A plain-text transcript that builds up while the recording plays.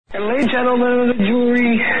And ladies and gentlemen of the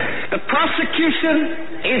jury, the prosecution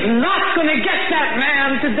is not going to get that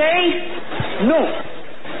man today. No,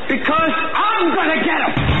 because I'm going to get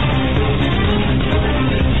him.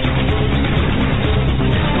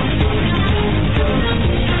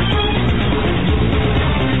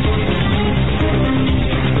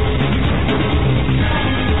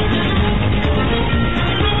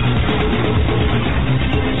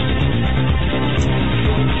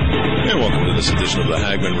 This edition of the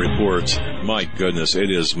Hagmann Report. My goodness,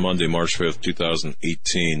 it is Monday, March 5th,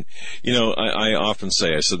 2018. You know, I often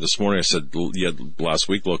say, I said this morning, I said last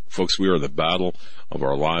week, look, folks, we are in the battle of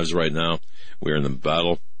our lives right now. We are in the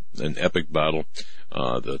battle, an epic battle.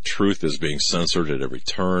 The truth is being censored at every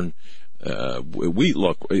turn. We've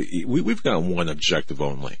got one objective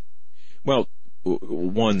only. Well,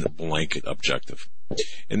 one blanket objective.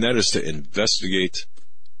 And that is to investigate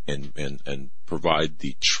and provide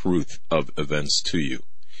the truth of events to you.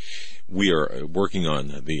 We are working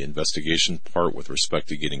on the investigation part with respect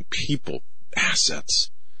to getting people, assets,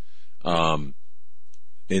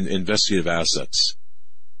 investigative assets.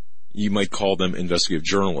 You might call them investigative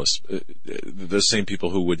journalists, the same people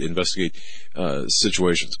who would investigate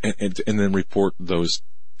situations and then report those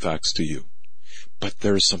facts to you. But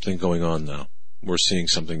there's something going on now. We're seeing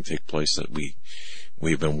something take place that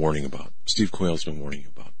we've been warning about. Steve Quayle's been warning you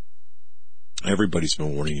about. Everybody's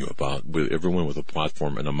been warning you about, everyone with a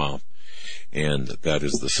platform and a mouth, and that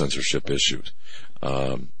is the censorship issues.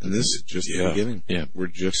 And this is just the beginning. Yeah. We're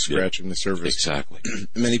just scratching the surface. Exactly.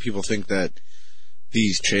 Many people think that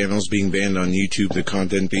these channels being banned on YouTube, the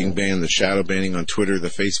content being banned, the shadow banning on Twitter, the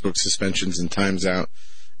Facebook suspensions and times out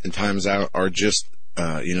are just,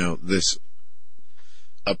 this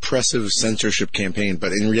oppressive censorship campaign.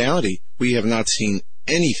 But in reality, we have not seen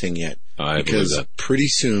anything yet. Because pretty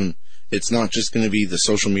soon, it's not just going to be the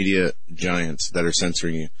social media giants that are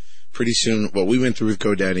censoring you. Pretty soon, what we went through with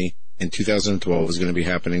GoDaddy in 2012 is going to be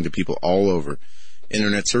happening to people all over.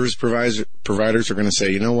 Internet service providers are going to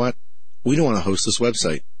say, you know what? We don't want to host this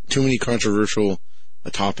website. Too many controversial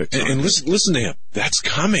topics. And listen to him. That's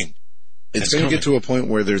coming. It's going to get to a point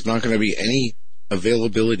where there's not going to be any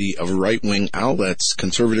availability of right-wing outlets,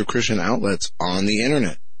 conservative Christian outlets on the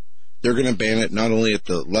Internet. They're going to ban it not only at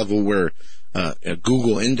the level where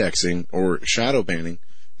Google indexing or shadow banning,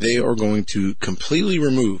 they are going to completely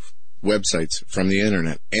remove websites from the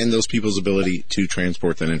Internet and those people's ability to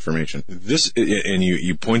transport that information. This, and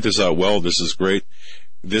you point this out well, this is great.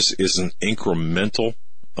 This is an incremental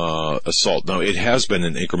assault. Now, it has been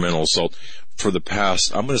an incremental assault for the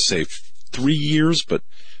past, I'm going to say 3 years, but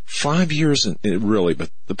 5 years, but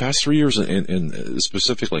the past 3 years and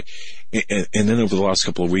specifically, and then over the last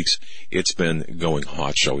couple of weeks, it's been going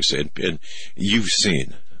hot, shall we say. And you've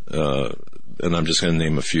seen, and I'm just going to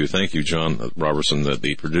name a few. Thank you, John Robertson,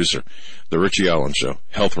 the producer, The Richie Allen Show,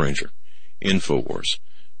 Health Ranger, InfoWars,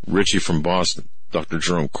 Richie from Boston, Dr.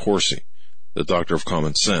 Jerome Corsi, the Doctor of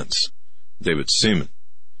Common Sense, David Seaman,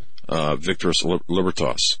 Victorus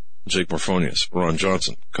Libertas, Jake Morphonius, Ron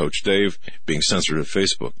Johnson, Coach Dave, being censored at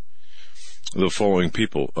Facebook. The following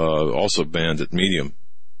people also banned at Medium,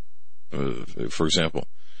 for example,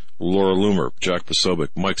 Laura Loomer, Jack Posobiec,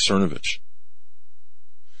 Mike Cernovich.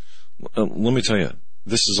 Let me tell you,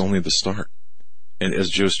 this is only the start. And as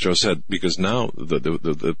Joe said, because now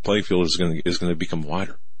the playing field is going to become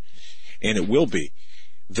wider. And it will be.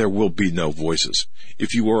 There will be no voices.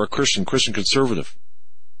 If you are a Christian conservative,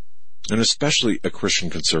 and especially a Christian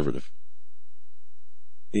conservative,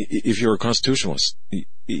 if you're a constitutionalist,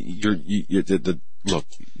 look,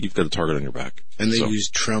 you've got a target on your back. And they use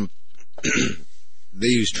Trump. They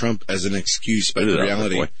use Trump as an excuse, but in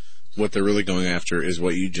reality, what they're really going after is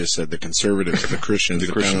what you just said: the conservatives, the Christians,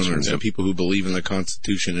 the Christians, and people who believe in the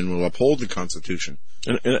Constitution and will uphold the Constitution.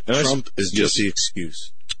 And Trump is just the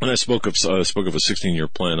excuse. And I spoke of a 16-year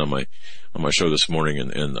plan on my show this morning,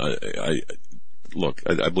 and I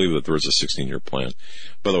believe that there is a 16-year plan.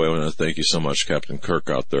 By the way, I want to thank you so much, Captain Kirk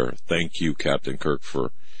out there. Thank you, Captain Kirk,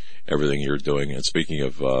 for everything you're doing. And speaking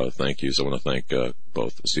of thank yous, I want to thank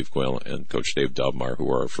both Steve Quayle and Coach Dave Dobmeyer, who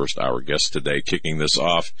are our first hour guests today, kicking this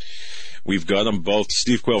off. We've got them both.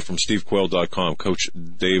 Steve Quayle from stevequayle.com, Coach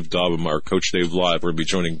Dave Dobmeyer, Coach Dave Live. We're going to be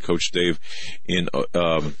joining Coach Dave in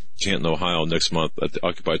Canton, Ohio next month at the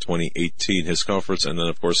Occupy 2018, his conference. And then,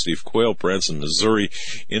 of course, Steve Quayle, Branson, Missouri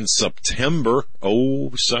in September.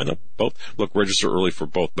 Oh, sign up both. Look, register early for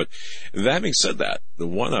both. But that being said, I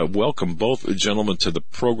want to welcome both gentlemen to the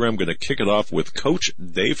program. Going to kick it off with Coach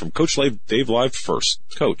Dave from Coach Dave Live first.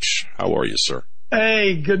 Coach, how are you, sir?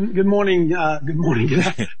 Hey, good morning. Good morning.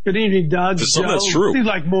 Good evening, Doug. That's true. Seems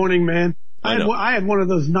like morning, man. I had one of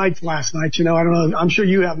those nights last night, I don't know. I'm sure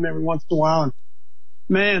you have them every once in a while. And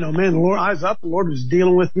man, oh man, the Lord, I was up. The Lord was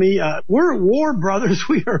dealing with me. We're at war, brothers.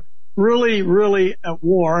 We are really, really at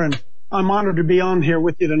war. And I'm honored to be on here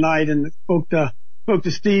with you tonight, and spoke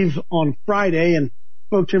to Steve on Friday and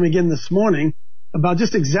spoke to him again this morning about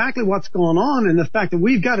just exactly what's going on and the fact that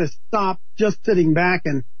we've got to stop just sitting back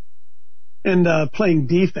and playing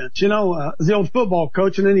defense. The old football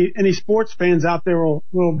coach and any sports fans out there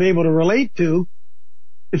will be able to relate to.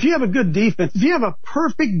 If you have a good defense, if you have a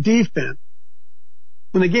perfect defense,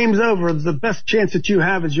 when the game's over, the best chance that you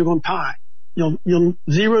have is you're going to tie. You'll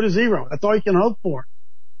 0-0. That's all you can hope for.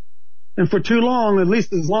 And for too long, at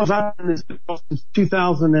least as long as I've been in this, since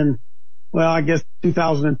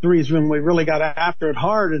 2003 is when we really got after it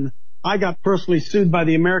hard. And I got personally sued by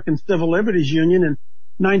the American Civil Liberties Union in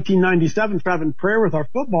 1997 for having prayer with our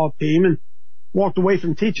football team, and walked away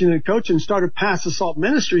from teaching and coaching and started Pass Assault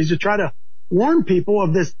Ministries to try to warn people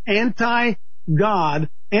of this anti-God,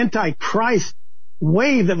 anti-Christ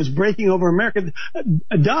wave that was breaking over America.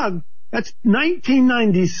 Doug, that's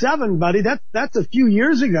 1997, buddy. That's a few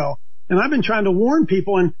years ago. And I've been trying to warn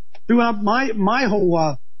people, and throughout my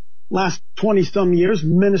whole last 20-some years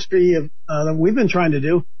ministry that we've been trying to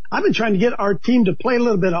do, I've been trying to get our team to play a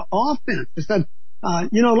little bit of offense. Instead,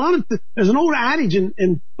 there's an old adage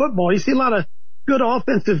in football. You see a lot of good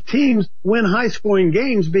offensive teams win high-scoring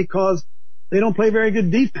games because they don't play very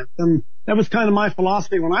good defense. And that was kind of my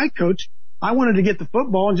philosophy when I coached. I wanted to get the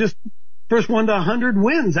football and just first one to 100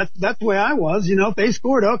 wins. That's the way I was. If they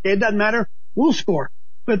scored, okay, it doesn't matter. We'll score.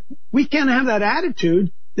 But we can't have that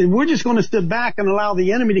attitude that we're just going to sit back and allow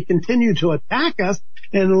the enemy to continue to attack us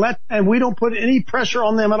and we don't put any pressure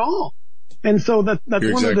on them at all. And so that's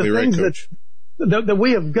You're one exactly of the things right, Coach. that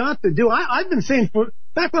we have got to do. I've been saying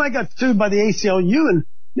back when I got sued by the ACLU in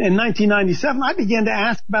 1997, I began to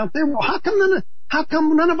ask about them. Well, how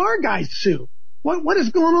come none of our guys sue? What is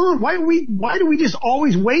going on? Why do we just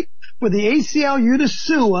always wait for the ACLU to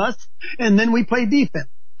sue us and then we play defense?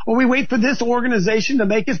 Or we wait for this organization to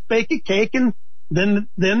make us bake a cake, and then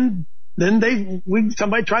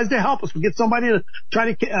somebody tries to help us. We get somebody to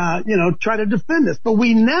try to defend us. But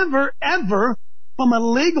we never, ever, from a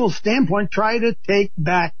legal standpoint, try to take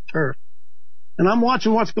back turf. And I'm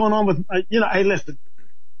watching what's going on with, hey, listen,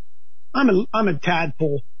 I'm a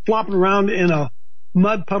tadpole flopping around in a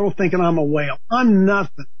mud puddle thinking I'm a whale. I'm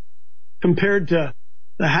nothing compared to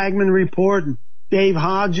the Hagmann report and Dave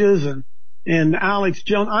Hodges and Alex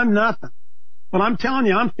Jones. I'm nothing. But I'm telling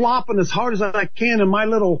you, I'm flopping as hard as I can in my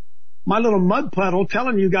little mud puddle,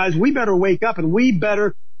 telling you guys we better wake up and we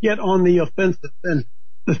better get on the offensive. And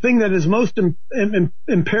the thing that is most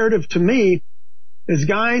imperative to me is,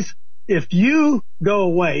 guys, if you go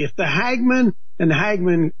away, if the Hagmann and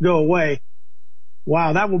Hagmann go away,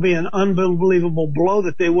 wow, that will be an unbelievable blow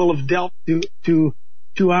that they will have dealt to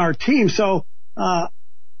our team. So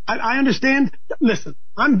I understand. Listen,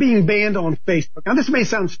 I'm being banned on Facebook. Now, this may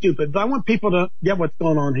sound stupid, but I want people to get what's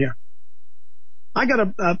going on here. I got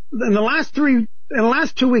in the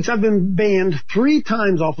last 2 weeks, I've been banned 3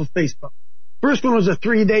 times off of Facebook. First one was a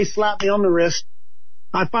 3-day slap me on the wrist.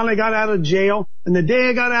 I finally got out of jail, and the day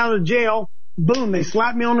I got out of jail, boom, they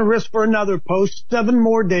slapped me on the wrist for another post, 7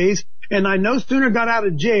 more days, and I no sooner got out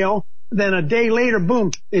of jail than a day later,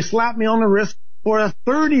 boom, they slapped me on the wrist for a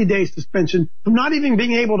 30-day suspension from not even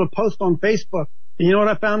being able to post on Facebook. And you know what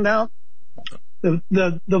I found out?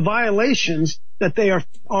 The violations that they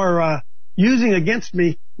are using against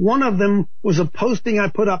me, one of them was a posting I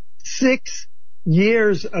put up 6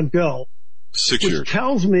 years ago. 6 years. Which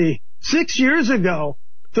tells me 6 years ago.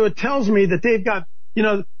 So it tells me that they've got,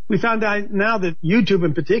 we found out now that YouTube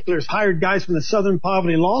in particular has hired guys from the Southern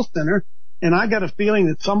Poverty Law Center. And I got a feeling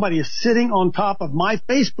that somebody is sitting on top of my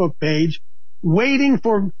Facebook page, waiting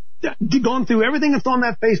for, going through everything that's on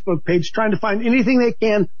that Facebook page, trying to find anything they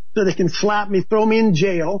can so they can slap me, throw me in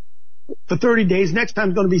jail for 30 days. Next time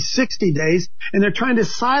it's going to be 60 days. And they're trying to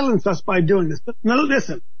silence us by doing this. But no,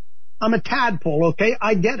 listen, I'm a tadpole, okay?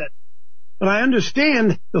 I get it. But I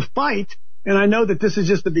understand the fight, and I know that this is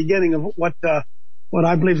just the beginning of what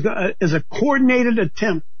I believe is a coordinated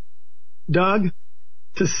attempt, Doug,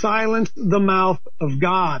 to silence the mouth of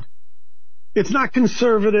God. It's not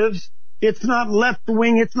conservatives. It's not left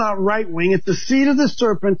wing. It's not right wing. It's the seed of the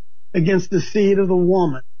serpent against the seed of the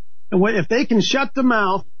woman. And if they can shut the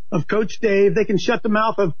mouth of Coach Dave, they can shut the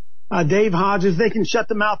mouth of Dave Hodges, they can shut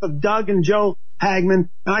the mouth of Doug and Joe Hagmann,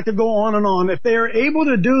 and I could go on and on. If they are able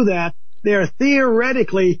to do that, they are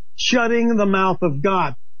theoretically shutting the mouth of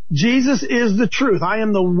God. Jesus is the truth. I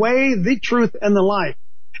am the way, the truth, and the life.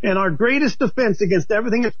 And our greatest defense against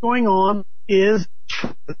everything that's going on is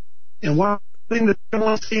truth. And one thing that they don't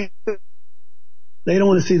want to see, they don't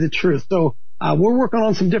want to see the truth. So, we're working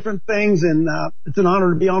on some different things, and it's an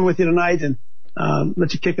honor to be on with you tonight, and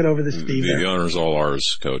let you kick it over to Steve. The honor's all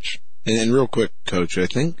ours, Coach. And real quick, Coach, I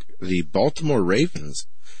think the Baltimore Ravens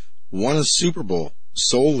won a Super Bowl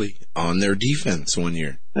solely on their defense one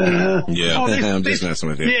year. Yeah. I'm just messing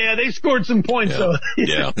with you. Yeah, they scored some points, so.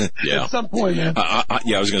 Yeah. At some point, man.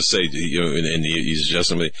 I was going to say, and he's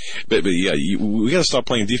suggesting me, but yeah, we got to stop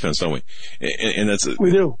playing defense, don't we? And that's,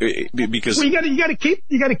 we do. Because. Well, you got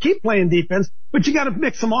to keep playing defense, but you got to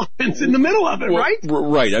mix some offense in the middle of it, right?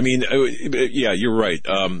 Right. I mean, yeah, you're right.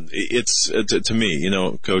 It's, to me,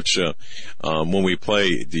 Coach, when we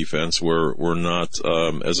play defense, we're not,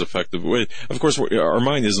 as effective. Of course, our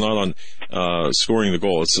mind is not on, scoring the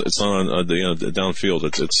goal. It's not on the downfield.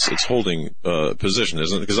 It's holding position,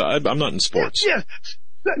 isn't it? Because I'm not in sports. Yes,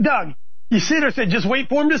 Doug. You sit there and say, just wait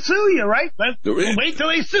for them to sue you, right? Wait till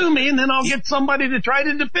they sue me, and then I'll get somebody to try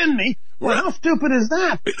to defend me. Well, how stupid is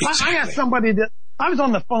that? Exactly. I asked somebody I was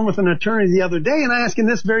on the phone with an attorney the other day, and I asked him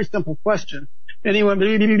this very simple question. And he went,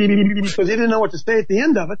 because he didn't know what to say at the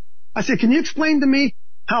end of it. I said, can you explain to me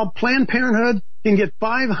how Planned Parenthood can get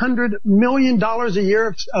 $500 million a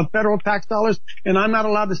year of federal tax dollars, and I'm not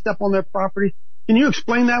allowed to step on their property? Can you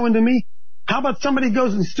explain that one to me? How about somebody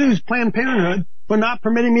goes and sues Planned Parenthood for not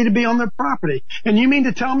permitting me to be on their property? And you mean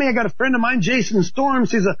to tell me, I got a friend of mine, Jason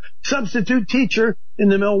Storms, he's a substitute teacher in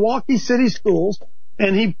the Milwaukee City Schools,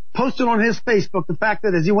 and he posted on his Facebook the fact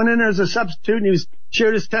that as he went in there as a substitute and he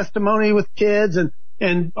shared his testimony with kids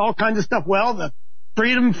and all kinds of stuff. Well, the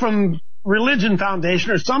Freedom from Religion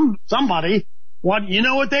Foundation or somebody, you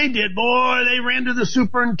know what they did, boy? They ran to the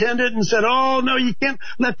superintendent and said, oh no, you can't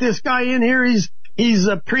let this guy in here. He's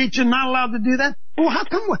preaching, not allowed to do that. Well,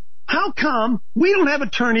 how come we don't have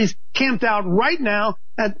attorneys camped out right now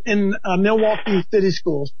in Milwaukee City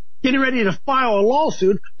Schools getting ready to file a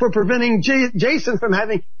lawsuit for preventing Jason from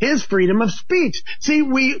having his freedom of speech? See,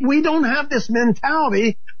 we don't have this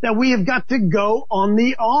mentality that we have got to go on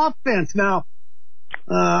the offense. Now,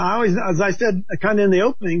 I always, as I said kind of in the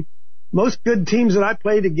opening, most good teams that I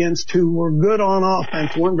played against who were good on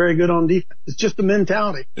offense weren't very good on defense. It's just a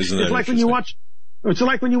mentality. It's like when you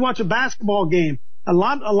watch a basketball game. A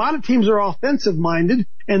lot of teams are offensive minded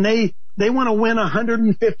and they want to win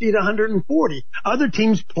 150 to 140. Other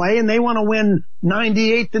teams play and they want to win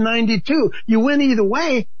 98 to 92. You win either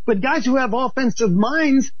way, but guys who have offensive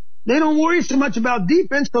minds, they don't worry so much about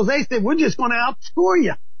defense because they say, we're just going to outscore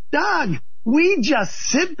you. Doug, we just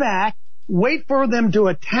sit back, wait for them to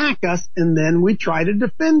attack us, and then we try to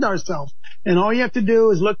defend ourselves. And all you have to do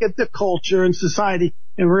is look at the culture and society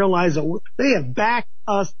and realize that they have backed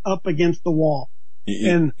us up against the wall.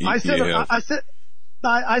 I said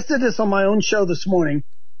this on my own show this morning.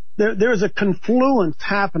 There's a confluence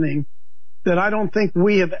happening that I don't think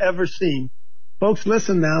we have ever seen. Folks,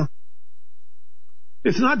 listen now.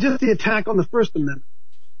 It's not just the attack on the First Amendment,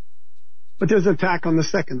 but there's an attack on the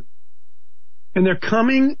Second. And they're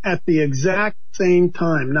coming at the exact same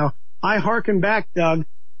time. Now, I hearken back, Doug,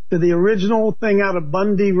 to the original thing out of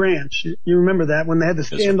Bundy Ranch. You remember that when they had the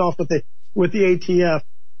standoff with the ATF.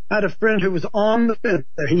 I had a friend who was on the fence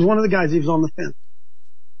there. He was one of the guys. He was on the fence.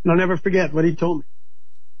 And I'll never forget what he told me.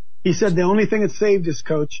 He said the only thing that saved his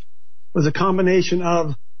coach was a combination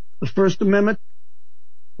of the First Amendment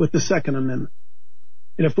with the Second Amendment.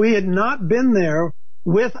 And if we had not been there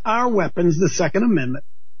with our weapons, the Second Amendment,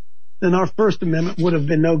 then our First Amendment would have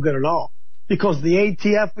been no good at all. Because the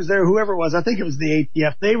ATF was there, whoever it was, I think it was the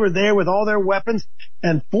ATF, they were there with all their weapons,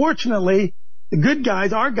 and fortunately, the good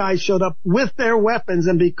guys, our guys showed up with their weapons,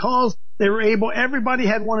 and because they were able, everybody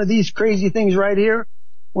had one of these crazy things right here,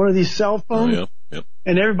 one of these cell phones,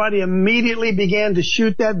 and everybody immediately began to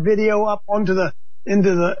shoot that video up into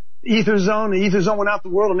the ether zone. The ether zone went out the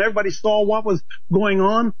world, and everybody saw what was going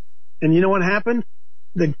on, and you know what happened?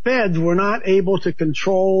 The feds were not able to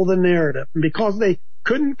control the narrative. And because they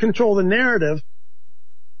couldn't control the narrative,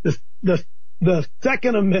 the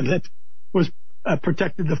Second Amendment was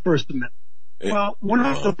protected the First Amendment. Well, we're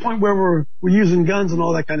not at the point where we're using guns and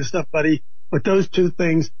all that kind of stuff, buddy, but those two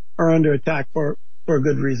things are under attack for a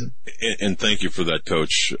good reason. And thank you for that,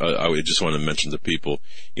 Coach. I just want to mention to people,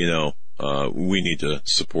 we need to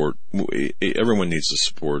support, everyone needs to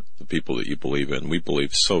support the people that you believe in. We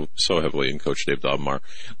believe so heavily in Coach Dave Dobmar.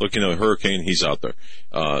 Look, Hurricane, he's out there.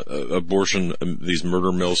 Abortion, these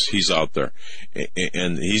murder mills, he's out there.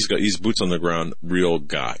 And he's boots on the ground, real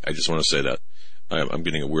guy. I just want to say that. I'm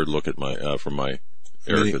getting a weird look at from my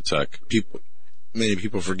Eric the Tech. Many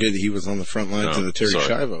people forget he was on the front lines of the Terry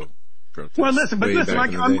Schiavo protest. Well, listen,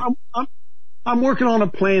 I'm working on a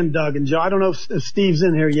plan, Doug and Joe. I don't know if Steve's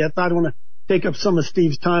in here yet. I don't want to take up some of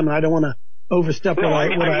Steve's time, and I don't want to overstep what I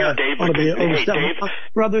want to be overstepping.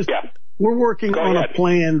 Brothers, we're working on a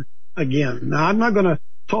plan again. Now, I'm not going to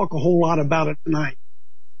talk a whole lot about it tonight,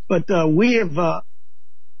 but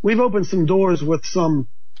we've opened some doors with some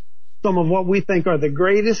of what we think are the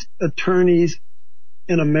greatest attorneys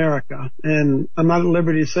in America, and I'm not at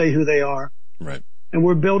liberty to say who they are. Right. And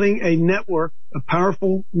we're building a network, a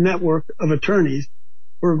powerful network of attorneys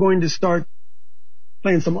who are going to start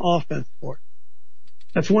playing some offense for it.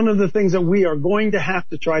 That's one of the things that we are going to have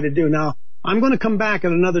to try to do. Now, I'm going to come back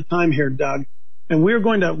at another time here, Doug, and we're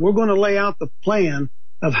going to lay out the plan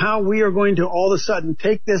of how we are going to all of a sudden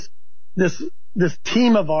take this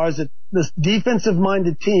team of ours, this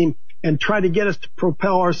defensive-minded team, and try to get us to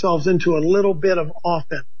propel ourselves into a little bit of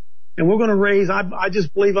offense. And we're going to raise, I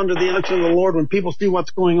just believe under the unction of the Lord, when people see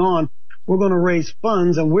what's going on, we're going to raise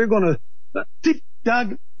funds, and we're going to, see,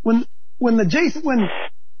 Doug, when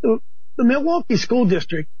the Milwaukee School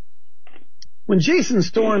District, when Jason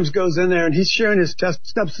Storms goes in there and he's sharing his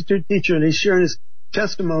substitute teacher and he's sharing his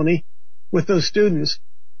testimony with those students,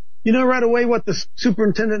 you know right away what the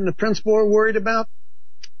superintendent and the principal are worried about?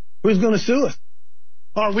 Who's going to sue us?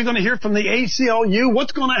 Are we going to hear from the ACLU?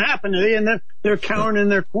 What's going to happen? And they're cowering in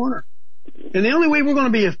their corner. And the only way we're going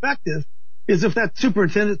to be effective is if that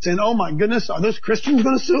superintendent's saying, oh my goodness, are those Christians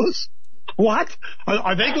going to sue us? What?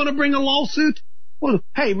 Are they going to bring a lawsuit? Well,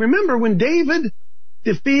 hey, remember when David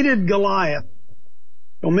defeated Goliath?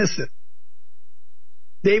 Don't miss it.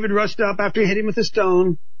 David rushed up after he hit him with a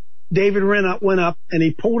stone. David went up and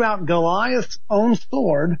he pulled out Goliath's own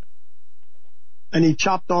sword and he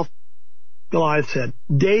chopped off Goliath's head.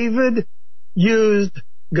 David used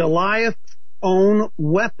Goliath's own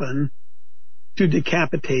weapon to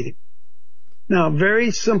decapitate him. Now, a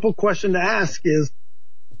very simple question to ask is,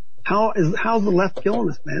 how's the left killing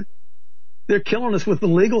us, man? They're killing us with the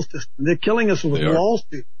legal system. They're killing us with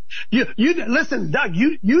lawsuits. You listen, Doug,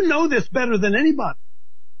 you know this better than anybody.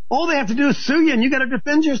 All they have to do is sue you and you got to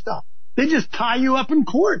defend yourself. They just tie you up in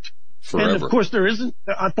court. Forever. And of course there isn't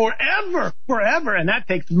forever. And that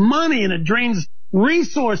takes money and it drains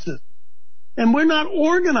resources. And we're not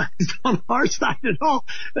organized on our side at all.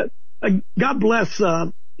 God bless,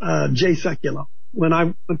 Jay Sekulow. When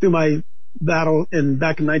I went through my battle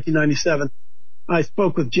back in 1997, I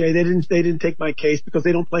spoke with Jay. They didn't take my case because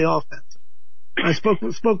they don't play offense. I spoke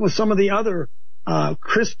with some of the other,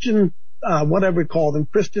 Christian, whatever we call them,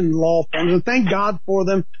 Christian law firms. And thank God for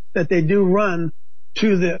them that they do run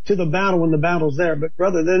to the battle when the battle's there. But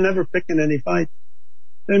brother, they're never picking any fight.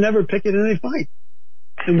 They're never picking any fight.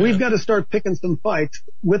 And we've got to start picking some fights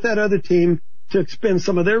with that other team to expend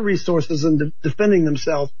some of their resources in defending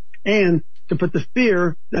themselves and to put the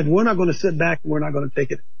fear that we're not going to sit back and we're not going to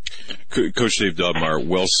take it. Coach Dave Dobmar,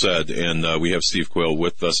 well said, and we have Steve Quayle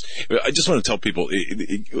with us. I just want to tell people,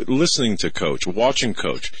 listening to Coach, watching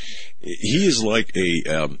Coach, he is like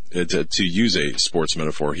to use a sports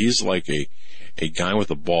metaphor, he's like a guy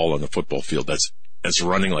with a ball on the football field that's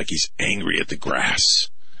running like he's angry at the grass.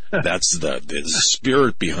 That's the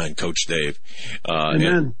spirit behind Coach Dave.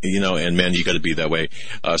 Amen. And man, you got to be that way.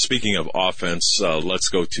 Speaking of offense, let's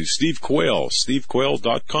go to Steve Quayle,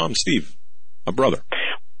 stevequayle.com. Steve, a brother.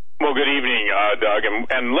 Well, good evening, Doug,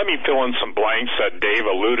 and let me fill in some blanks that Dave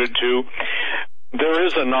alluded to. There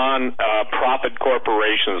is a non-profit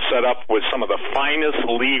corporation set up with some of the finest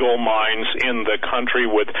legal minds in the country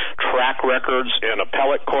with track records in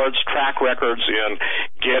appellate courts, track records in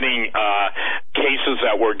getting cases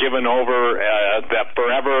that were given over that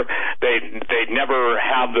forever they'd never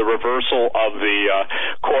have the reversal of the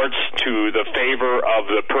courts to the favor of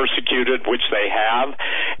the persecuted, which they have.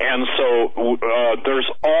 And so there's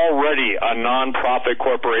already a non-profit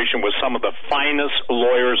corporation with some of the finest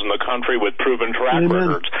lawyers in the country with proven track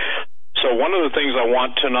records. So one of the things I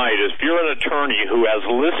want tonight is, if you're an attorney who has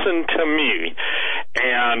listened to me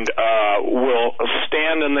and will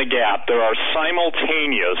stand in the gap, there are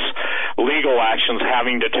simultaneous legal actions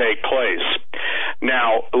having to take place.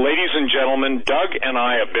 Now, ladies and gentlemen, Doug and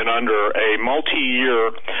I have been under a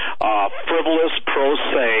multi-year frivolous pro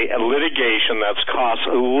se litigation that's cost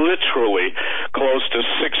literally close to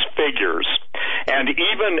six figures. And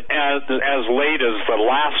even as late as the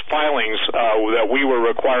last filings that we were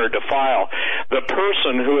required to file, the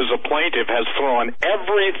person who is a plaintiff has thrown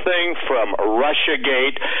everything from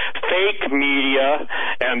Russiagate, fake media,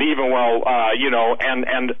 and even,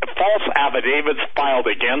 and false affidavits filed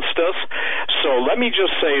against us. So let me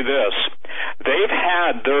just say this. They've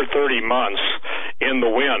had their 30 months in the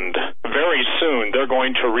wind. Very soon they're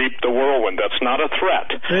going to reap the whirlwind. That's not a threat.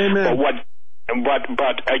 Amen. But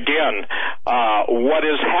But again, what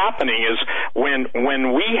is happening is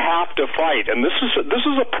when we have to fight, and this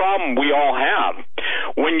is a problem we all have.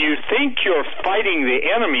 When you think you're fighting the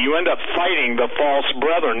enemy, you end up fighting the false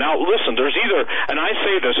brethren. Now, listen, there's either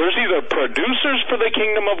producers for the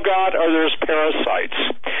kingdom of God or there's parasites.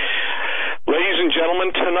 Ladies and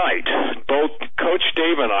gentlemen, tonight, both Coach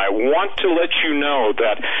Dave and I want to let you know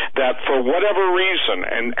that for whatever reason,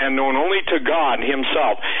 and known only to God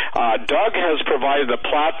himself, Doug has provided a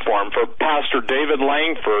platform for Pastor David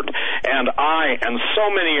Langford and I and so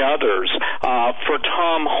many others, for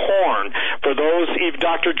Tom Horn, for those,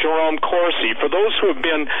 Dr. Jerome Corsi, for those who have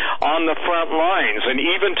been on the front lines. And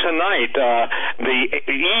even tonight, the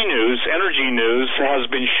E-News, Energy News, has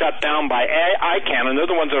been shut down by ICANN, and they're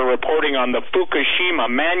the ones that are reporting on the Fukushima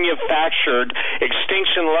manufactured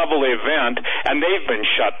extinction level event, and they've been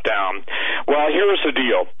shut down. Well, here's the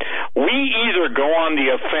deal. We either go on the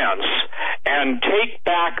offense and take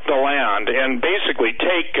back the land and basically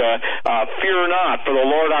take fear not, for the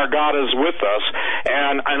Lord our God is with us.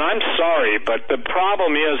 And I'm sorry, but the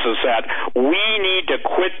problem is that we need to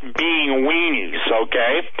quit being weenies,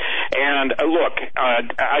 okay? And look,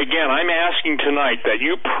 again, I'm asking tonight that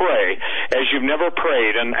you pray as you've never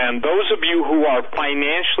prayed, and those of you who are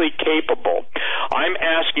financially capable, I'm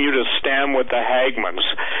asking you to stand with the Hagmanns.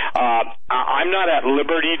 I'm not at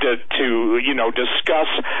liberty to discuss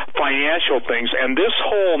financial things, and this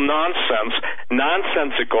whole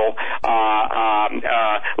nonsensical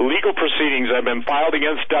legal proceedings that have been filed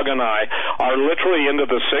against Doug and I are literally into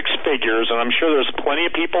the six figures, and I'm sure there's plenty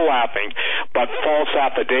of people laughing, but false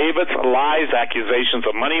affidavits, lies, accusations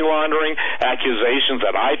of money laundering, accusations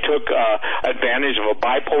that I took advantage of a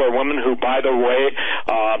bipolar woman who, by the way,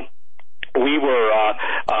 we were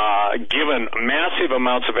given massive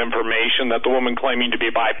amounts of information that the woman claiming to be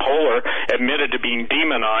bipolar admitted to being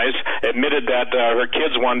demonized, admitted that her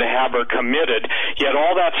kids wanted to have her committed. Yet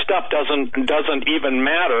all that stuff doesn't even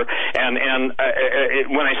matter. And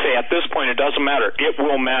when I say at this point it doesn't matter, it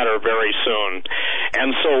will matter very soon.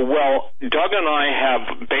 And so, Doug and I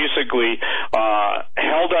have basically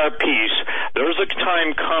held our peace. There's a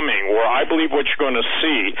time coming where I believe what you're going to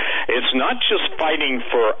see, it's not just fighting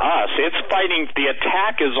for us, it's fighting. The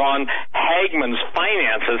attack is on Hagmann's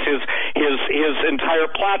finances, his entire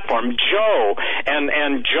platform. Joe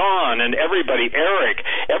and John and everybody, Eric,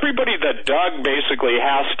 everybody that Doug basically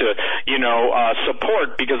has to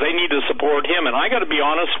support, because they need to support him. And I got to be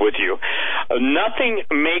honest with you, nothing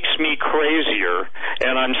makes me crazier.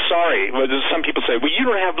 And I'm sorry, some people say, well, you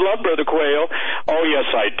don't have love, Brother Quayle. Oh yes,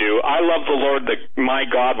 I do. I love the Lord, my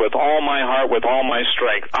God, with all my heart, with all my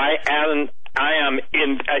strength.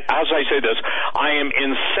 As I say this, I am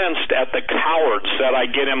incensed at the cowards that I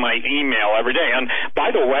get in my email every day. And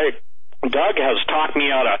by the way, Doug has talked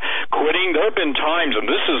me out of quitting. There have been times, and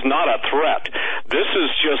this is not a threat. This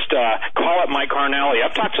is just, call it my carnality.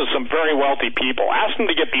 I've talked to some very wealthy people, asked them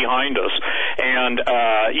to get behind us, and,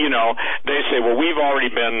 they say, well, we've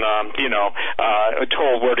already been,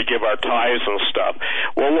 told where to give our tithes and stuff.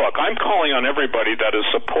 Well, look, I'm calling on everybody that is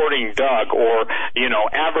supporting Doug or,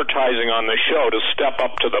 advertising on the show to step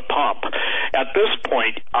up to the pump. At this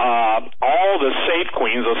point, all the safe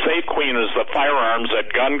queens, the safe queen is the firearms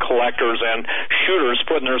that gun collectors and shooters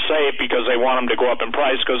put in their safe because they want them to go up in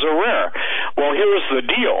price because they're rare. Well, here's the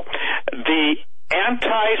deal. The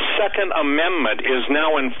anti-Second Amendment is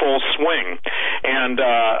now in full swing. And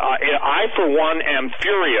I, for one, am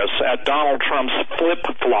furious at Donald Trump's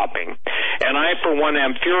flip-flopping. And I, for one,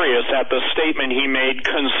 am furious at the statement he made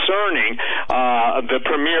concerning the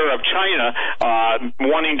premier of China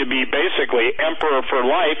wanting to be basically emperor for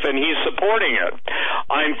life, and he's supporting it.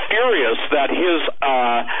 I'm furious that his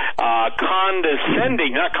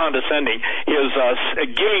his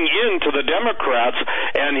giving in to the Democrats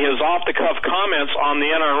and his off-the-cuff comments on the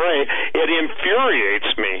NRA, it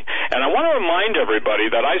infuriates me. And I want to remind everybody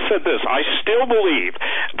that I said this. I still believe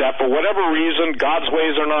that for whatever reason, God's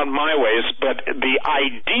ways are not my ways, but the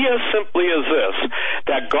idea simply is this,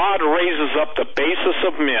 that God raises up the basis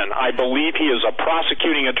of men. I believe he is a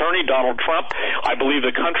prosecuting attorney, Donald Trump. I believe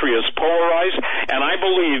the country is polarized, and I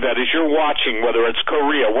believe that as you're watching, whether it's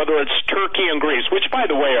Korea, whether it's Turkey and Greece, which, by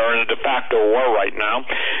the way, are in a de facto war right now,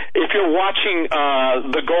 if you're watching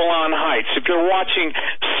the Golan Heights, if you're watching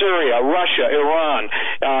Syria, Russia, Iran,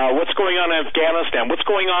 what's going on in Afghanistan, what's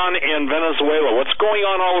going on in Venezuela, what's going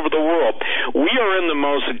on all over the world, we are in the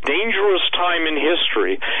most dangerous time in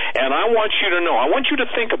history, and I want you to know, I want you to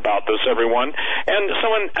think about this, everyone, and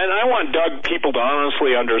I want Doug people to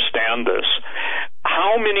honestly understand this.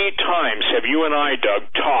 How many times have you and I, Doug,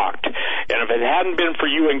 talked, and And if it hadn't been for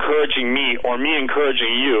you encouraging me or me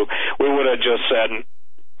encouraging you, we would have just said,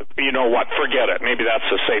 you know what, forget it. Maybe that's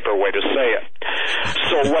a safer way to say it.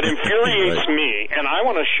 So what infuriates me, and I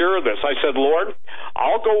want to share this, I said, Lord,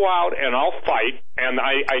 I'll go out and I'll fight, and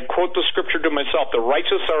I quote the scripture to myself, the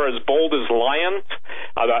righteous are as bold as lions,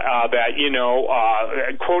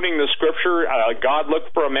 quoting the scripture, God looked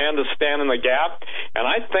for a man to stand in the gap, and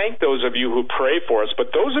I thank those of you who pray for us, but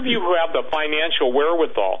those of you who have the financial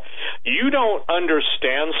wherewithal, you don't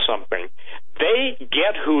understand something. They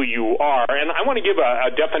get who you are, and I want to give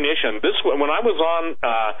a definition. When I was on,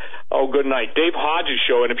 good night, Dave Hodges'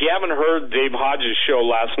 show, and if you haven't heard Dave Hodges' show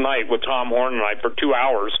last night with Tom Horn and I for 2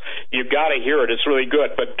 hours, you've got to hear it. It's really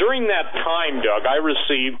good. But during that time, Doug, I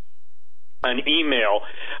received an email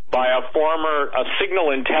by a former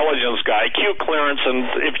signal intelligence guy, Q clearance,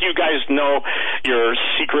 and if you guys know your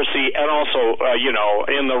secrecy, and also,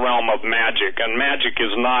 in the realm of magic, and magic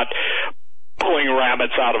is not pulling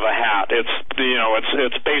rabbits out of a hat. It's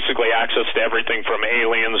basically access to everything from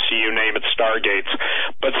aliens to, you name it, stargates.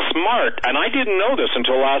 But SMART, and I didn't know this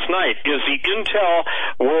until last night, is the Intel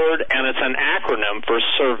word, and it's an acronym for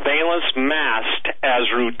Surveillance Masked as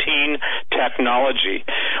Routine Technology.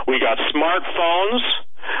 We got smartphones.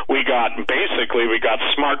 We got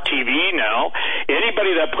smart TV now.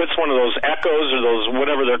 Anybody that puts one of those Echoes or those,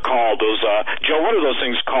 whatever they're called, those, Joe, what are those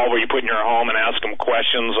things called where you put in your home and ask them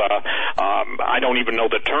questions? I don't even know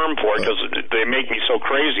the term for it because they make me so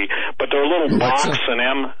crazy. But they're a little Alexa? box and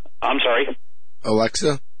I'm sorry?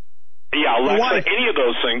 Alexa? Yeah, Alexa, any of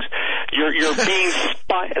those things, you're being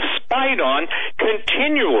spied on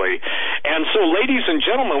continually. And so, ladies and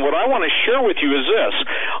gentlemen, what I want to share with you is this.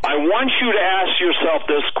 I want you to ask yourself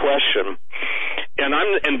this question.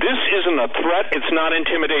 And this isn't a threat, it's not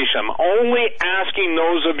intimidation. I'm only asking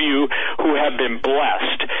those of you who have been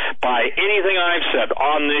blessed by anything I've said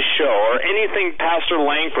on this show or anything Pastor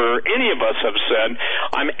Langford or any of us have said,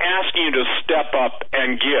 I'm asking you to step up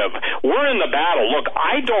and give. We're in the battle. Look,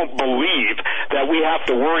 I don't believe that we have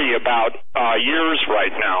to worry about years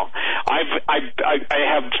right now. I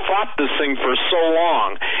have fought this thing for so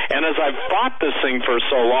long, and as I've fought this thing for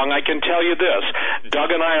so long, I can tell you this.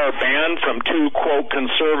 Doug and I are banned from two, quote,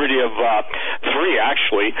 conservative, three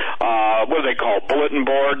actually, what are they called, bulletin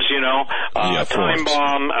boards, Time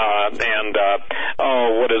Bomb, and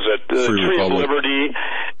what is it, Tree of Liberty,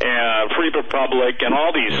 Free Republic, and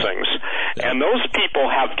all these things. And those people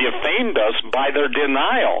have defamed us by their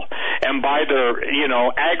denial and by their,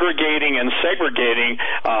 aggregating and segregating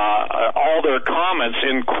all their comments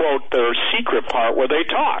in, quote, their secret part where they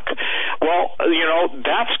talk. Well,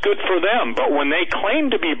 that's good for them, but when they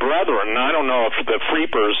claim to be brethren, and I don't know if the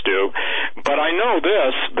Freepers do, but I know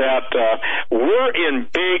this, that we're in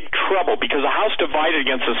big trouble because a house divided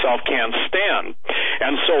against itself can't stand.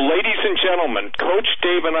 And so, ladies and gentlemen, Coach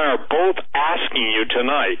Dave and I are both asking you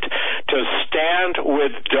tonight to stand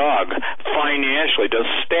with Doug financially, to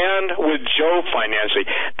stand with Joe financially.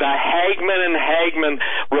 The Hagmann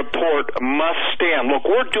report must stand. Look,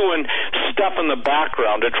 we're doing stuff in the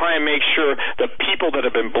background to try and make sure the people that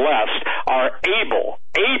have been blessed are able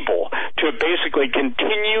to basically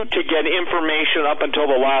continue to get information up until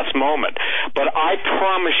the last moment. But I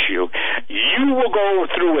promise you, you will go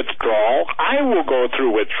through withdrawal. I will go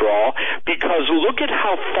through withdrawal because look at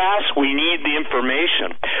how fast we need the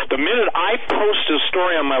information. The minute I post a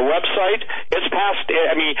story on my website, it's past,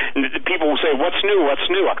 people will say, what's new?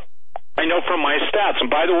 I know from my stats,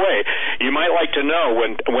 and by the way, you might like to know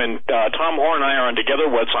when Tom Horn and I are on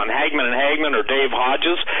together, what's on Hagmann and Hagmann or Dave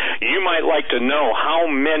Hodges, you might like to know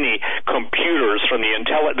how many computers from the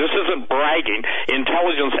this isn't bragging,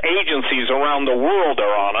 intelligence agencies around the world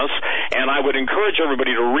are on us, and I would encourage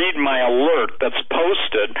everybody to read my alert that's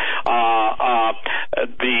posted on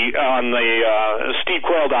the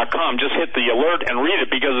SteveQuayle.com. Just hit the alert and read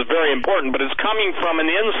it because it's very important, but it's coming from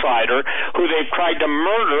an insider who they've tried to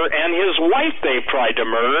murder, and his wife they've tried to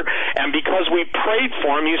murder, and because we prayed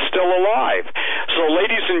for him, he's still alive. So,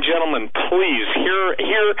 ladies and gentlemen, please hear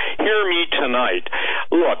me tonight.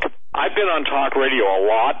 Look, I've been on talk radio a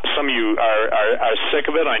lot. Some of you are sick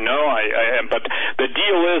of it, I know. But the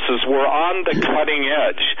deal is we're on the cutting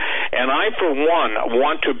edge, and I, for one,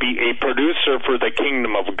 want to be a producer for the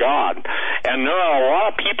kingdom of God. And there are a lot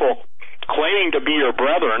of people claiming to be your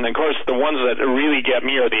brethren. Of course, the ones that really get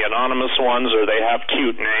me are the anonymous ones, or they have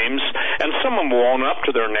cute names, and some of them will own up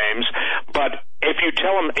to their names. But if you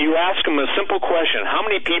ask them a simple question, how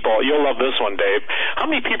many people, you'll love this one, Dave, how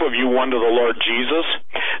many people have you won to the Lord Jesus?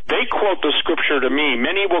 they quote the scripture to me.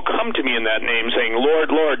 Many will come to me in that name saying,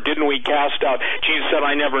 Lord, Lord, didn't we cast out? Jesus said,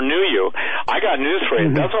 I never knew you. I got news for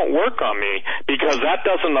you. It doesn't work on me because that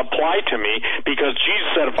doesn't apply to me, because Jesus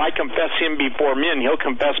said, if I confess him before men, he'll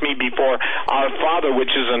confess me before our Father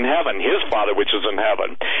which is in heaven, his Father which is in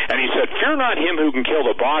heaven. And he said, fear not him who can kill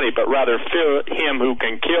the body, but rather fear him who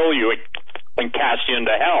can kill you and cast you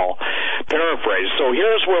into hell. Paraphrase. So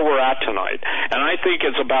here's where we're at tonight. And I think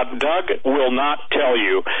it's about Doug will not tell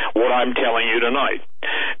you what I'm telling you tonight.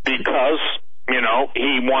 Because, you know,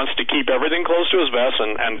 he wants to keep everything close to his vest.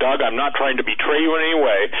 And Doug, I'm not trying to betray you in any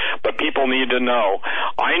way, but people need to know.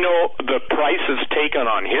 I know the price is taken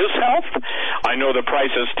on his health. I know the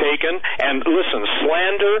price is taken. And listen,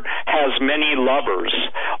 slander has many lovers.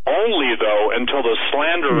 Only, though, until the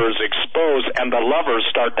slanderer is exposed and the lovers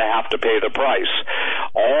start to have to pay the price.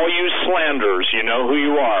 All you slanderers, you know who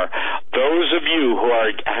you are. Those of you who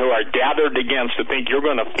are gathered against to think you're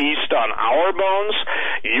going to feast on our bones,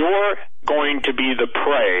 you're going to be the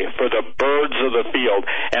prey for the birds of the field.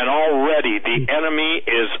 And already the enemy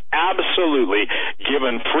is absolutely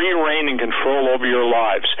given free rein and control over your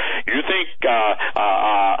lives. You think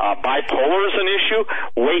bipolar is an issue?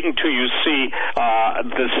 Wait until you see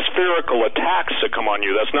the spherical attacks that come on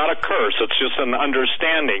you. That's not a curse. It's just an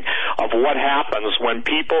understanding of what happens when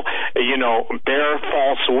people, you know, bear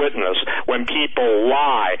false witness, when people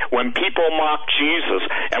lie, when people mock Jesus,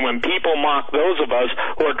 and when people mock those of us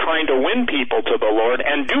who are trying to win people to the Lord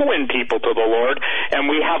and do win people to the Lord. And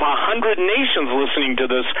we have 100 nations listening to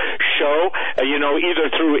this show, you know,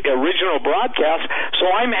 either through original broadcast.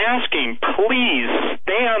 So I'm asking, please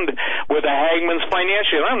stand with the Hagmanns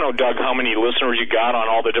financially. I don't know, Doug, how many listeners you got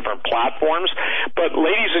on all the different platforms, but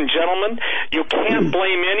ladies and gentlemen, you can't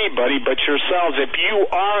blame anybody but yourselves if you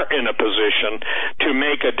are in a position to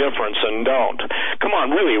make a difference, and don't. Come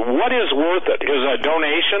on, really, what is worth it? Is a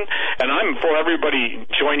donation? And I'm for everybody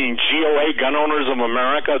joining GOA, Gun Owners of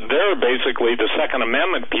America. They're basically the Second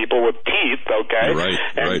Amendment people with teeth, okay? Right,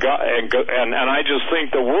 and I just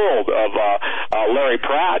think the world of Larry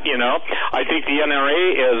Pratt, you know. I think the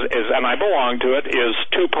NRA is, and I belong to it, is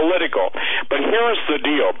too political. But here's the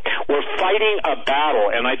deal. We're fighting a battle,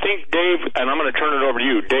 and I think, Dave, and I'm going to turn it over to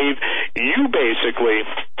you. Dave, you basically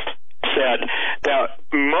said that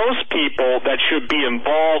most people that should be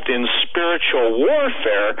involved in spiritual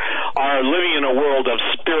warfare are living in a world of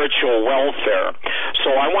spiritual welfare. So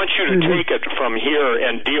I want you to take it from here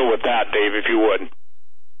and deal with that, Dave, if you would.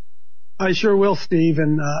 I sure will, Steve.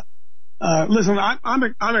 And listen, I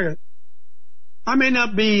may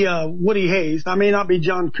not be Woody Hayes. I may not be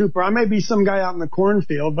John Cooper. I may be some guy out in the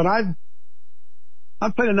cornfield, but I've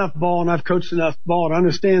played enough ball and I've coached enough ball to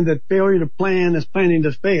understand that failure to plan is planning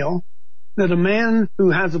to fail. That a man who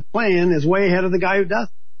has a plan is way ahead of the guy who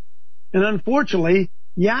doesn't. And unfortunately,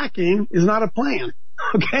 yakking is not a plan.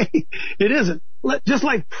 Okay? It isn't. Just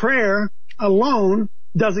like prayer alone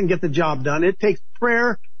doesn't get the job done. It takes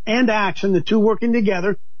prayer and action, the two working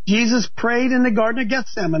together. Jesus prayed in the Garden of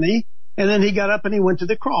Gethsemane, and then he got up and he went to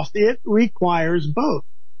the cross. It requires both.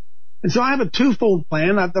 And so I have a twofold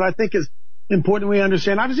plan that I think is important we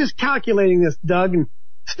understand. I was just calculating this, Doug and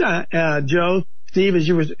Joe, Steve, as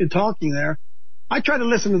you were talking there. I try to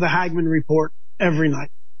listen to the Hagmann report every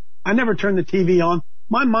night. I never turn the TV on.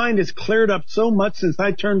 My mind has cleared up so much since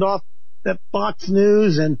I turned off that Fox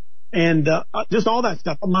News and just all that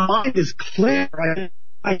stuff. My mind is clear.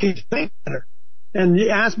 I can think better. And you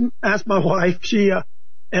ask my wife, she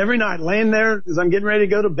every night laying there as I'm getting ready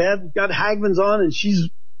to go to bed, got Hagmann's on, and she's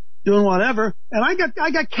doing whatever. And I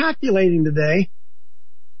got calculating today.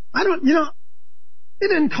 It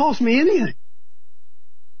didn't cost me anything.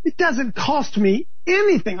 It doesn't cost me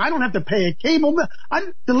anything. I don't have to pay a cable bill.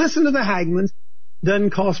 To listen to the Hagmanns doesn't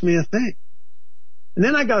cost me a thing. And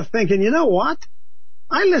then I got thinking, you know what?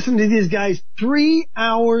 I listen to these guys 3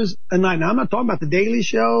 hours a night. Now, I'm not talking about the Daily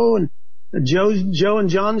Show and the Joe and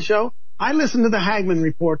John show. I listen to the Hagmann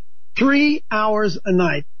report 3 hours a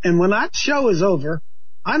night. And when that show is over,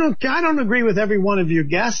 I don't agree with every one of your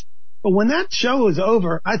guests, but when that show is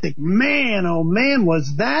over, I think, man, oh man,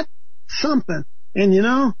 was that something. And you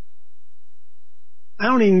know, I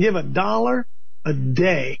don't even give $1 a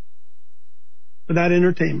day for that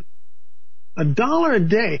entertainment. $1 a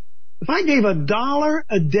day. If I gave $1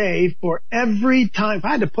 a day for every time, if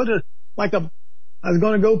I had to put I was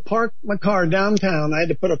going to go park my car downtown, I had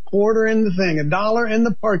to put $0.25 in the thing, $1 in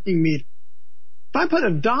the parking meter. If I put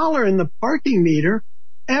 $1 in the parking meter,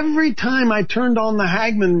 every time I turned on the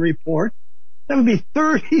Hagmann report, that would be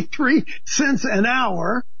 33 cents an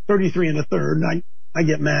hour, 33 1/3. I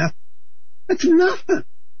get math. That's nothing.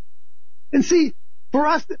 And see, for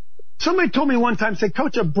us Somebody told me one time, said,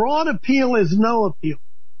 Coach, a broad appeal is no appeal.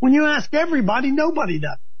 When you ask everybody, nobody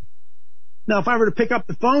does. Now, if I were to pick up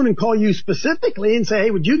the phone and call you specifically and say, hey,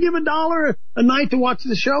 would you give $1 a night to watch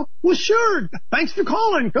the show? Well, sure. Thanks for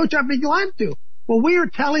calling, Coach. I'd be glad to. Well, we are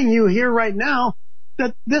telling you here right now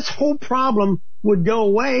that this whole problem would go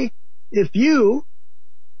away if you,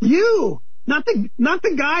 not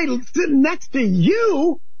the guy sitting next to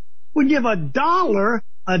you, would give $1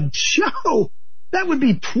 a show. That would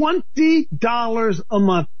be $20 a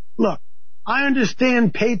month. Look, I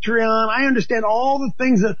understand Patreon. I understand all the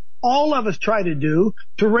things that all of us try to do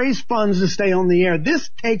to raise funds to stay on the air. This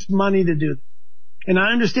takes money to do. And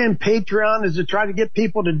I understand Patreon is to try to get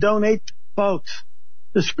people to donate. Folks,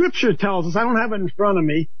 the scripture tells us, I don't have it in front of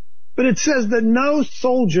me, but it says that no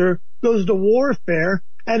soldier goes to warfare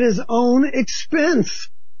at his own expense.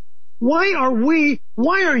 Why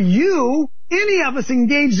are you, any of us,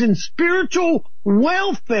 engaged in spiritual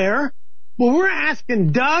welfare? Well, we're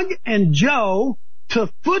asking Doug and Joe to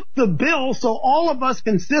foot the bill so all of us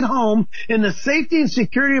can sit home in the safety and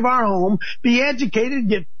security of our home, be educated,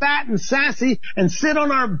 get fat and sassy, and sit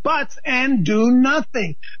on our butts and do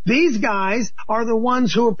nothing. These guys are the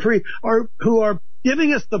ones who are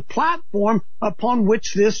giving us the platform upon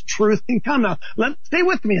which this truth can come. Now, stay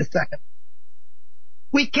with me a second.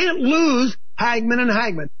 We can't lose Hagmann and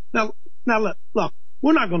Hagmann. Now look,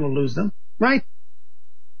 we're not going to lose them, right?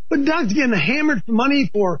 But Doug's getting hammered for money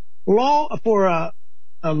for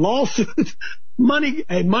lawsuits, money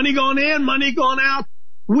gone in, money gone out.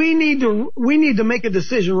 We need to make a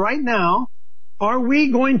decision right now. Are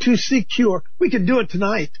we going to secure? We could do it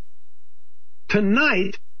tonight.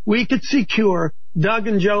 Tonight, we could secure Doug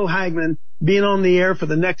and Joe Hagmann being on the air for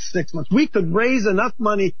the next 6 months. We could raise enough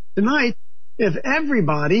money tonight if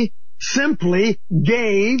everybody simply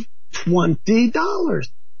gave $20.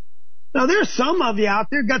 Now, there's some of you out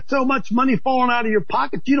there got so much money falling out of your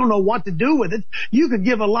pocket, you don't know what to do with it. You could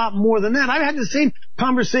give a lot more than that. I had the same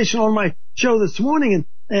conversation on my show this morning,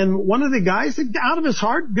 and one of the guys, out of his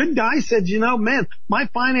heart, good guy, said, man, my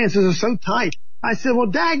finances are so tight. I said,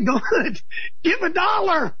 well, daggone, give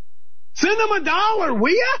 $1. Send them $1, will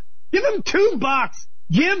ya? Give them $2.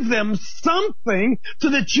 Give them something so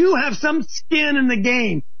that you have some skin in the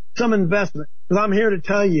game, some investment. Because I'm here to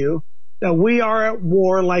tell you that we are at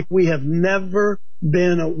war like we have never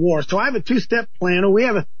been at war. So I have a two-step plan, or we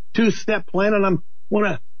have a two-step plan, and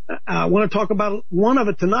I want to talk about one of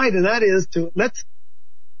it tonight, and that is to let's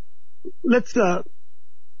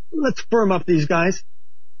firm up these guys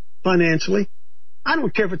financially. I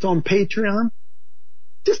don't care if it's on Patreon.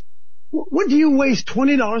 Just what do you waste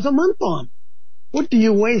 $20 a month on? What do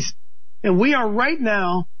you waste? And we are right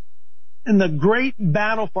now in the great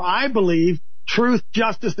battle for, I believe, truth,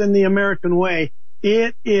 justice, and the American way.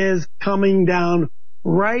 It is coming down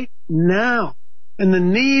right now. And the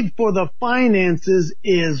need for the finances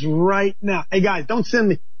is right now. Hey guys, don't send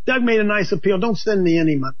me. Doug made a nice appeal. Don't send me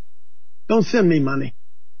any money. Don't send me money.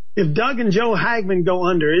 If Doug and Joe Hagmann go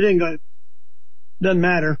under, doesn't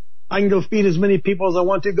matter. I can go feed as many people as I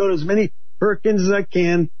want to, go to as many hurricanes as I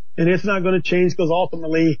can, and it's not going to change because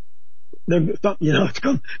ultimately, it's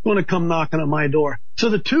going to come knocking on my door. So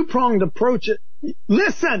the two-pronged approach,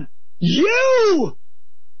 listen, you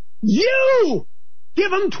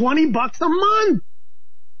give them $20 a month.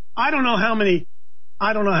 I don't know how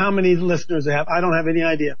many listeners they have. I don't have any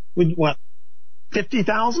idea. What?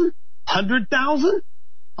 50,000? 100,000?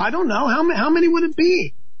 I don't know. How many would it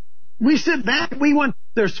be? We sit back. We want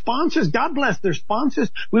their sponsors. God bless their sponsors.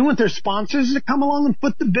 We want their sponsors to come along and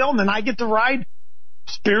foot the bill, and then I get to ride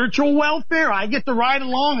spiritual welfare. I get to ride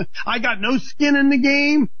along. I got no skin in the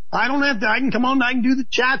game. I don't have to. I can come on. I can do the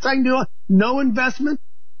chats. I can do no investment.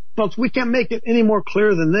 Folks, we can't make it any more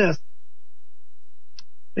clear than this.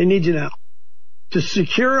 They need you now to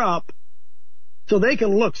secure up so they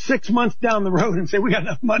can look 6 months down the road and say, we got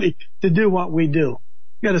enough money to do what we do.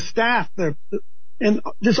 We got a staff there. And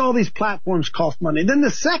just all these platforms cost money. Then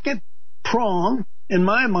the second prong, in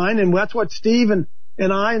my mind, and that's what Steve and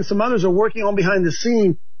I and some others are working on behind the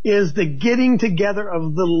scene, is the getting together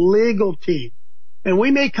of the legal team. And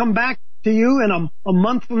we may come back to you in a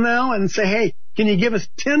month from now and say, hey, can you give us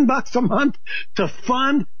 $10 a month to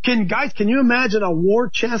fund? Can you imagine a war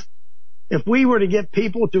chest? If we were to get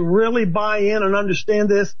people to really buy in and understand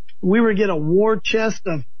this, we were to get a war chest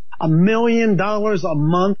of $1 million a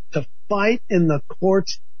month to fight in the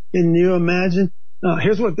courts. Can you imagine?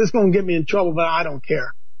 Here's what this is going to get me in trouble, but I don't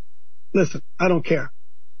care. Listen, I don't care.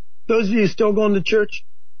 Those of you still going to church,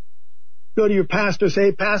 go to your pastor, say,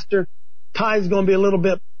 hey, pastor, tithe's going to be a little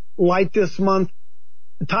bit light this month.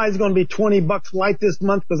 The tithe's going to be $20 light this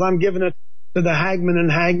month because I'm giving it to the Hagmann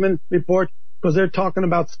and Hagmann report because they're talking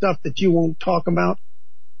about stuff that you won't talk about.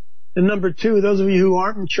 And number two, those of you who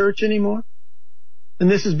aren't in church anymore, and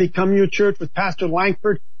this has become your church with Pastor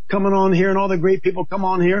Langford coming on here and all the great people come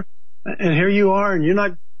on here, and here you are, and you're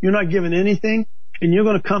not giving anything, and you're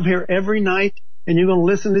going to come here every night, and you're going to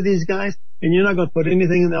listen to these guys, and you're not going to put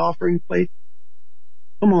anything in the offering plate.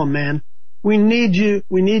 Come on, man. We need you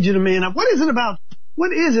to man up. What is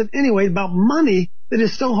it anyway about money that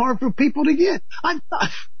is so hard for people to get?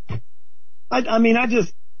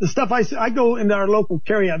 The stuff I go into our local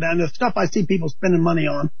carryout down, the stuff I see people spending money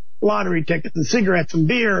on, lottery tickets and cigarettes and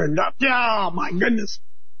beer and, oh my goodness.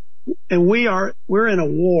 And we're in a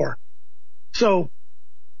war. So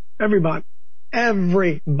everybody, I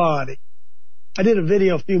did a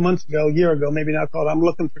video a year ago, maybe now, called I'm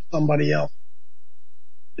Looking for Somebody Else.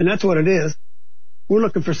 And that's what it is. We're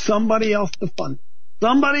looking for somebody else to fund it.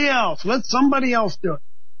 Somebody else. Let somebody else do it.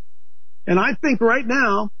 And I think right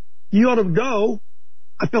now, you ought to go.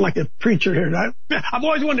 I feel like a preacher here. I've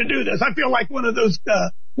always wanted to do this. I feel like one of those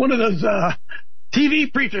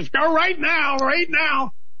TV preachers. Go right now.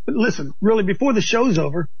 But listen, really, before the show's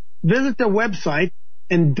over, visit their website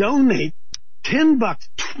and donate $10,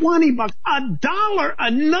 $20, $1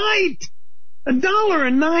 a night. $1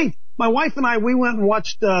 a night. My wife and I, we went and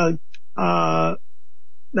watched that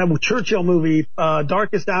Churchill movie,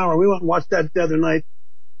 Darkest Hour. We went and watched that the other night.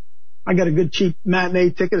 I got a good cheap matinee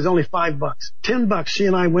ticket. It was only $5. $10. She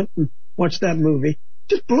and I went and watched that movie.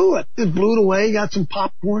 Just blew it away. Got some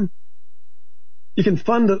popcorn. You can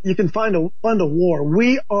fund a war.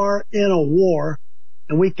 We are in a war,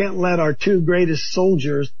 and we can't let our two greatest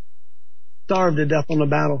soldiers starve to death on the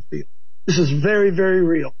battlefield. This is very, very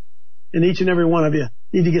real. And each and every one of you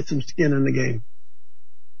need to get some skin in the game.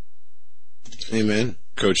 Amen.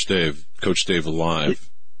 Coach Dave Alive.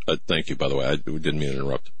 Thank you, by the way. I didn't mean to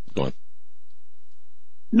interrupt. Go on.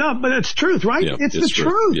 No, but it's truth, right? Yeah, it's the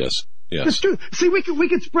truth. Yes. It's true. See, we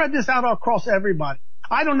could spread this out across everybody.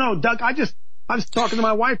 I don't know, Doug. I was talking to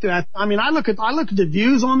my wife today. I mean, I look at the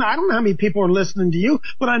views on that. I don't know how many people are listening to you,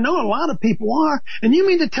 but I know a lot of people are. And you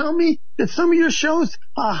mean to tell me that some of your shows,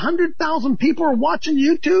 100,000 people are watching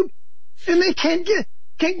YouTube, and they can't give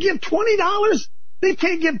 $20? They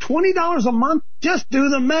can't give $20 a month? Just do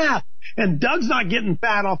the math. And Doug's not getting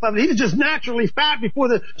fat off of it. He was just naturally fat before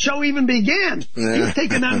the show even began. He's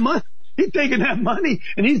taking that money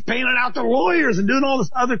and he's paying it out to lawyers and doing all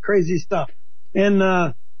this other crazy stuff.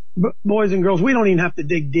 And boys and girls, we don't even have to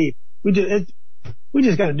dig deep. We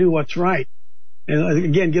just got to do what's right. And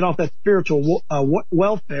again, get off that spiritual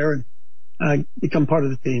welfare and become part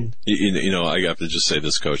of the team. You know, I have to just say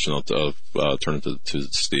this, Coach, and I'll turn it to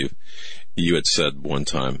Steve. You had said one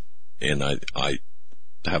time, and I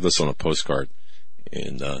have this on a postcard,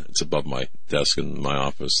 and it's above my desk in my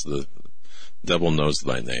office. The devil knows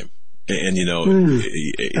thy name. And you know,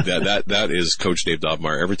 that is Coach Dave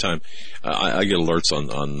Dobmeyer. Every time I get alerts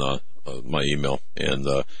on my email, and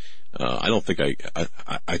I don't think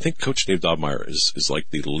I think Coach Dave Dobmeyer is like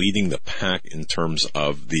leading the pack in terms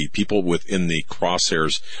of the people within the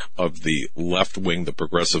crosshairs of the left wing, the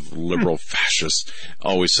progressive liberal fascists,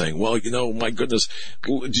 always saying, well, you know, my goodness,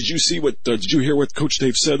 did you hear what Coach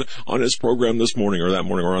Dave said on his program this morning or that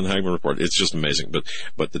morning or on the Hagmann Report? It's just amazing.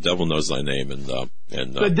 But the devil knows thy name, and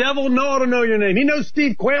the devil ought to know your name. He knows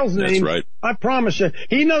Steve Quayle's name. That's right. I promise you.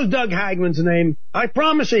 He knows Doug Hagmann's name. I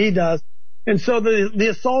promise you he does. And so the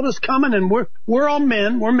assault is coming, and we're all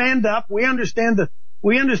men. We're manned up. We understand the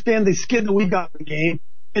skid that we got in the game.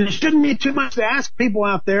 And it shouldn't be too much to ask people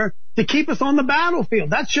out there to keep us on the battlefield.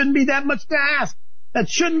 That shouldn't be that much to ask.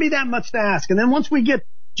 And then once we get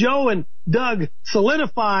Joe and Doug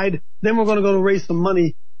solidified, then we're going to go to raise some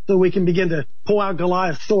money so we can begin to pull out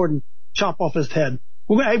Goliath's sword and chop off his head.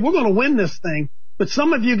 We're going to win this thing. But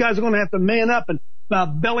some of you guys are going to have to man up and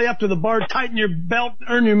belly up to the bar, tighten your belt,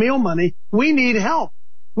 earn your meal money. We need help.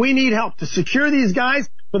 We need help to secure these guys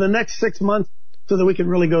for the next 6 months so that we can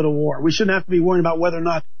really go to war. We shouldn't have to be worrying about whether or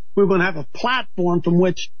not we're going to have a platform from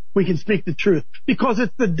which we can speak the truth. Because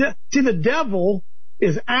it's the devil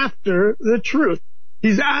is after the truth.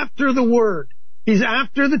 He's after the word. He's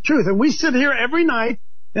after the truth. And we sit here every night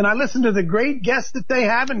and I listen to the great guests that they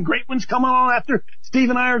have and great ones coming on after Steve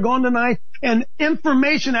and I are gone tonight, and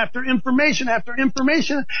information after information after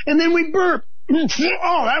information, and then we burp.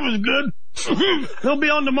 Oh, that was good. They'll be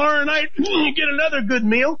on tomorrow night, get another good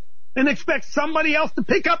meal, and expect somebody else to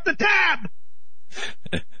pick up the tab.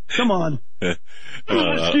 Come on.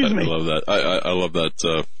 Excuse me. I love that. I love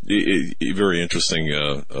that. Very interesting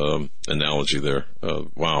analogy there.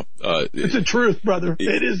 Wow. It's the truth, brother.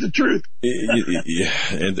 It is the truth. Yeah,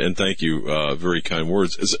 and thank you. Very kind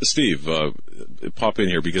words. Steve, pop in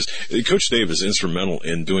here because Coach Dave is instrumental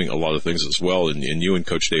in doing a lot of things as well, and you and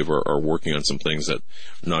Coach Dave are working on some things that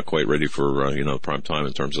are not quite ready for prime time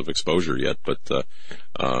in terms of exposure yet. But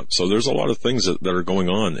so there's a lot of things that are going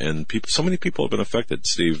on, and so many people have been affected,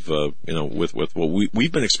 Steve. With what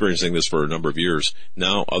we've been experiencing this for a number of years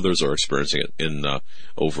now. Others are experiencing it in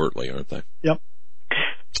overtly, aren't they? Yep.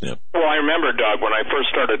 Yeah. Well, I remember, Doug, when I first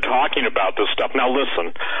started talking about this stuff. Now,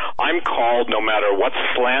 listen, I'm called no matter what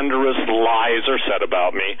slanderous lies are said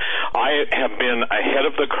about me. I have been ahead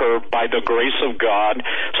of the curve by the grace of God.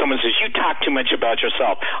 Someone says, you talk too much about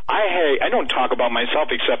yourself. I don't talk about myself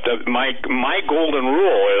except that my golden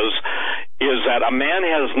rule is that a man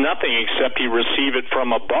has nothing except he receive it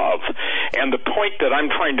from above. And the point that I'm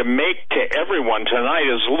trying to make to everyone tonight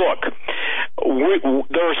is, look,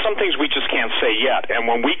 there are some things we just can't say yet. And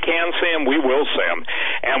when we can say them, we will say them.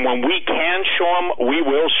 And when we can show them, we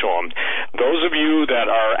will show them. Those of you that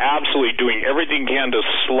are absolutely doing everything can to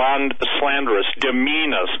slander us,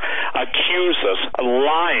 demean us, accuse us,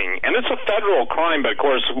 lying. And it's a federal crime, but of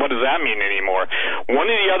course, what does that mean anymore? One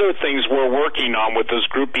of the other things we're working on with this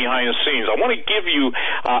group behind the scenes, I want to give you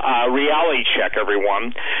a reality check,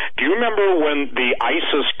 everyone. Do you remember when the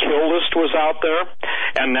ISIS kill list was out there?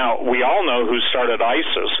 And now we all know who started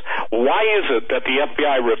ISIS. Why is it that the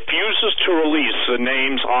FBI refuses to release the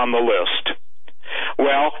names on the list?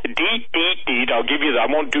 Well, I'll give you that.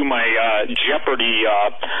 I won't do my Jeopardy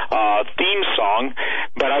theme song,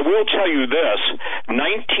 but I will tell you this.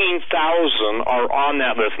 19,000 are on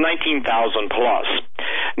that list, 19,000 plus.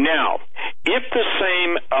 Now, if the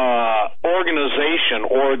same organization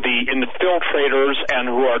or the infiltrators and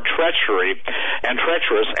who are treacherous,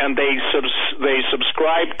 and they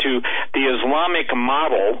subscribe to the Islamic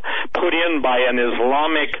model put in by an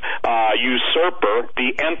Islamic usurper,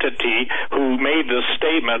 the entity who made this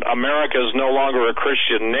statement, America is no longer a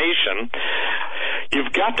Christian nation,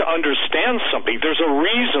 you've got to understand something. There's a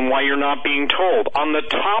reason why you're not being told. On the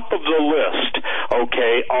top of the list,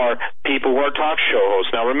 okay, are people who are talk show hosts.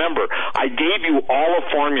 Now remember, I gave you all a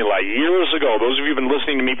formula years ago. Those of you who've been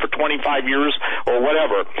listening to me for 25 years or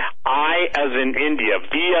whatever. I as in India,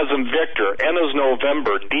 V as in Victor, N as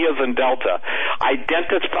November, D as in Delta.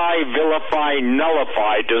 Identify, vilify,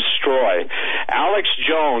 nullify, destroy. Alex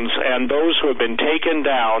Jones and those who have been taken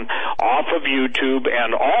down off of YouTube,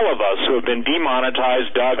 and all of us who have been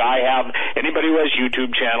demonetized, Doug, I have, anybody who has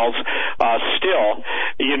YouTube channels, still,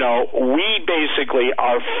 we basically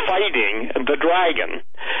are fighting the dragon.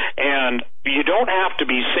 And you don't have to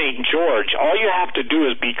be St. George. All you have to do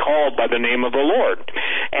is be called by the name of the Lord.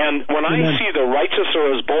 And when I see the righteous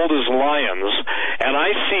are as bold as lions, and I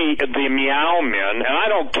see the meow men, and I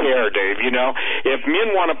don't care, Dave, if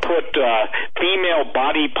men want to put female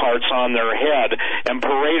body parts on their head and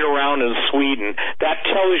parade around in Sweden, that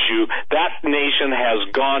tells you that nation has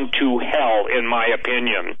gone to hell, in my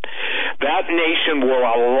opinion. That nation will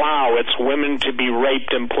allow its women to be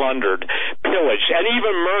raped and plundered, pillaged, and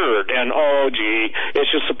even murdered, and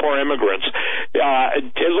it's just the poor immigrants.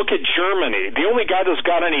 Look at Germany. The only guy that's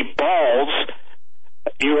got any balls,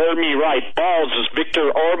 you heard me right, balls, is Viktor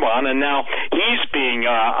Orban, and now he's being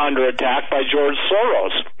under attack by George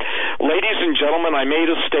Soros. Ladies and gentlemen, I made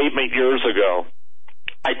a statement years ago.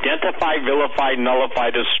 Identify, vilify,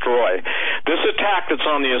 nullify, destroy. This attack that's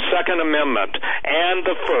on the Second Amendment and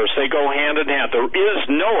the First, they go hand in hand. There is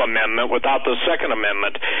no amendment without the Second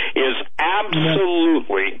Amendment is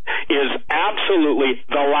absolutely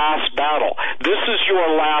the last battle. This is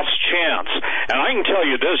your last chance. And I can tell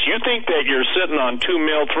you this, you think that you're sitting on 2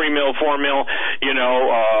 mil, 3 mil, 4 mil,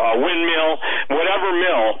 a windmill, whatever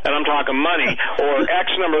mill, and I'm talking money, or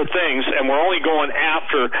X number of things, and we're only going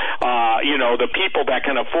after, the people that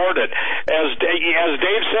can afford it. As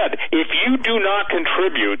Dave said, if you do not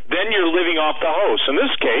contribute, then you're living off the host. In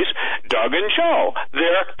this case, Doug and Joe.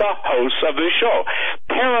 They're the hosts of the show.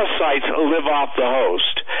 Parasites live off the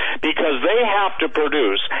host because they have to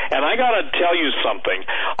produce. And I got to tell you something.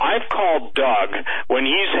 I've called Doug when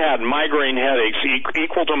he's had migraine headaches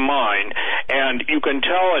equal to mine, and you can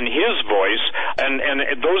tell in his voice, and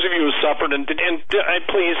those of you who suffered, and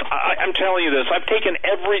please, I'm telling you this, I've taken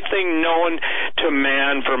everything known to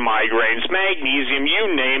man for migraines, magnesium,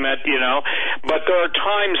 you name it, but there are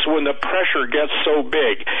times when the pressure gets so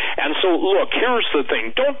big. And so, look, here's the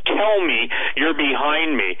thing. Don't tell me you're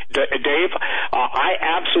behind me, Dave. I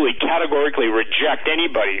absolutely categorically reject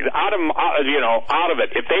anybody out of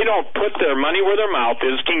it. If they don't put their money where their mouth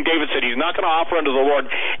is, King David said he's not going to offer unto the Lord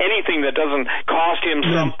anything that doesn't cost him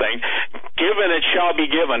something. Given it shall be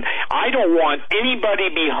given. I don't want anybody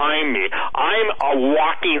behind me. I'm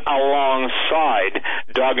walking alongside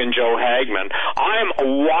Doug and Joe Hagmann. I'm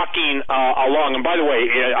walking along. And by the way,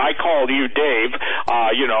 I called you Dave,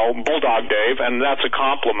 Bulldog Dave, and that's a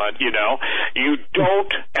compliment, You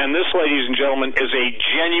don't, and this, ladies and gentlemen, is a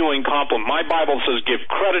genuine compliment. My Bible says give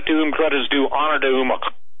credit to whom credit is due, honor to whom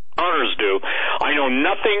honors due. I know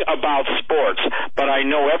nothing about sports, but I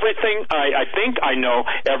know everything. I think I know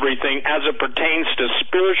everything as it pertains to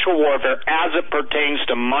spiritual warfare, as it pertains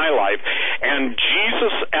to my life. And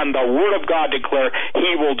Jesus and the Word of God declare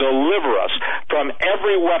He will deliver us from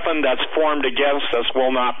every weapon that's formed against us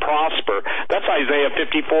will not prosper. That's Isaiah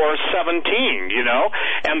 54:17,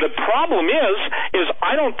 And the problem is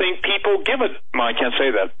I don't think people give it. I can't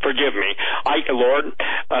say that. Forgive me. Lord,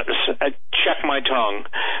 check my tongue.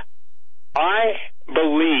 I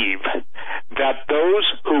believe that those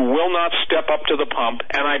who will not step up to the pump,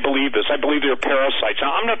 and I believe this, I believe they're parasites.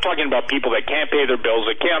 Now, I'm not talking about people that can't pay their bills,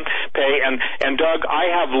 that can't pay, and Doug, I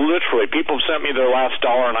have literally, people have sent me their last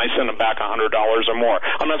dollar, and I send them back $100 or more.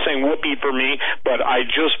 I'm not saying whoopee for me, but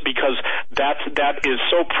because that is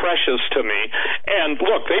so precious to me. And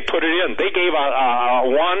look, they put it in. They gave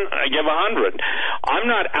one, I give 100. I'm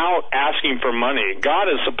not out asking for money. God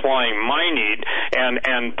is supplying my need,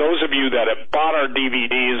 and those of you that have bought our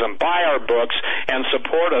DVDs and buy our books and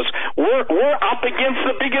support us, we're up against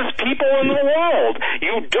the biggest people in the world.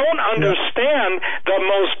 You don't understand the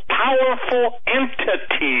most powerful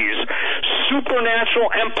entities,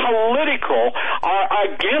 supernatural and political, are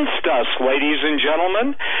against us, ladies and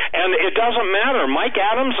gentlemen. And it doesn't matter. Mike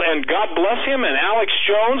Adams, and God bless him, and Alex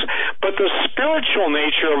Jones, but the spiritual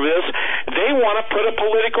nature of this, they want to put a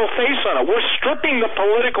political face on it. We're stripping the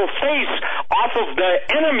political face off of the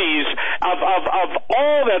enemies of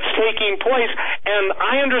all that's taking place. And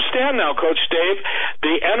I understand now, Coach Dave,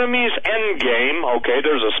 the enemy's end game, okay,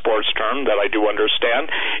 there's a sports term that I do understand,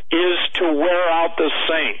 is to wear out the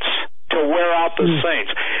saints. To wear out the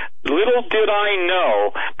saints. Little did I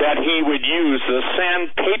know that he would use the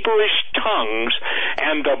sandpaperish tongues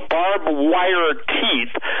and the barbed wire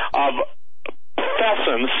teeth of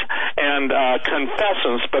confessants and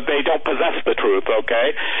confessants, but they don't possess the truth,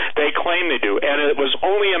 okay? They claim they do, and it was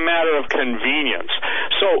only a matter of convenience.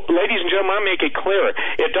 So, ladies and gentlemen, I make it clear.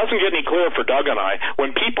 It doesn't get any clearer for Doug and I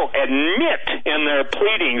when people admit in their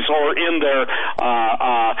pleadings or in their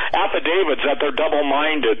affidavits that they're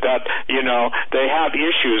double-minded, that, they have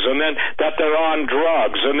issues, and then that they're on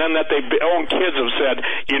drugs, and then that their own kids have said,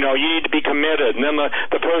 you need to be committed, and then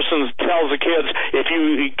the person tells the kids, if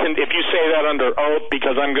you say that under oath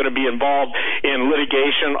because I'm going to be involved in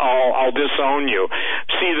litigation, I'll disown you.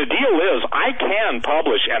 See, the deal is I can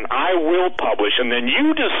publish and I will publish, and then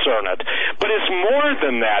you discern it. But it's more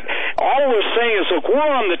than that. All we're saying is, look,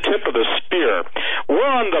 we're on the tip of the spear. We're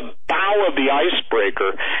on the bow of the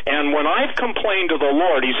icebreaker. And when I've complained to the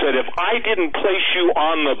Lord, He said, if I didn't place you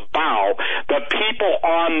on the bow, the people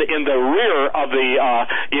in the rear of the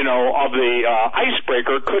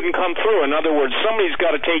icebreaker couldn't come through. In other words, somebody's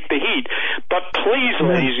got to take the heat. But please,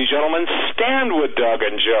 ladies and gentlemen, stand with Doug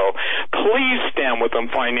and Joe. Please stand with them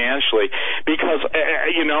financially, because,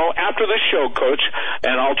 after the show, Coach,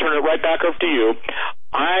 and I'll turn it right back up to you,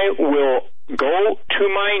 I will go to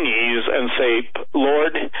my knees and say,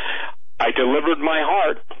 Lord, I delivered my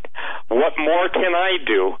heart. What more can I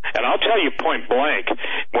do? And I'll tell you point blank,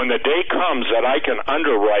 when the day comes that I can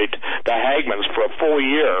underwrite the Hagmanns for a full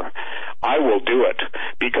year, I will do it,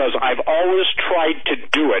 because I've always tried to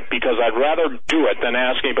do it, because I'd rather do it than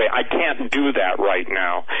ask anybody. I can't do that right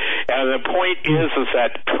now. And the point is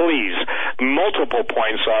that, please, multiple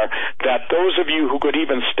points are that those of you who could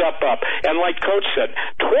even step up, and like Coach said,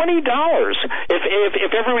 $20.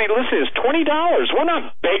 If everybody listens, $20. We're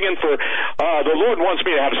not begging for, the Lord wants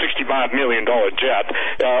me to have a $65 million jet,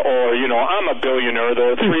 or, I'm a billionaire.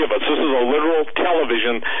 There are three of us. This is a literal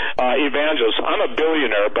television evangelist. I'm a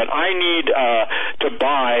billionaire, but I need to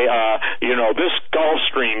buy, this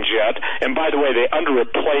Gulfstream jet. And by the way, they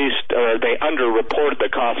underreported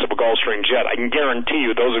the cost of a Gulfstream jet. I can guarantee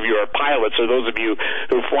you, those of you who are pilots or those of you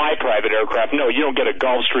who fly private aircraft, no, you don't get a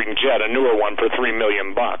Gulfstream jet, a newer one, for $3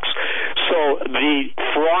 million. also the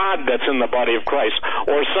fraud that's in the body of Christ,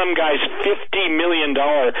 or some guy's $50 million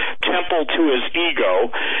temple to his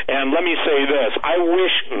ego. And let me say this, I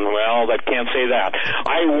can't say that.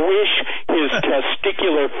 I wish his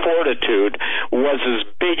testicular fortitude was as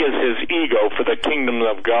big as his ego for the kingdom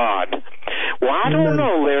of God. Well, I don't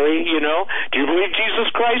know, Larry, do you believe Jesus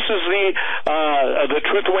Christ is the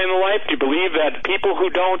truth, the way, and the life? Do you believe that people who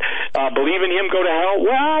don't believe in him go to hell?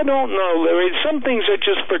 Well, I don't know, Larry. Some things are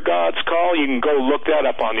just for God's call. You can go look that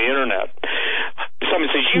up on the internet.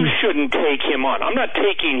 Somebody says, you shouldn't take him on. I'm not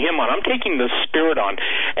taking him on. I'm taking the Spirit on.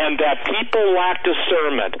 And that people lack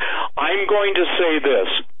discernment. I'm going to say this,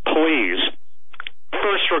 please.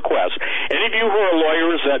 First request, any of you who are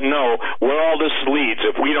lawyers that know where all this leads,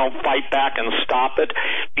 if we don't fight back and stop it,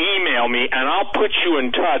 email me and I'll put you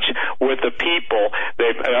in touch with the people.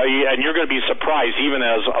 And you're going to be surprised, even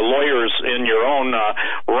as lawyers in your own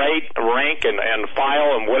rank and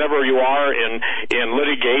file and whatever you are in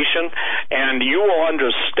litigation, and you will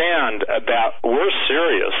understand that we're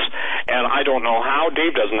serious. And I don't know how,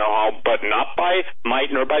 Dave doesn't know how, but not by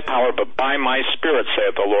might nor by power, but by my Spirit,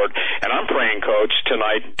 saith the Lord. And I'm praying, Coach,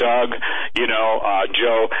 tonight, Doug,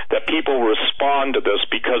 Joe, that people respond to this,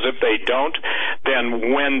 because if they don't,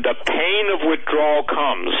 then when the pain of withdrawal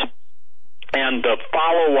comes, and the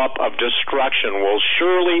follow-up of destruction will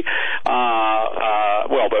surely,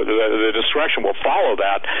 the destruction will follow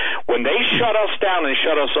that. When they shut us down and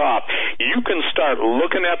shut us off, you can start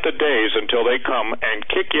looking at the days until they come and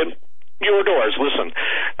kick in your doors. Listen,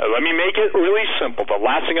 let me make it really simple. The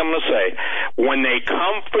last thing I'm going to say, when they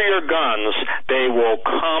come for your guns, they will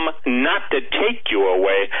come not to take you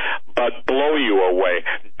away, but blow you away.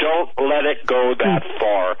 Don't let it go that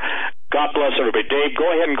far. God bless everybody. Dave, go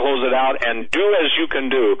ahead and close it out, and do as you can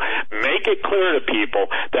do. Make it clear to people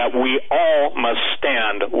that we all must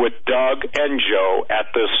stand with Doug and Joe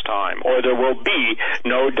at this time, or there will be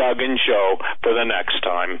no Doug and Joe for the next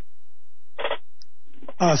time.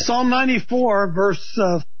 Psalm 94,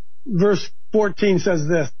 verse 14 says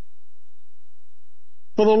this: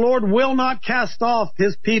 For the Lord will not cast off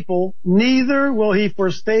his people, neither will he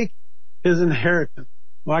forsake his inheritance.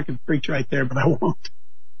 Well, I could preach right there, but I won't.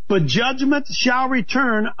 But judgment shall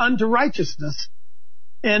return unto righteousness,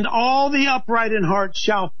 and all the upright in heart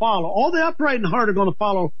shall follow. All the upright in heart are going to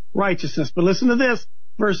follow righteousness. But listen to this,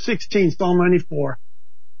 verse 16, Psalm 94.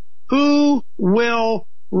 Who will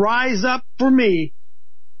rise up for me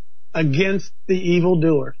against the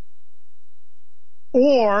evildoers?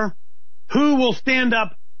 Or who will stand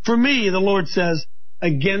up for me, the Lord says,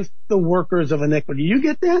 against the workers of iniquity? You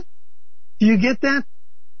get that? Do you get that?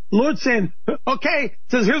 The Lord's saying, okay,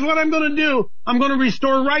 says, here's what I'm going to do. I'm going to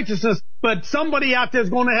restore righteousness, but somebody out there is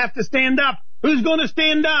going to have to stand up. Who's going to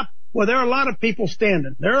stand up? Well, there are a lot of people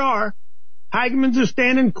standing. There are. Hagmann's are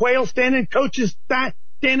standing, Quayle standing, coaches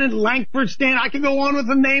standing, Langford standing. I can go on with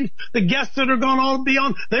the names. The guests that are going to be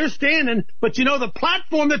on, they're standing. But you know, the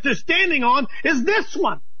platform that they're standing on is this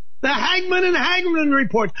one. The Hagmann and Hagmann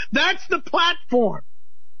report. That's the platform.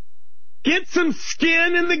 Get some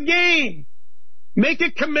skin in the game. Make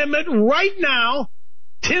a commitment right now.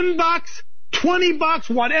 $10, $20,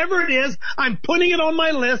 whatever it is. I'm putting it on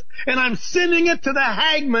my list, and I'm sending it to the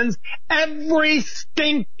Hagmanns every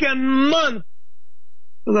stinking month.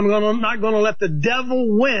 Because I'm not going to let the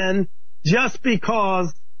devil win just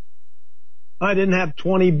because I didn't have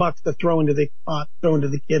 $20 to throw into the pot, throw into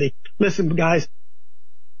the kitty. Listen, guys,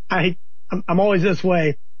 I'm always this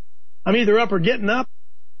way. I'm either up or getting up.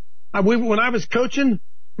 When I was coaching,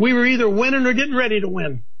 we were either winning or getting ready to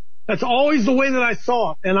win. That's always the way that I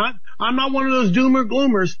saw it. And I'm not one of those doomer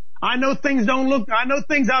gloomers. I know things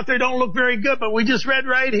out there don't look very good, but we just read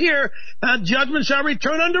right here, judgment shall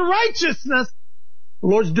return unto righteousness. The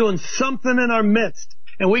Lord's doing something in our midst,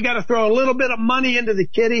 and we got to throw a little bit of money into the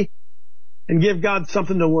kitty and give God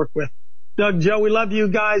something to work with. Doug, Joe, we love you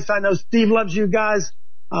guys. I know Steve loves you guys.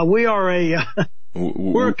 We are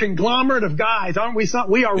we're a conglomerate of guys, aren't we?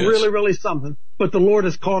 We are really, really something. But the Lord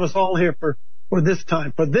has called us all here for this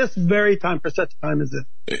time, for this very time, for such a time as this.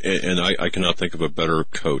 And I cannot think of a better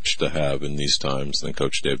coach to have in these times than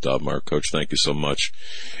Coach Dave Dobmeyer. Coach, thank you so much.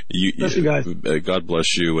 Bless you guys. God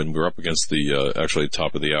bless you. And we're up against the actually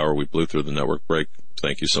top of the hour. We blew through the network break.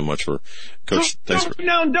 Thank you so much for Coach. Go right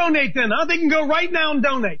now and donate then, huh? They can go right now and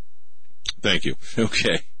donate. Thank you.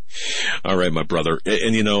 Okay. All right, my brother.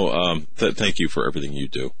 And thank you for everything you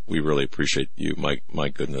do. We really appreciate you. My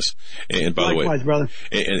goodness. And by Likewise, the way, brother.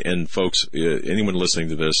 And folks, anyone listening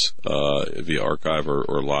to this, via archive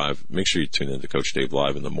or live, make sure you tune in to Coach Dave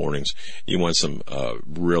Live in the mornings. You want some,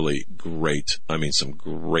 really great, some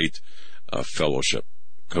great, fellowship.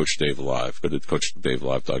 Coach Dave Live. Go to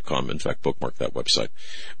CoachDaveLive.com. In fact, bookmark that website.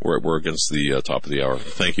 We're against the top of the hour.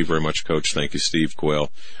 Thank you very much, Coach. Thank you, Steve Quayle.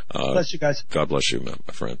 Bless you guys. God bless you,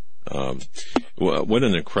 my friend. What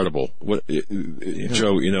an incredible,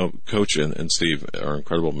 Joe, Coach and Steve are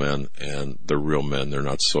incredible men, and they're real men. They're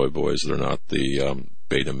not soy boys. They're not the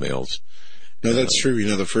beta males. No, that's true.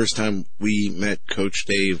 The first time we met Coach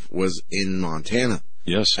Dave was in Montana.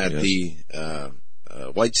 Yes. At the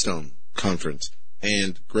Whitestone conference.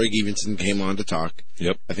 And Greg Evenson came on to talk.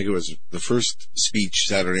 Yep. I think it was the first speech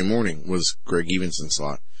Saturday morning was Greg Evenson's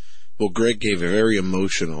slot. Well, Greg gave a very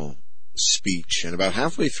emotional speech, and about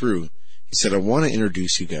halfway through, he said, I want to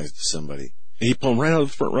introduce you guys to somebody. And he pulled him right out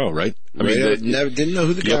of the front row, right? Didn't know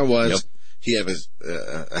who the guy was. Yep. He had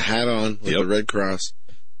a hat on with a red cross.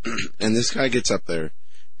 And this guy gets up there,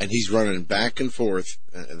 and he's running back and forth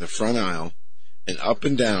the front aisle and up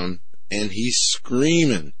and down, and he's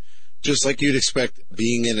screaming, just like you'd expect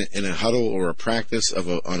being in a huddle or a practice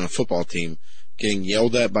on a football team, getting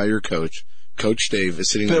yelled at by your coach. Coach Dave is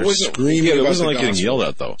sitting there screaming. Yeah, it wasn't like getting yelled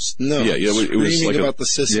at, though. No, it was like about the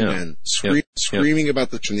system, man. Screaming about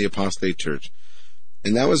the apostate church.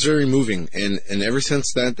 And that was very moving. And ever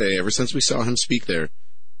since that day, ever since we saw him speak there,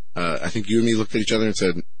 I think you and me looked at each other and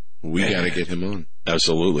said, we got to get him on.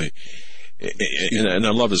 Absolutely. And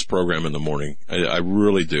I love his program in the morning. I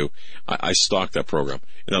really do. I stalk that program.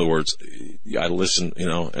 In other words, I listen,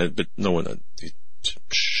 but no one, I'm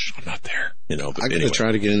not there, But I got to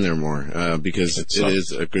try to get in there more, because it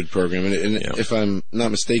is a good program. And if I'm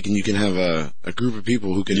not mistaken, you can have a group of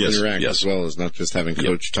people who can interact as well as not just having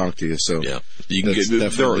Coach talk to you. So you can get,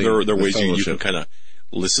 there are ways you can kind of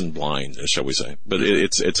listen blind, shall we say? But he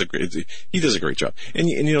does a great job. And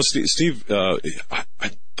Steve, I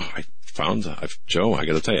found Joe. I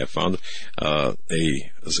got to tell you, I found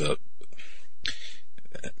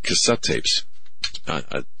cassette tapes.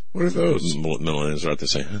 What are those? Millennials are out there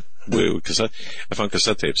saying, cassette. I found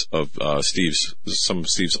cassette tapes of some of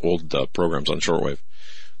Steve's old programs on shortwave.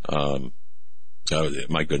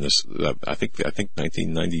 My goodness, I think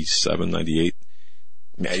 1997, 98.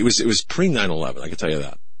 It was pre 9/11. I can tell you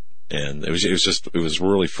that, and it was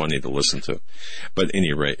really funny to listen to. But at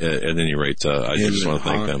any rate, I just want to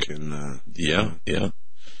thank them. Yeah.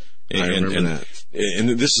 I remember that. And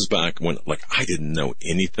this is back when, I didn't know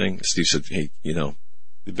anything. Steve said, "Hey,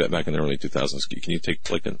 back in the early 2000s, can you take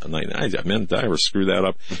a night?" Did I ever screw that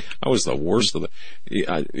up? I was the worst of the.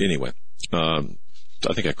 Anyway, I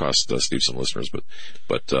think I cost Steve some listeners,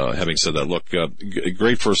 but having said that, look,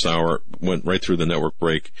 great first hour, went right through the network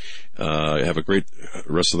break. Have a great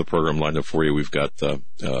rest of the program lined up for you. We've got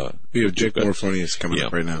we have Jake Morphonius coming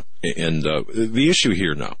up right now, and the issue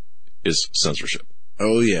here now is censorship.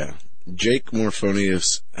 Oh yeah, Jake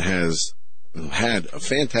Morphonius has had a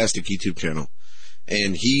fantastic YouTube channel.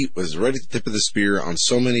 And he was right at the tip of the spear on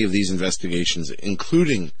so many of these investigations,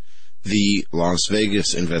 including the Las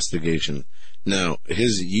Vegas investigation. Now,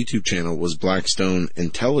 his YouTube channel was Blackstone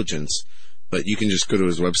Intelligence, but you can just go to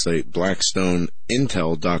his website,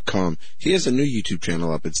 blackstoneintel.com. He has a new YouTube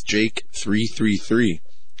channel up. It's Jake333.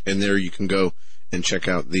 And there you can go and check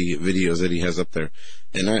out the videos that he has up there.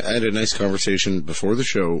 And I had a nice conversation before the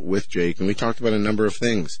show with Jake, and we talked about a number of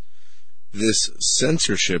things. This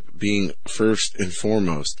censorship being first and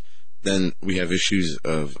foremost. Then we have issues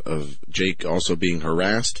of Jake also being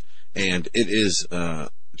harassed, and it is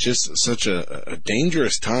just such a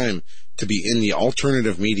dangerous time to be in the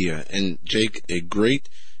alternative media. And Jake, a great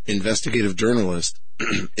investigative journalist,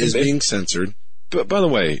 is being censored. But by the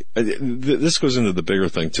way, this goes into the bigger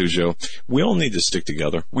thing too, Joe. We all need to stick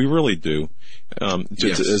together. We really do.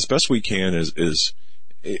 As best we can is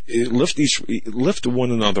lift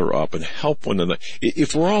one another up and help one another.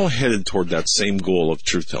 If we're all headed toward that same goal of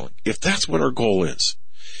truth telling, if that's what our goal is,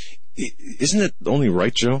 isn't it only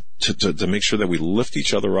right, Joe, to make sure that we lift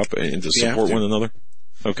each other up and to support one another?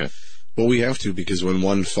 Okay. Well, we have to, because when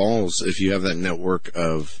one falls, if you have that network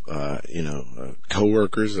of,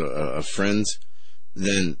 coworkers, of friends,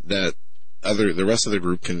 then the rest of the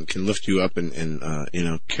group can lift you up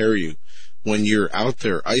and carry you. When you're out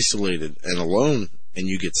there isolated and alone, and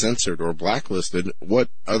you get censored or blacklisted, what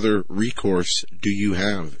other recourse do you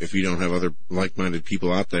have if you don't have other like-minded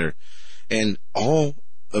people out there? And all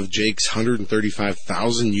of Jake's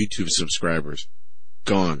 135,000 YouTube subscribers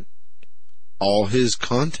gone. All his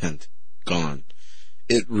content gone.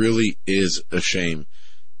 It really is a shame.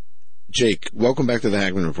 Jake, welcome back to the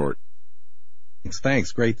Hagmann Report.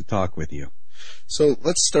 Thanks. Great to talk with you. So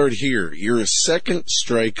let's start here. You're a second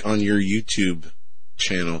strike on your YouTube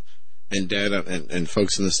channel. And Dad and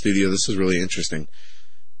folks in the studio, this is really interesting.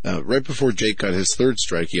 Right before Jake got his third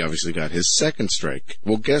strike, he obviously got his second strike.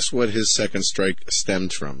 Well, guess what his second strike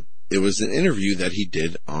stemmed from? It was an interview that he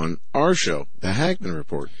did on our show, the Hagmann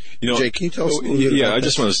Report. Jake, can you tell us a little bit about I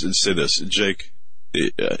just want to say this. Jake,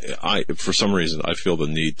 for some reason, I feel the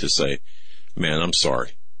need to say, man, I'm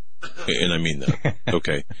sorry. And I mean that.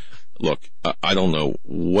 Okay. Look, I don't know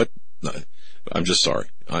what, I'm just sorry.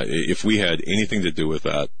 If we had anything to do with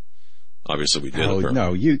that, obviously we did.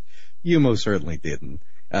 No, you most certainly didn't.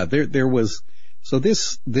 There was, so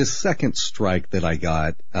this second strike that I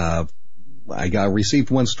got, received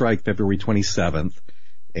one strike February 27th,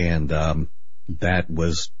 and that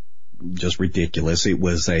was just ridiculous. It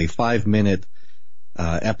was a 5-minute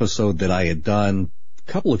episode that I had done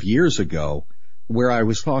a couple of years ago where I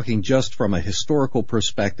was talking just from a historical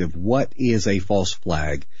perspective, what is a false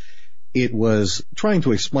flag? It was trying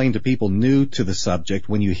to explain to people new to the subject,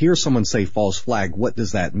 when you hear someone say false flag, what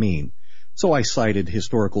does that mean? So I cited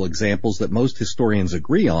historical examples that most historians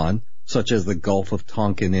agree on, such as the Gulf of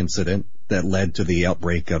Tonkin incident that led to the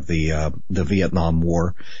outbreak of the Vietnam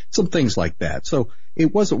War, some things like that. So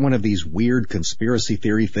it wasn't one of these weird conspiracy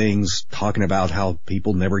theory things talking about how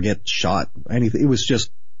people never get shot. Anything. It was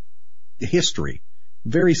just history.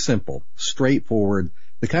 Very simple, straightforward,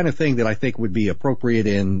 the kind of thing that I think would be appropriate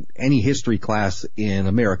in any history class in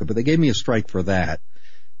America. But they gave me a strike for that.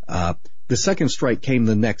 The second strike came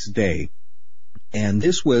the next day. And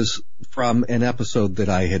this was from an episode that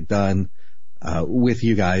I had done with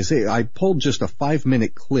you guys. I pulled just a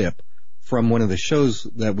 5-minute clip from one of the shows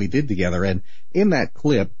that we did together. And in that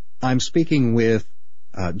clip, I'm speaking with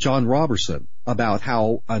John Robertson about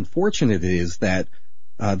how unfortunate it is that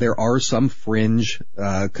there are some fringe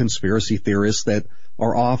conspiracy theorists that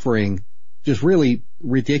are offering just really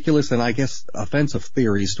ridiculous and I guess offensive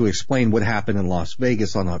theories to explain what happened in Las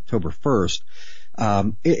Vegas on October 1st.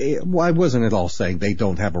 I wasn't at all saying they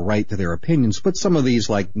don't have a right to their opinions, but some of these,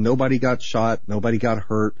 like nobody got shot, nobody got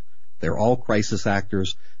hurt, they're all crisis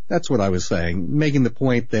actors. That's what I was saying, making the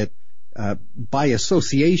point that by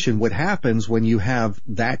association, what happens when you have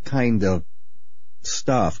that kind of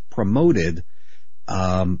stuff promoted,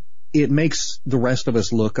 it makes the rest of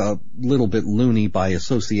us look a little bit loony by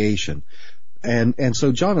association. And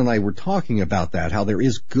so John and I were talking about that, how there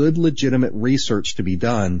is good, legitimate research to be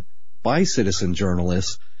done by citizen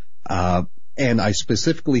journalists. And I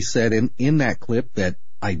specifically said in that clip that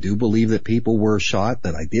I do believe that people were shot,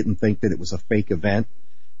 that I didn't think that it was a fake event.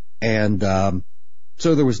 And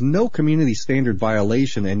so there was no community standard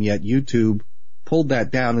violation, and yet YouTube pulled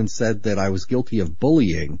that down and said that I was guilty of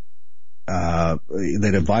bullying, that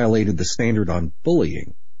it violated the standard on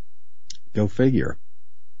bullying. Go figure.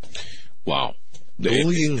 Wow.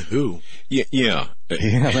 Bullying who? Yeah. Yeah,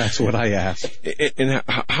 that's what I asked. And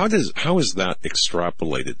how is that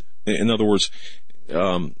extrapolated? In other words,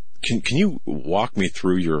 can you walk me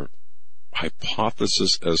through your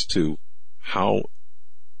hypothesis as to how?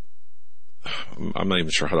 I'm not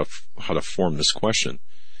even sure how to form this question.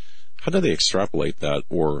 How do they extrapolate that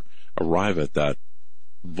or arrive at that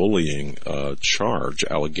bullying charge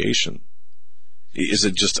allegation? Is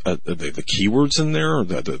it just the keywords in there,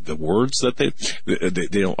 the words that they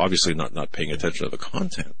don't, obviously not paying attention to the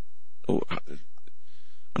content?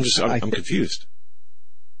 I'm confused.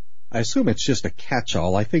 I assume it's just a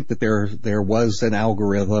catch-all. I think that there was an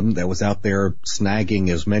algorithm that was out there snagging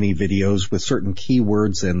as many videos with certain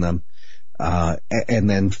keywords in them, and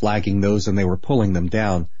then flagging those, and they were pulling them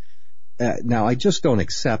down. Now, I just don't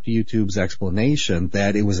accept YouTube's explanation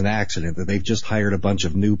that it was an accident, that they've just hired a bunch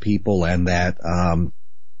of new people and that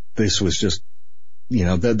this was just,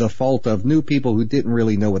 the fault of new people who didn't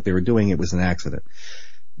really know what they were doing. It was an accident.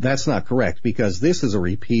 That's not correct, because this is a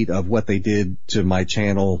repeat of what they did to my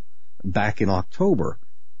channel back in October.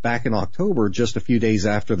 Back in October, just a few days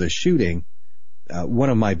after the shooting,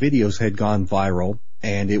 one of my videos had gone viral,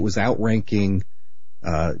 and it was outranking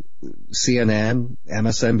CNN,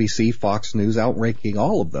 MSNBC, Fox News, outranking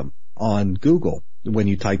all of them on Google when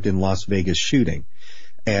you typed in Las Vegas shooting.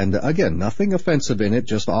 And again, nothing offensive in it,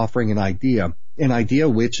 just offering an idea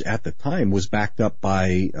which at the time was backed up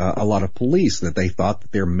by a lot of police, that they thought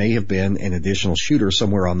that there may have been an additional shooter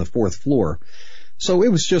somewhere on the 4th floor. So it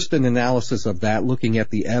was just an analysis of that, looking at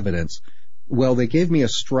the evidence. Well, they gave me a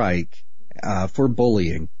strike for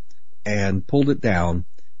bullying and pulled it down.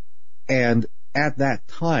 And at that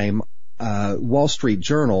time, Wall Street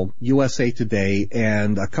Journal, USA Today,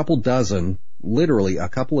 and a couple of dozen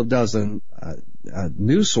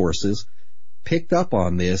news sources picked up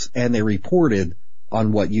on this, and they reported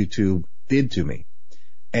on what YouTube did to me.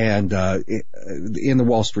 And in the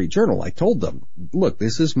Wall Street Journal, I told them, look,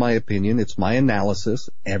 this is my opinion. It's my analysis.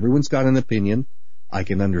 Everyone's got an opinion. I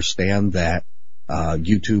can understand that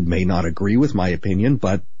YouTube may not agree with my opinion,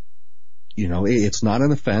 but it's not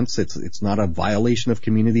an offense. It's not a violation of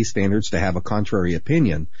community standards to have a contrary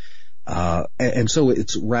opinion. And so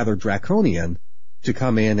it's rather draconian to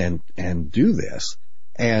come in and do this.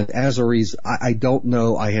 And as a reason, I don't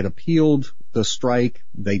know, I had appealed the strike.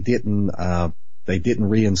 They didn't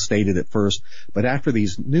reinstate it at first, but after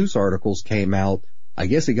these news articles came out, I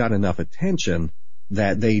guess it got enough attention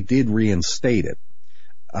that they did reinstate it.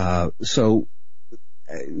 So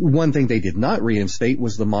one thing they did not reinstate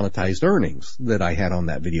was the monetized earnings that I had on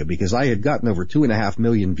that video, because I had gotten over 2.5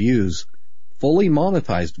 million views, fully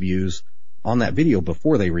monetized views on that video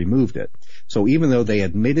before they removed it. So even though they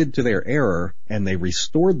admitted to their error and they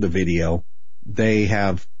restored the video, they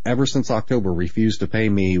have ever since October refused to pay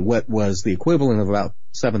me what was the equivalent of about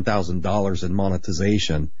 $7,000 in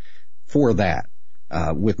monetization for that.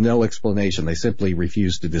 With no explanation. They simply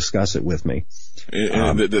refused to discuss it with me. Jake,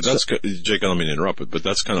 I don't mean to interrupt, but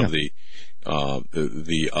that's kind of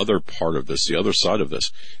the other part of this, the other side of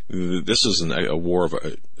this. This is a war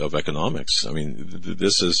of economics. I mean,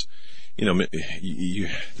 this is, this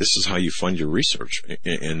is how you fund your research,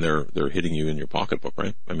 and they're hitting you in your pocketbook,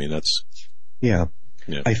 right? I mean, that's. Yeah.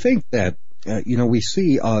 I think that, we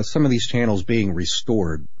see some of these channels being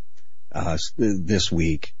restored this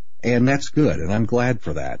week. And that's good, and I'm glad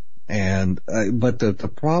for that. But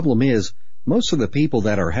the problem is, most of the people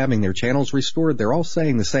that are having their channels restored, they're all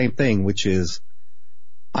saying the same thing, which is,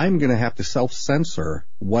 I'm going to have to self-censor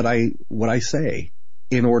what I say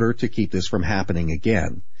in order to keep this from happening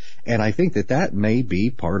again. And I think that may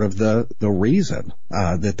be part of the reason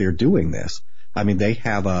that they're doing this. I mean, they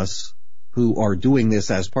have us who are doing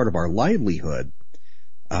this as part of our livelihood,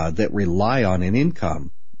 that rely on an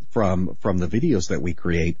income from the videos that we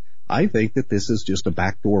create. I think that this is just a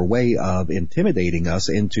backdoor way of intimidating us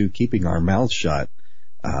into keeping our mouths shut,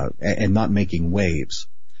 and not making waves.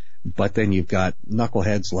 But then you've got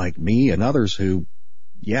knuckleheads like me and others who,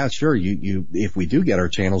 yeah, sure, if we do get our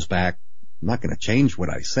channels back, I'm not going to change what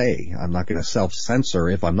I say. I'm not going to self-censor.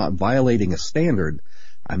 If I'm not violating a standard,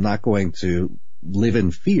 I'm not going to live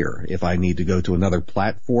in fear. If I need to go to another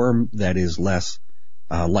platform that is less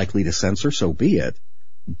likely to censor, so be it.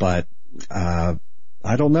 But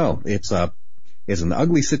I don't know. It's an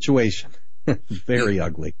ugly situation. Very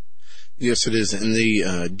ugly. Yes, it is. And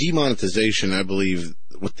the demonetization, I believe,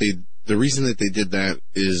 the reason that they did that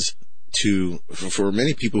is for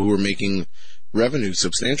many people who are making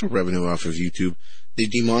substantial revenue off of YouTube, they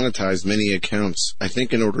demonetized many accounts, I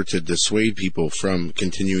think, in order to dissuade people from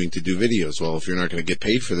continuing to do videos. Well, if you're not going to get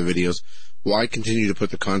paid for the videos, why continue to put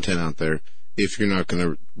the content out there if you're not going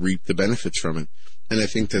to reap the benefits from it? And I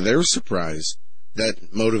think to their surprise,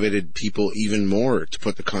 that motivated people even more to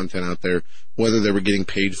put the content out there, whether they were getting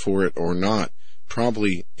paid for it or not,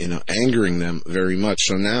 probably, angering them very much.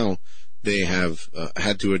 So now they have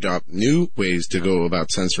had to adopt new ways to go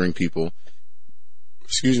about censoring people,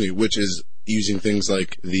 which is using things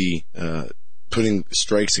like the putting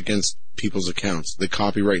strikes against people's accounts, the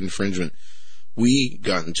copyright infringement. We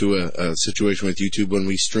got into a situation with YouTube when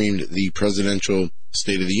we streamed the presidential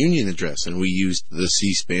State of the Union address, and we used the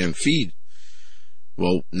C-SPAN feed.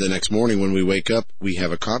 Well, the next morning when we wake up, we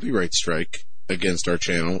have a copyright strike against our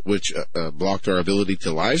channel, which blocked our ability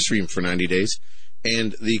to live stream for 90 days.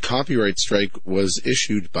 And the copyright strike was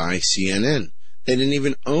issued by CNN. They didn't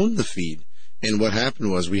even own the feed. And what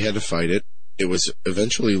happened was we had to fight it. It was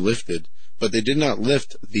eventually lifted, but they did not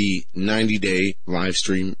lift the 90-day live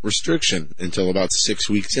stream restriction until about 6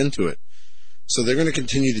 weeks into it. So they're going to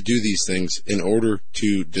continue to do these things in order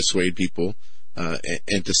to dissuade people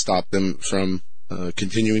and to stop them from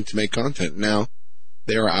continuing to make content. Now,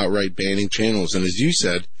 they are outright banning channels. And as you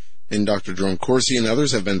said, and Dr. Jerome Corsi and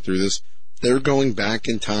others have been through this, they're going back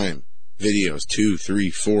in time, videos 2, 3,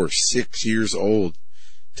 4, 6 years old,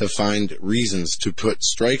 to find reasons to put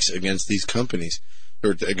strikes against these companies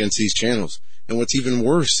or against these channels. And what's even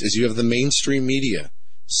worse is you have the mainstream media,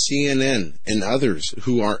 CNN and others,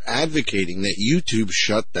 who are advocating that YouTube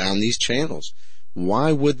shut down these channels.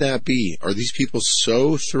 Why would that be? Are these people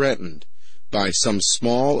so threatened by some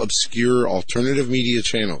small, obscure, alternative media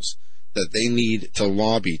channels that they need to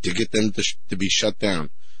lobby to get them to be shut down?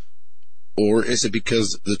 Or is it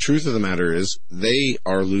because the truth of the matter is they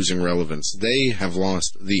are losing relevance? They have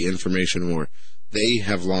lost the information war. They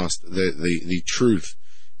have lost the truth.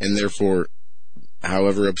 And therefore,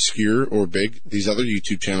 however obscure or big these other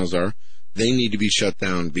YouTube channels are, they need to be shut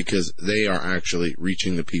down because they are actually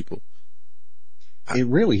reaching the people. It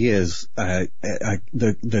really is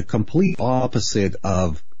the complete opposite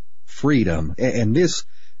of freedom. And this,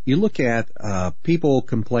 You look at people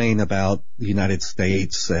complain about the United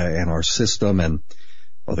States and our system, and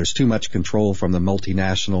there's too much control from the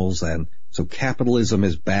multinationals, and so capitalism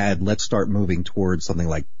is bad. Let's start moving towards something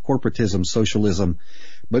like corporatism, socialism.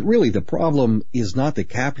 But really the problem is not that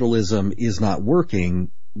capitalism is not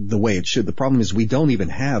working the way it should. The problem is we don't even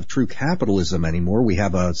have true capitalism anymore. We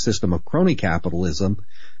have a system of crony capitalism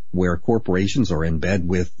where corporations are in bed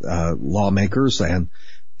with lawmakers, and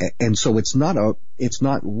so it's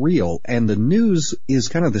not real. And the news is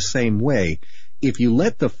kind of the same way. If you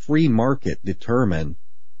let the free market determine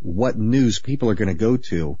what news people are going to go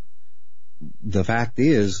to, the fact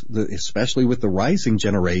is that especially with the rising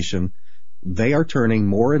generation, they are turning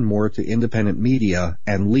more and more to independent media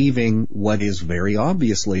and leaving what is very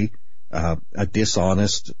obviously a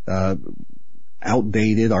dishonest,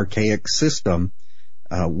 outdated, archaic system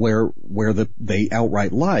where they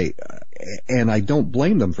outright lie. And I don't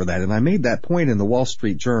blame them for that. And I made that point in the Wall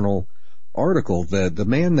Street Journal article. The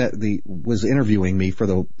man that was interviewing me for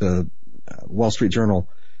the Wall Street Journal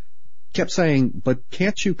kept saying, but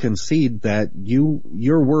can't you concede that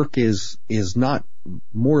your work is not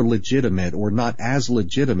more legitimate or not as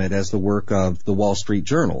legitimate as the work of the Wall Street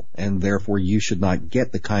Journal, and therefore you should not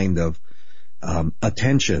get the kind of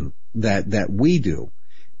attention that we do?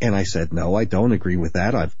 And I said, no, I don't agree with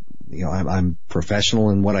that. I'm professional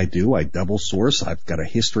in what I do. I double source. I've got a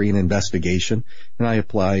history in investigation, and I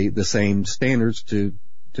apply the same standards to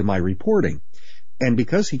my reporting. And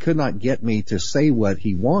because he could not get me to say what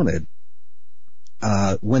he wanted,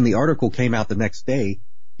 when the article came out the next day,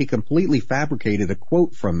 he completely fabricated a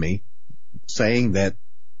quote from me saying that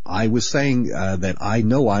I was saying that I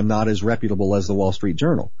know I'm not as reputable as the Wall Street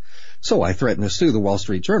Journal. So I threatened to sue the Wall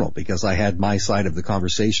Street Journal because I had my side of the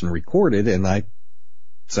conversation recorded, and I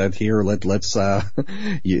said, here, let's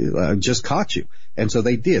just caught you. And so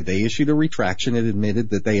they did. They issued a retraction and admitted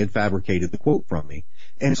that they had fabricated the quote from me.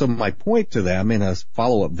 And so my point to them in a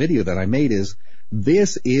follow-up video that I made is,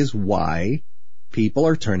 this is why people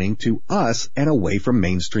are turning to us and away from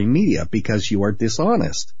mainstream media, because you are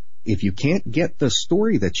dishonest. If you can't get the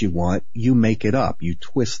story that you want, you make it up. You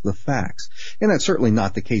twist the facts. And that's certainly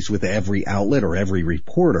not the case with every outlet or every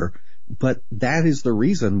reporter, but that is the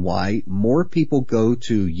reason why more people go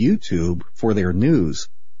to YouTube for their news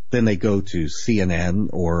than they go to CNN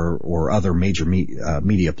or other major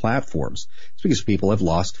media platforms. It's because people have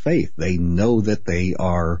lost faith. They know that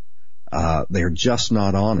they're just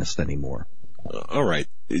not honest anymore. All right.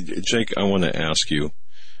 Jake, I want to ask you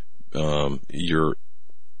your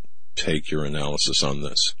analysis on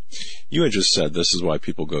this. You had just said this is why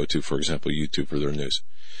people go to, for example, YouTube for their news.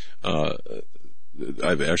 I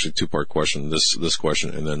have actually a two-part question, this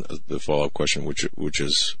question and then the follow-up question, which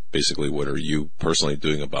is basically what are you personally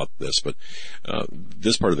doing about this? But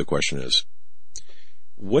this part of the question is,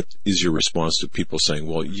 what is your response to people saying,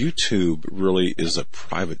 well, YouTube really is a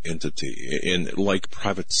private entity, and like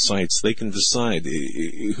private sites, they can decide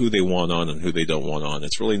who they want on and who they don't want on.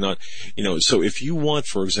 It's really not, so if you want,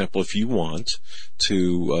 for example,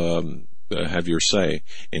 to have your say,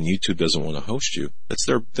 and YouTube doesn't want to host you, that's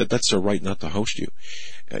their right not to host you.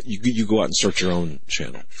 You go out and start your own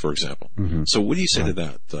channel, for example. Mm-hmm. So what do you say to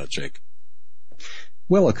that, Jake?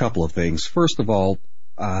 Well, a couple of things. First of all,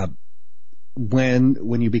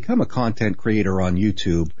 when you become a content creator on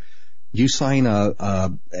YouTube, you sign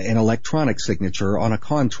an electronic signature on a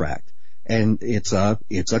contract, and it's a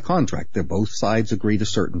contract that both sides agree to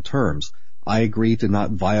certain terms. I agree to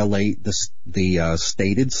not violate the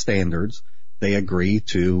stated standards. They agree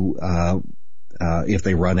to if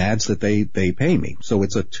they run ads that they pay me. So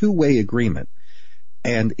it's a two-way agreement.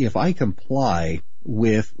 And if I comply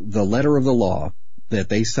with the letter of the law that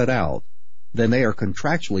they set out, then they are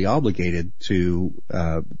contractually obligated to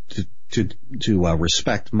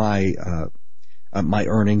respect my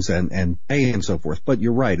earnings and pay and so forth. But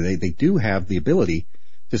you're right. They do have the ability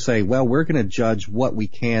to say, well, we're going to judge what we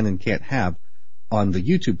can and can't have on the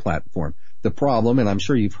YouTube platform. The problem, and I'm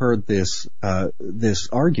sure you've heard this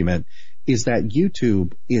argument, is that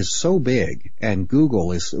YouTube is so big and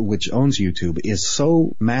Google which owns YouTube, is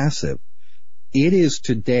so massive. It is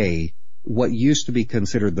today what used to be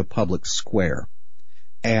considered the public square.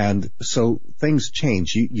 And so things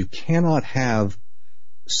change. You cannot have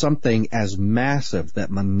something as massive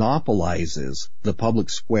that monopolizes the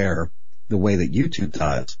public square the way that YouTube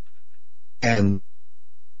does, and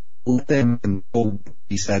let them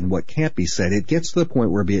be said and what can't be said. It gets to the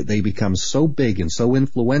point where they become so big and so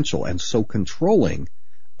influential and so controlling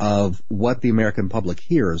of what the American public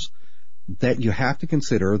hears that you have to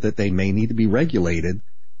consider that they may need to be regulated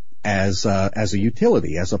as a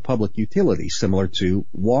utility, as a public utility, similar to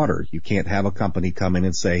water. You can't have a company come in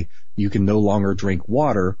and say you can no longer drink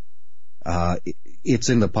water. It's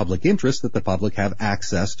in the public interest that the public have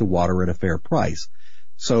access to water at a fair price.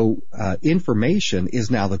 So information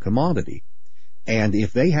is now the commodity. And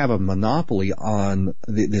if they have a monopoly on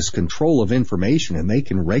this control of information and they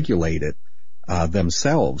can regulate it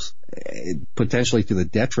themselves, potentially to the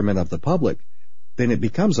detriment of the public, then it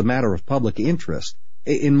becomes a matter of public interest,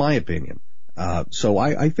 in my opinion. So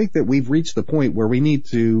I think that we've reached the point where we need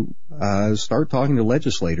to start talking to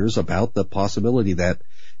legislators about the possibility that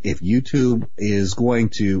if YouTube is going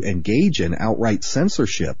to engage in outright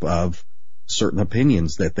censorship of certain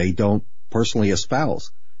opinions that they don't personally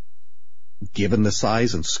espouse, given the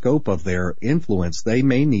size and scope of their influence, they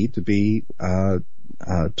may need to be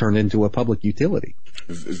turned into a public utility.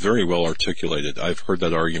 Very well articulated. I've heard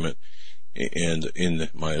that argument, and in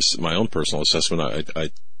my own personal assessment, I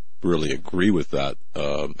really agree with that.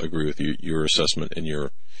 Agree with your assessment and your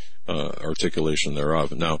articulation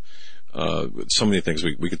thereof. Now, so many things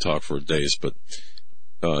we could talk for days, but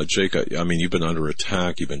Jake, I mean, you've been under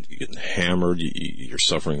attack. You've been getting hammered. You're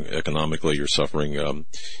suffering economically. You're suffering,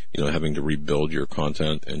 having to rebuild your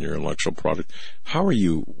content and your intellectual product. How are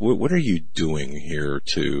you? What are you doing here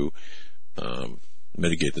to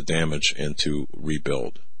mitigate the damage and to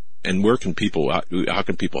rebuild? And where can people? How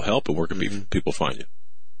can people help? And where can people find you?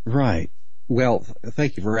 Right. Well,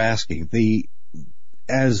 thank you for asking.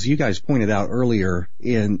 As you guys pointed out earlier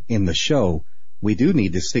in the show, we do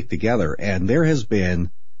need to stick together, and there has been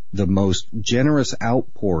the most generous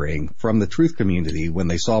outpouring from the truth community when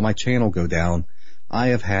they saw my channel go down. I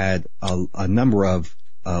have had a number of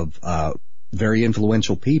very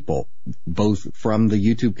influential people, both from the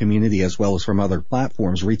YouTube community as well as from other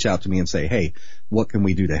platforms, reach out to me and say, hey, what can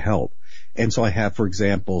we do to help? And so I have, for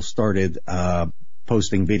example, started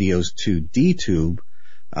posting videos to DTube.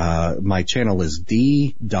 My channel is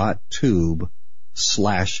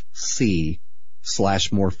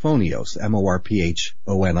d.tube/c/Morphonios,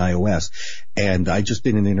 Morphonios. And I just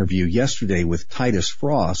did an interview yesterday with Titus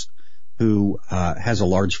Frost, who has a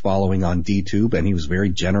large following on DTube, and he was very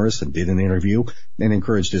generous and did an interview and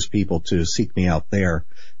encouraged his people to seek me out there.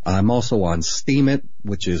 I'm also on Steemit,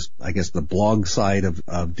 which is, I guess, the blog side of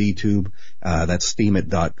DTube. That's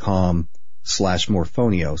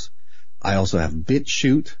steemit.com/Morphonios. I also have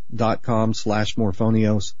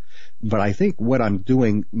bitshoot.com/Morphonios. But I think what I'm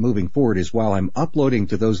doing moving forward is while I'm uploading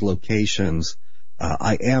to those locations,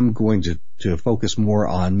 I am going to focus more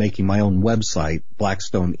on making my own website,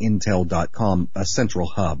 blackstoneintel.com, a central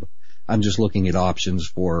hub. I'm just looking at options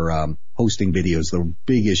for hosting videos. The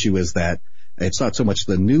big issue is that it's not so much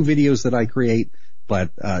the new videos that I create,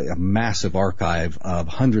 but a massive archive of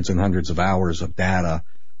hundreds and hundreds of hours of data,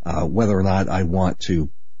 whether or not I want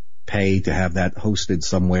to pay to have that hosted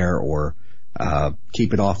somewhere or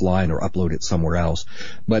keep it offline or upload it somewhere else.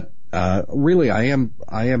 But really, I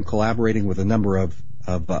am collaborating with a number of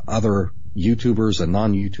other YouTubers and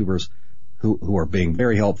non-YouTubers who are being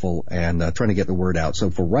very helpful and trying to get the word out. So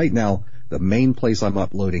for right now, the main place I'm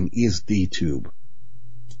uploading is DTube.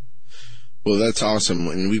 Well, that's awesome.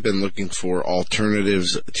 And we've been looking for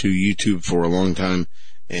alternatives to YouTube for a long time,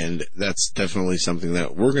 and that's definitely something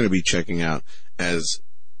that we're going to be checking out, as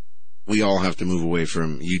we all have to move away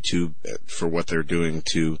from YouTube for what they're doing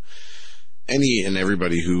to any and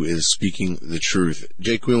everybody who is speaking the truth.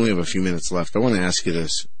 Jake, we only have a few minutes left. I want to ask you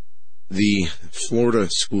this. The Florida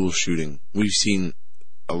school shooting, we've seen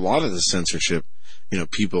a lot of the censorship.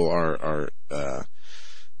 People are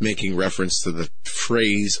making reference to the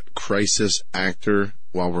phrase crisis actor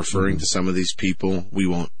while referring to some of these people. We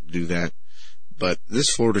won't do that. But this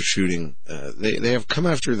Florida shooting, they have come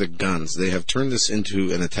after the guns. They have turned this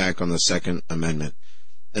into an attack on the Second Amendment.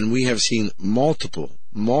 And we have seen multiple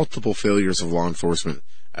failures of law enforcement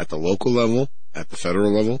at the local level, at the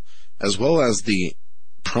federal level, as well as the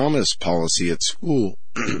promise policy at school,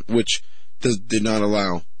 which did not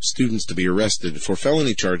allow students to be arrested for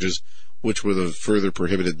felony charges, which would have further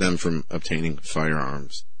prohibited them from obtaining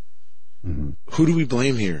firearms. Mm-hmm. Who do we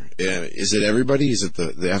blame here? Is it everybody? Is it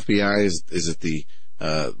the FBI? Is it the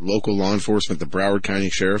local law enforcement, the Broward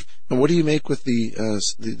County Sheriff? And what do you make with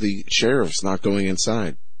the sheriffs not going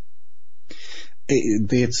inside?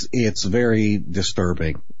 It's very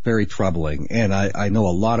disturbing, very troubling, and I know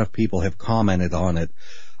a lot of people have commented on it.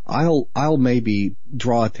 I'll maybe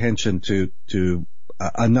draw attention to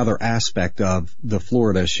another aspect of the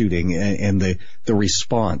Florida shooting and the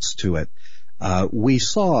response to it. We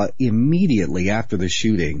saw immediately after the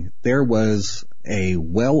shooting, there was a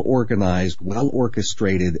well-organized,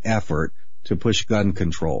 well-orchestrated effort to push gun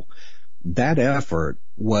control. that effort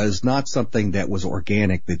was not something that was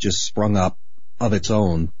organic, that just sprung up of its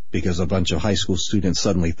own because a bunch of high school students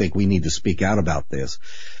suddenly think we need to speak out about this.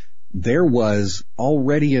 There was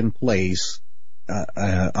already in place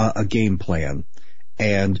a game plan.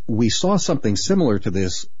 And we saw something similar to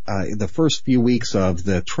this the first few weeks of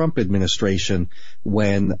the Trump administration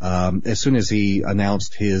when, as soon as he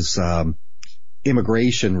announced his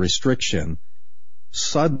immigration restriction,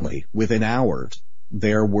 suddenly, within hours,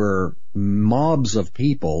 there were mobs of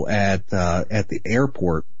people at the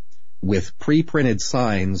airport with pre-printed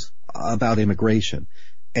signs about immigration.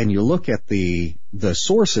 And you look at the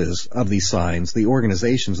sources of these signs, the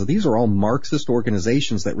organizations, these are all Marxist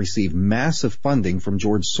organizations that receive massive funding from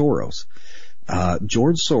George Soros.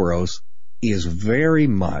 George Soros is very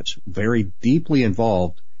deeply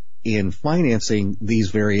involved in financing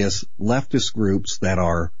these various leftist groups that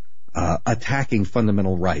are attacking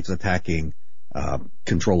fundamental rights, attacking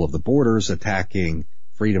control of the borders, attacking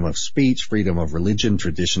freedom of speech, freedom of religion,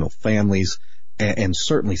 traditional families, and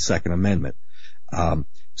certainly Second Amendment.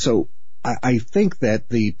 So I think that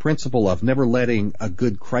the principle of never letting a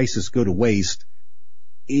good crisis go to waste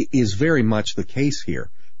is very much the case here.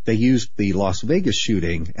 They used the Las Vegas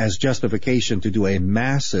shooting as justification to do a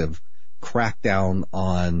massive crackdown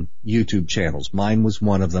on YouTube channels. Mine was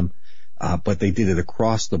one of them, but they did it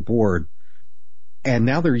across the board. And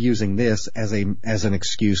now they're using this as an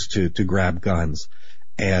excuse to grab guns.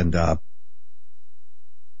 And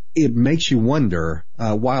it makes you wonder,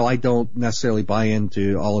 while I don't necessarily buy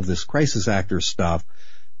into all of this crisis actor stuff,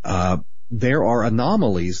 there are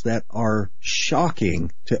anomalies that are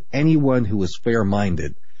shocking to anyone who is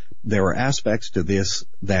fair-minded. There are aspects to this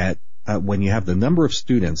that when you have the number of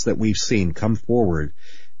students that we've seen come forward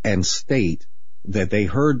and state that they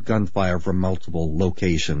heard gunfire from multiple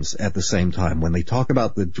locations at the same time, when they talk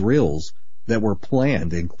about the drills that were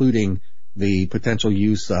planned, including the potential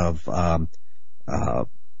use of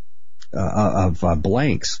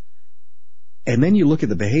blanks. And then you look at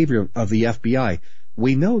the behavior of the FBI.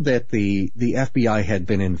 We know that the FBI had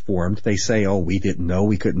been informed. They say, oh, we didn't know,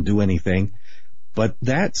 we couldn't do anything. But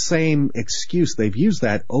that same excuse, they've used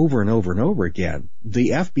that over and over and over again. The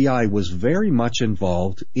FBI was very much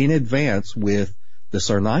involved in advance with the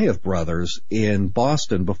Tsarnaev brothers in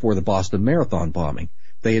Boston before the Boston Marathon bombing.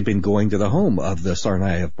 They had been going to the home of the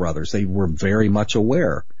Tsarnaev brothers. They were very much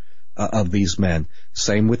aware of these men.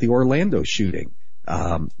 Same with the Orlando shooting.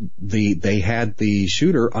 They had the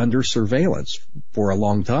shooter under surveillance for a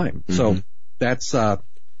long time. Mm-hmm. So that's a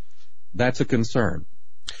concern.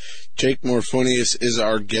 Jake Morphonius is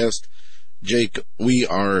our guest. Jake, we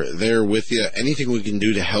are there with you. Anything we can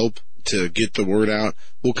do to help to get the word out,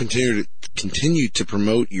 we'll continue to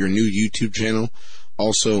promote your new YouTube channel.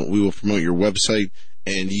 Also, we will promote your website.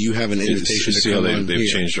 And you have an invitation to come on. They've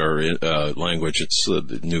changed our language. It's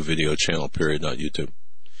the new video channel, period, not YouTube.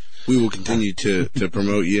 We will continue to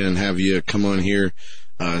promote you and have you come on here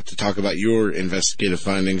to talk about your investigative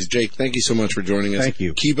findings. Jake, thank you so much for joining us. Thank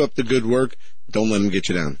you. Keep up the good work. Don't let them get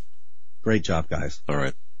you down. Great job, guys. All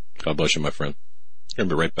right. God bless you, my friend. Going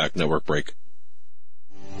to be right back. Network break.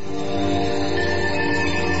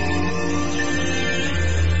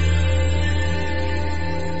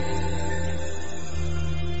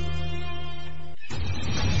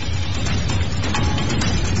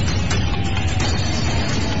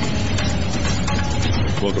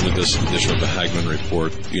 Welcome to this edition of the Hagmann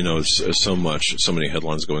Report. You know, so many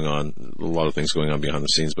headlines going on, a lot of things going on behind the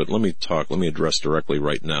scenes, but let me address directly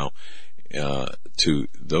right now to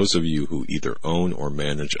those of you who either own or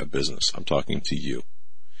manage a business. I'm talking to you.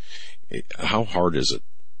 How hard is it,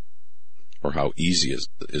 or how easy is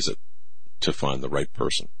it to find the right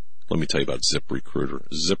person? Let me tell you about ZipRecruiter,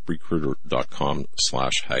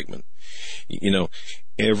 ziprecruiter.com/Hagmann. You know,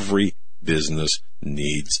 every business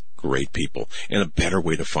needs great people, and a better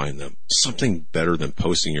way to find them, something better than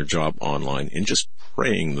posting your job online and just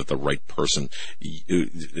praying that the right person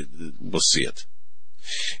will see it.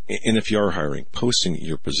 And if you are hiring, posting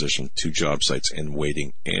your position to job sites and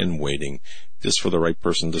waiting just for the right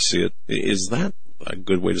person to see it, is that a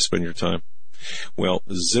good way to spend your time? Well,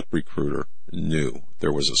 ZipRecruiter knew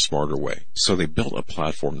there was a smarter way, so they built a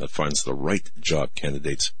platform that finds the right job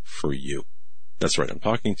candidates for you. That's right, I'm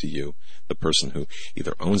talking to you, the person who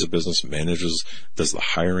either owns a business, manages, does the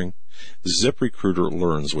hiring. ZipRecruiter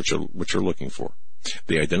learns what you're looking for.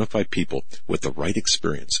 They identify people with the right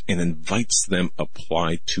experience and invites them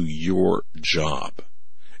apply to your job.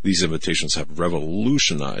 These invitations have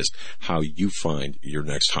revolutionized how you find your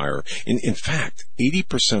next hire. In fact,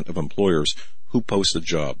 80% of employers who post a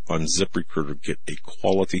job on ZipRecruiter get a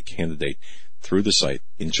quality candidate through the site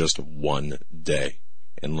in just one day.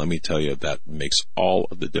 And let me tell you, that makes all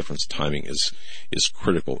of the difference. Timing is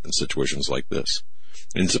critical in situations like this.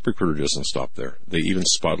 And ZipRecruiter doesn't stop there. They even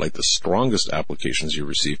spotlight the strongest applications you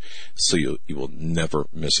receive, so you will never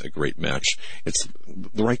miss a great match. It's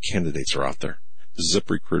the right candidates are out there.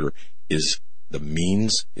 ZipRecruiter is the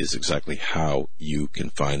means, is exactly how you can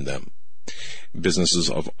find them. Businesses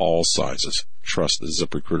of all sizes trust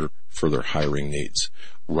ZipRecruiter for their hiring needs.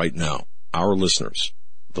 Right now, our listeners,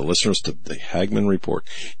 the listeners to the Hagmann Report,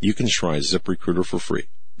 you can try ZipRecruiter for free.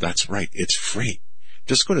 That's right, it's free.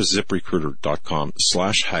 Just go to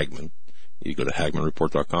ZipRecruiter.com/Hagmann. You go to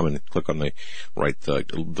HagmannReport.com and click on the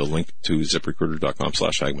link to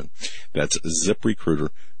ZipRecruiter.com/Hagmann. That's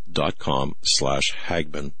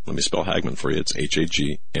ZipRecruiter.com/Hagmann. Let me spell Hagmann for you. It's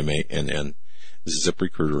Hagmann.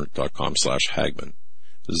 ZipRecruiter.com/Hagmann.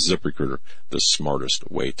 ZipRecruiter, the smartest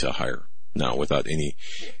way to hire. Now, without any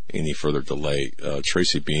further delay,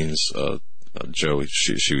 Tracy Beans, Joe,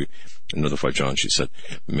 she notified John. She said,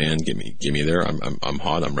 "Man, give me there. I'm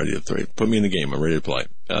hot. I'm ready to throw. Put me in the game. I'm ready to play."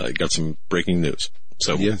 Got some breaking news.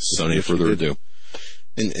 So, yes, without any further ado,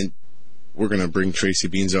 and we're going to bring Tracy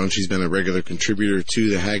Beans on. She's been a regular contributor to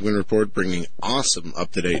the Hagmann Report, bringing awesome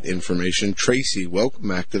up-to-date information. Tracy, welcome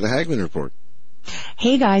back to the Hagmann Report.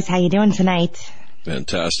 Hey guys, how you doing tonight?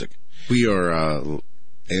 Fantastic. We are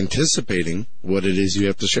anticipating what it is you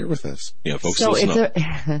have to share with us. Yeah, folks. So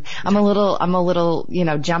I'm a little,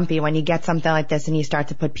 jumpy when you get something like this and you start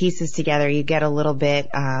to put pieces together. You get a little bit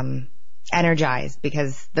energized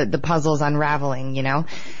because the puzzle's unraveling.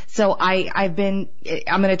 So I'm going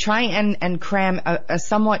to try and cram a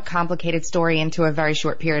somewhat complicated story into a very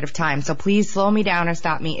short period of time. So please slow me down or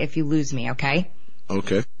stop me if you lose me. Okay?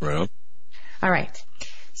 Okay. Right on. All right.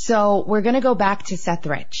 So we're going to go back to Seth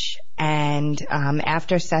Rich, and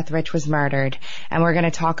after Seth Rich was murdered, and we're going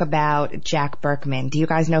to talk about Jack Berkman. Do you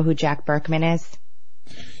guys know who Jack Berkman is?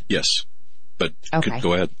 Yes, but okay.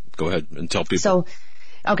 Go ahead and tell people. So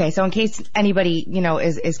in case anybody,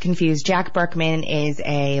 is confused, Jack Berkman is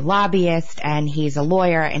a lobbyist and he's a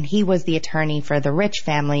lawyer, and he was the attorney for the Rich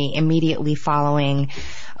family immediately following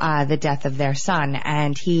the death of their son.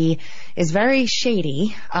 And he is very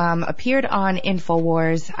shady, appeared on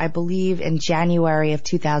InfoWars, I believe in January of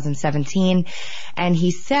 2017. And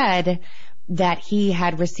he said that he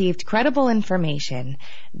had received credible information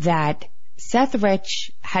that Seth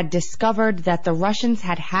Rich had discovered that the Russians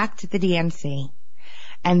had hacked the DNC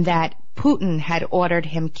and that Putin had ordered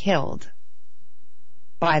him killed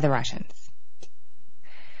by the Russians.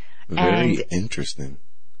 Very interesting.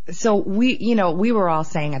 So we were all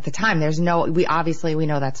saying at the time, we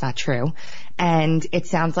know that's not true. And it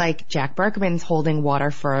sounds like Jack Berkman's holding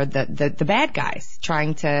water for the bad guys,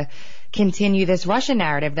 trying to continue this Russia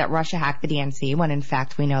narrative that Russia hacked the DNC, when in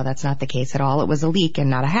fact we know that's not the case at all. It was a leak and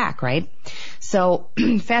not a hack, right? So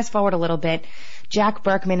fast forward a little bit. Jack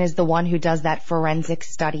Berkman is the one who does that forensic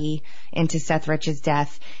study into Seth Rich's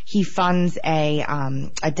death. He funds a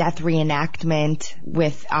death reenactment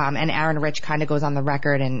with, and Aaron Rich kind of goes on the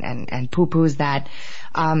record and poo-poos that,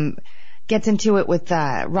 gets into it with,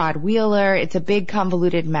 Rod Wheeler. It's a big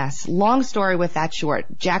convoluted mess. Long story with that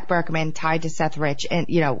short. Jack Berkman tied to Seth Rich and,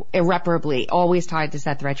 irreparably always tied to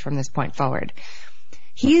Seth Rich from this point forward.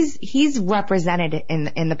 He's represented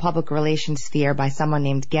in the public relations sphere by someone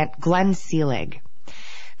named Glenn Seelig.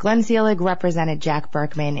 Glenn Seelig represented Jack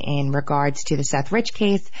Berkman in regards to the Seth Rich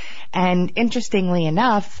case, and interestingly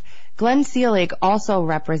enough, Glenn Seelig also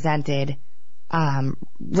represented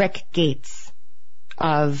Rick Gates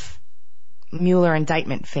of Mueller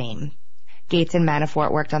indictment fame. Gates and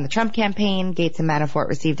Manafort worked on the Trump campaign. Gates and Manafort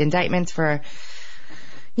received indictments for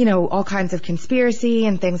all kinds of conspiracy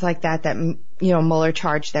and things like that Mueller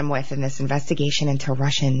charged them with in this investigation into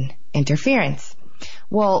Russian interference.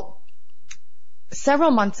 Well, several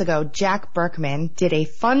months ago, Jack Berkman did a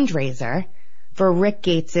fundraiser for Rick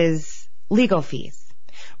Gates's legal fees.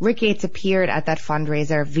 Rick Gates appeared at that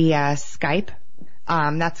fundraiser via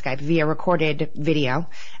via recorded video,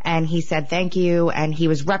 and he said thank you, and he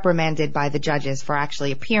was reprimanded by the judges for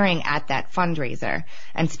actually appearing at that fundraiser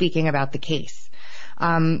and speaking about the case.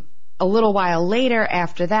 A little while later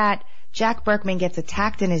after that, Jack Berkman gets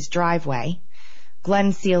attacked in his driveway.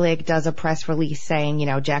 Glenn Seelig does a press release saying,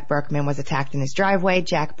 Jack Berkman was attacked in his driveway.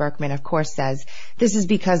 Jack Berkman, of course, says, this is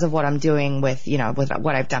because of what I'm doing with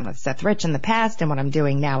what I've done with Seth Rich in the past and what I'm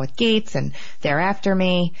doing now with Gates, and they're after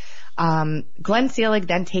me. Glenn Seelig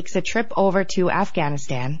then takes a trip over to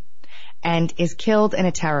Afghanistan and is killed in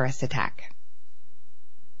a terrorist attack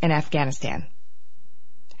in Afghanistan.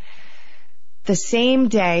 The same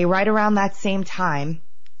day, right around that same time,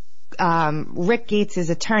 Rick Gates'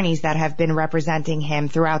 attorneys that have been representing him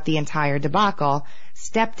throughout the entire debacle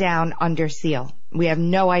stepped down under seal. We have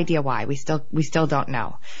no idea why. We still don't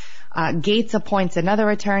know. Gates appoints another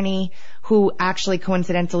attorney who actually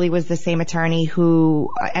coincidentally was the same attorney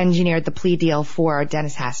who engineered the plea deal for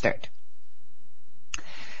Dennis Hastert.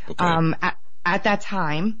 Okay. At that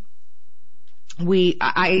time,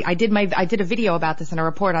 I did a video about this and a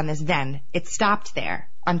report on this then. It stopped there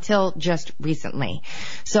until just recently.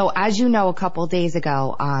 So as you know, a couple days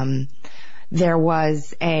ago, there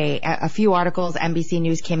was a few articles. NBC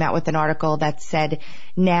News came out with an article that said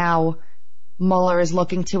now Mueller is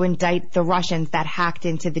looking to indict the Russians that hacked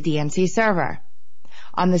into the DNC server.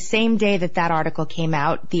 On the same day that article came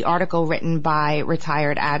out, the article written by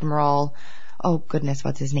retired Admiral, oh goodness,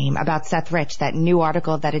 what's his name, about Seth Rich, that new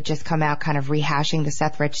article that had just come out kind of rehashing the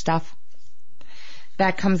Seth Rich stuff.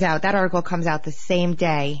 That article comes out the same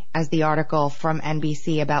day as the article from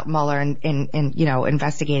NBC about Mueller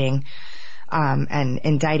investigating and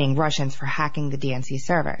indicting Russians for hacking the DNC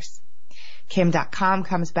servers. Kim.com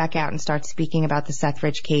comes back out and starts speaking about the Seth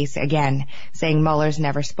Rich case again, saying Mueller's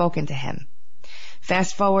never spoken to him.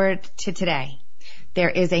 Fast forward to today. There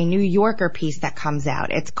is a New Yorker piece that comes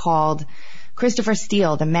out. It's called Christopher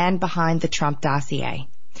Steele, the man behind the Trump dossier.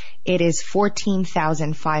 It is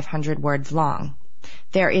 14,500 words long.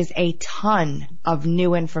 There is a ton of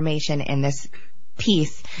new information in this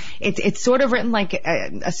piece. It's sort of written like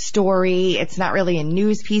a story. It's not really a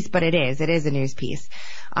news piece, but it is. It is a news piece.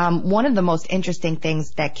 One of the most interesting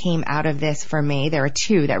things that came out of this for me, there are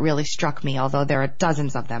two that really struck me, although there are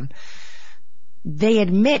dozens of them. They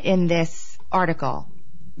admit in this article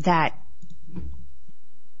that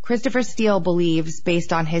Christopher Steele believes,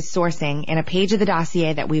 based on his sourcing in a page of the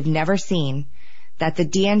dossier that we've never seen, that the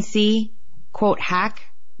DNC, quote, hack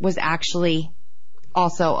was actually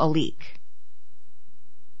also a leak.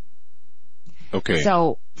 Okay.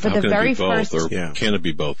 So for the very first, can it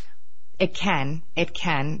be both? It can.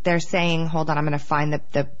 They're saying, hold on, I'm going to find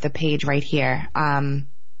the page right here. Hold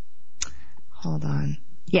on.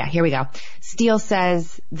 Yeah, here we go. Steele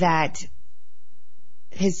says that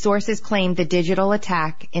his sources claim the digital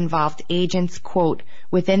attack involved agents, quote,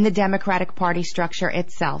 within the Democratic Party structure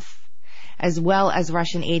itself, as well as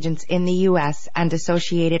Russian agents in the U.S. and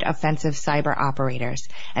associated offensive cyber operators.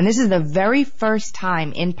 And this is the very first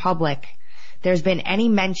time in public there's been any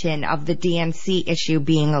mention of the DNC issue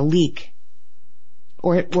being a leak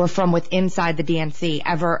or from inside the DNC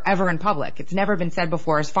ever in public. It's never been said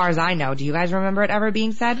before, as far as I know. Do you guys remember it ever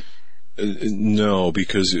being said? No,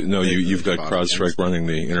 because you've got CrowdStrike running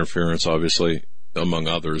the interference, obviously, among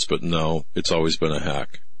others, but no, it's always been a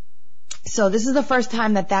hack. So this is the first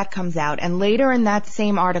time that comes out. And later in that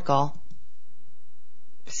same article,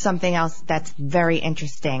 something else that's very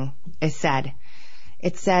interesting is said.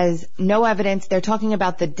 It says, no evidence. They're talking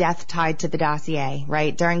about the death tied to the dossier,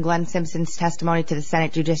 right? During Glenn Simpson's testimony to the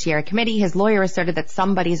Senate Judiciary Committee, his lawyer asserted that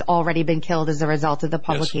somebody's already been killed as a result of the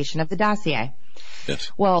publication of the dossier.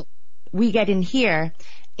 Yes. Well, we get in here.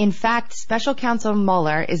 In fact, Special Counsel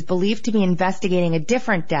Mueller is believed to be investigating a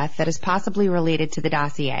different death that is possibly related to the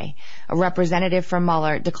dossier. A representative from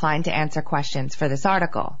Mueller declined to answer questions for this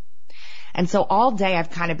article. And so all day I've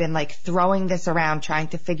kind of been like throwing this around, trying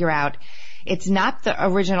to figure out, it's not the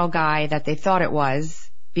original guy that they thought it was,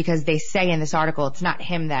 because they say in this article it's not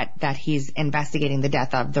him that he's investigating the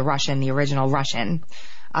death of, the original Russian.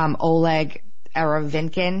 Oleg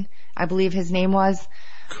Eravinkin, I believe his name was.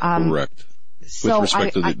 Correct. With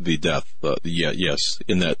respect to the death, yes,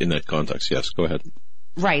 in that context, yes, go ahead.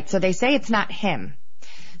 Right, so they say it's not him.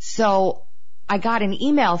 So I got an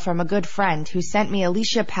email from a good friend who sent me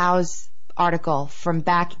Alicia Pau's article from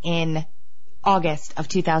back in August of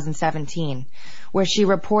 2017, where she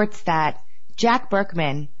reports that Jack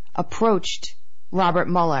Berkman approached Robert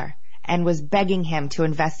Mueller and was begging him to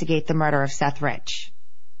investigate the murder of Seth Rich.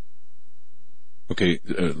 Okay,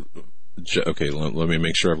 let me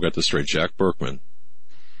make sure I've got this straight. Jack Berkman.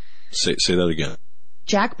 Say that again.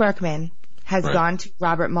 Jack Berkman has gone to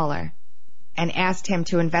Robert Mueller and asked him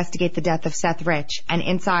to investigate the death of Seth Rich. And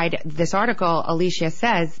inside this article, Alicia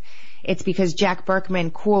says it's because Jack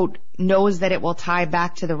Berkman, quote, knows that it will tie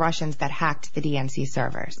back to the Russians that hacked the DNC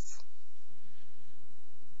servers.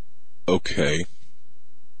 Okay.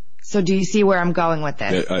 So do you see where I'm going with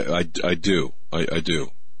this? I do. I do.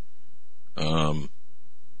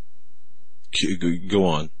 Go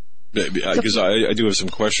on. Because I do have some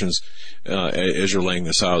questions as you're laying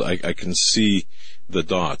this out. I can see the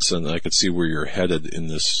dots, and I can see where you're headed in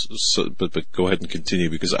this. But go ahead and continue,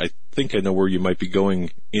 because I think I know where you might be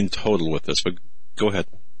going in total with this. But go ahead.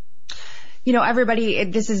 everybody,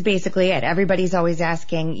 this is basically it. Everybody's always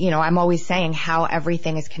asking, I'm always saying how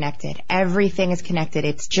everything is connected. Everything is connected.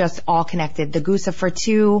 It's just all connected. The Guccifer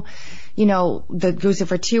 2, the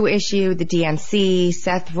Guccifer 2 issue, the DNC,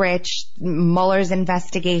 Seth Rich, Mueller's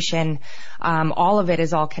investigation, all of it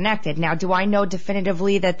is all connected. Now, do I know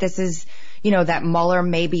definitively that this is, that Mueller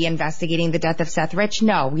may be investigating the death of Seth Rich?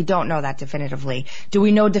 No, we don't know that definitively. Do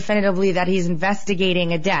we know definitively that he's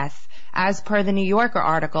investigating a death? As per the New Yorker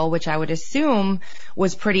article, which I would assume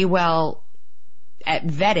was pretty well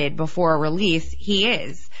vetted before release, he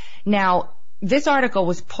is. Now, this article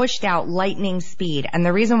was pushed out lightning speed, and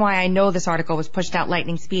the reason why I know this article was pushed out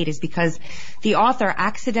lightning speed is because the author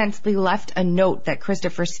accidentally left a note that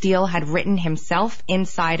Christopher Steele had written himself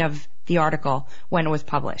inside of the article when it was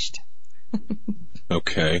published.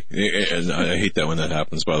 Okay, and I hate that when that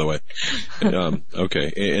happens, by the way.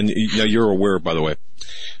 Okay, and now you're aware, by the way,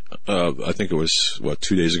 I think it was,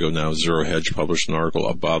 2 days ago now, Zero Hedge published an article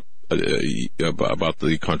about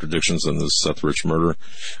the contradictions in the Seth Rich murder,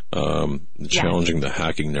 challenging the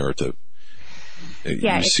hacking narrative.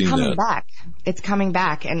 Yeah, it's coming back. It's coming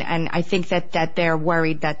back, and I think that they're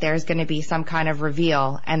worried that there's going to be some kind of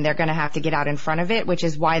reveal, and they're going to have to get out in front of it, which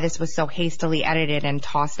is why this was so hastily edited and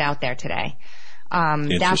tossed out there today.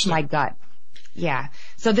 That's my gut. Yeah.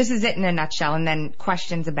 So this is it in a nutshell, and then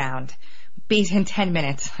questions abound. In 10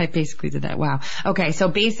 minutes, I basically did that. Wow. Okay, so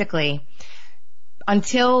basically,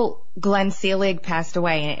 until Glenn Seelig passed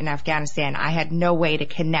away in Afghanistan, I had no way to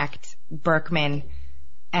connect Berkman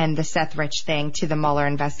and the Seth Rich thing to the Mueller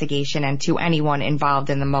investigation and to anyone involved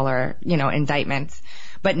in the Mueller, indictments.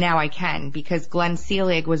 But now I can, because Glenn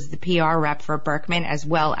Seelig was the PR rep for Berkman, as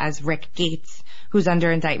well as Rick Gates, who's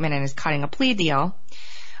under indictment and is cutting a plea deal,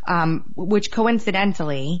 which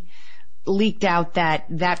coincidentally leaked out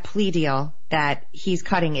that plea deal that he's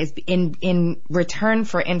cutting is in return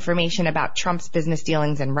for information about Trump's business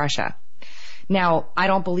dealings in Russia. Now, I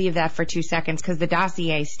don't believe that for 2 seconds, because the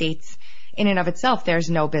dossier states in and of itself there's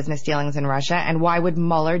no business dealings in Russia, and why would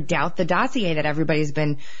Mueller doubt the dossier that everybody's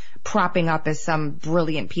been propping up as some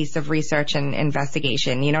brilliant piece of research and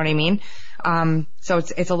investigation? You know what I mean? So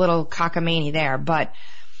it's a little cockamamie there, but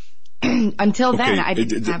until then, I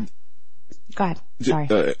didn't have... Go ahead. Sorry.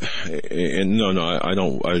 And no, I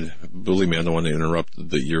don't. Believe me, I don't want to interrupt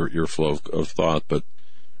your flow of thought. But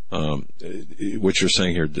what you're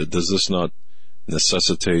saying here, does this not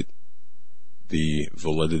necessitate the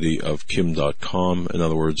validity of Kim.com? In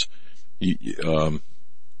other words, you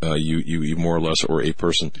more or less, or a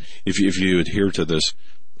person, if you adhere to this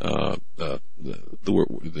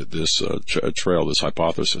trail, this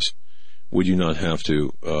hypothesis, would you not have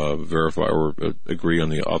to verify or agree on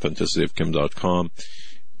the authenticity of Kim.com,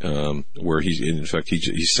 where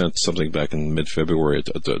he sent something back in mid-February,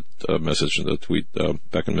 a message in the tweet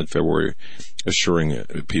back in mid-February, assuring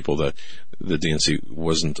people that the DNC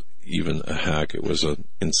wasn't even a hack; it was an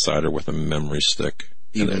insider with a memory stick.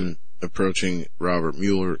 Even approaching Robert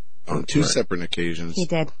Mueller on two separate occasions. He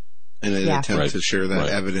did. In an attempt to share that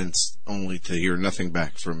evidence, only to hear nothing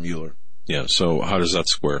back from Mueller. Yeah, so how does that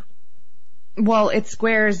square? Well, it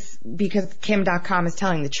squares because Kim.com is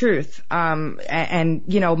telling the truth. And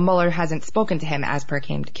Mueller hasn't spoken to him as per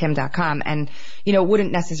Kim.com. And, it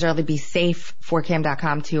wouldn't necessarily be safe for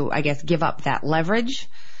Kim.com to, I guess, give up that leverage,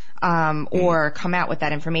 or come out with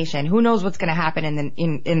that information. Who knows what's going to happen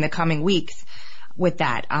in the coming weeks with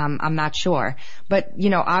that. I'm not sure. But,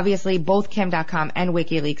 obviously both Kim.com and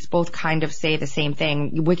WikiLeaks both kind of say the same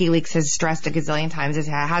thing. WikiLeaks has stressed a gazillion times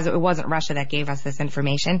it wasn't Russia that gave us this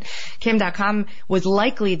information. Kim.com was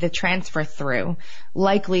likely the transfer through,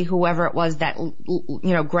 likely whoever it was that,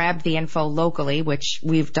 grabbed the info locally, which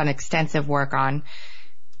we've done extensive work on,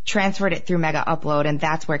 transferred it through Mega Upload, and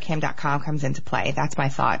that's where Kim.com comes into play. That's my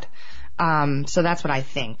thought. So that's what I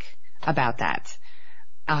think about that.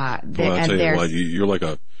 Well, I'll tell you what, you're like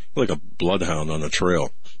a bloodhound on a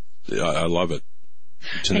trail. I love it.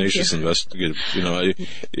 Tenacious investigative,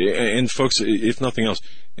 and folks, if nothing else,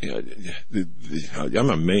 I'm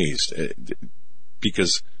amazed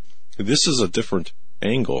because this is a different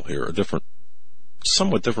angle here,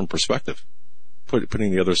 somewhat different perspective,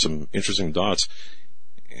 putting together some interesting dots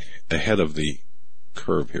ahead of the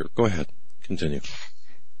curve here. Go ahead. Continue.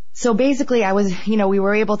 So basically we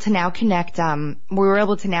were able to now connect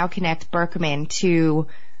Berkman to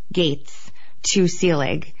Gates, to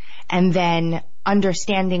Seelig, and then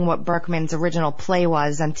understanding what Berkman's original play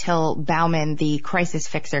was until Bauman, the crisis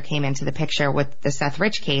fixer, came into the picture with the Seth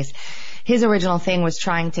Rich case. His original thing was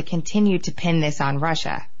trying to continue to pin this on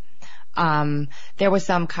Russia. There was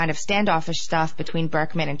some kind of standoffish stuff between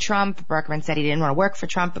Berkman and Trump. Berkman said he didn't want to work for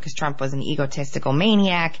Trump because Trump was an egotistical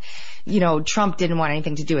maniac. Trump didn't want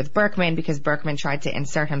anything to do with Berkman because Berkman tried to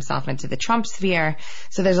insert himself into the Trump sphere.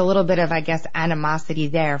 So there's a little bit of, I guess, animosity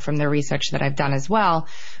there from the research that I've done as well.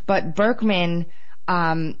 But Berkman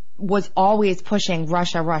was always pushing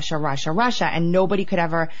Russia, Russia, Russia, Russia, and nobody could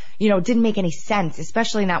ever, it didn't make any sense,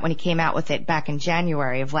 especially not when he came out with it back in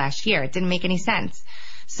January of last year. It didn't make any sense.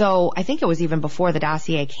 So I think it was even before the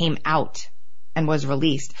dossier came out and was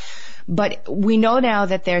released. But we know now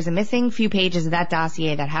that there's a missing few pages of that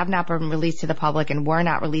dossier that have not been released to the public and were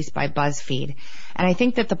not released by BuzzFeed. And I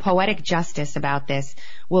think that the poetic justice about this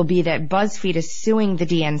will be that BuzzFeed is suing the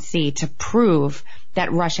DNC to prove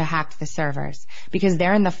that Russia hacked the servers, because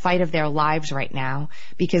they're in the fight of their lives right now,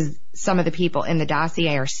 because some of the people in the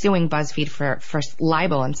dossier are suing BuzzFeed for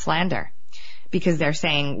libel and slander. Because they're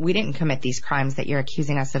saying, we didn't commit these crimes that you're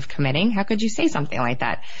accusing us of committing. How could you say something like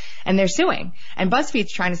that? And they're suing. And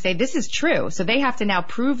BuzzFeed's trying to say this is true. So they have to now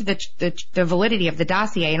prove the validity of the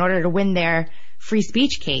dossier in order to win their free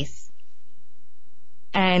speech case.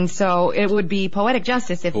 And so it would be poetic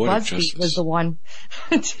justice if BuzzFeed was the one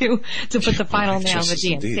to put the final nail on the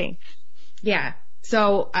DNC. Indeed. Yeah.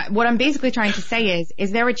 So what I'm basically trying to say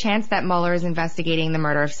is there a chance that Mueller is investigating the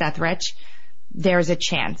murder of Seth Rich? There's a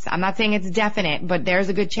chance. I'm not saying it's definite, but there's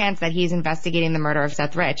a good chance that he's investigating the murder of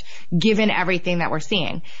Seth Rich, given everything that we're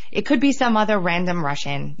seeing. It could be some other random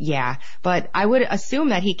Russian, yeah, but I would assume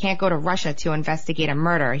that he can't go to Russia to investigate a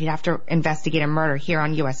murder. He'd have to investigate a murder here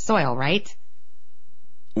on U.S. soil, right?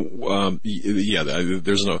 Yeah,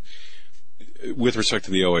 there's no, with respect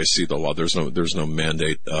to the OIC, the law, there's no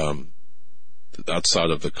mandate, outside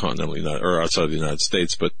of the continental United, or outside of the United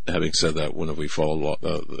States. But having said that, when have they followed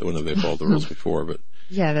the rules before? But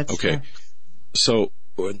yeah, that's okay. True.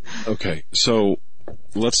 So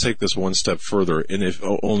let's take this one step further, and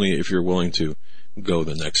if you're willing to go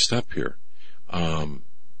the next step here, and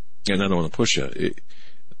I don't want to push you.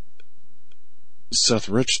 Seth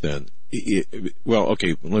Rich, then,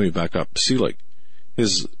 let me back up. Selig,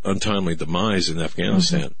 his untimely demise in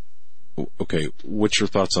Afghanistan. Mm-hmm. Okay, what's your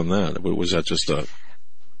thoughts on that? Was that just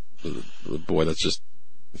that's just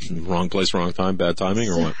wrong place, wrong time, bad timing,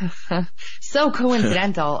 or what? So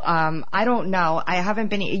coincidental. I don't know. I haven't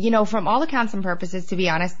been, from all accounts and purposes, to be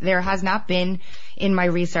honest, there has not been in my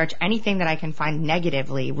research anything that I can find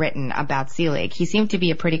negatively written about Selig. He seemed to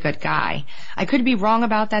be a pretty good guy. I could be wrong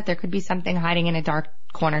about that. There could be something hiding in a dark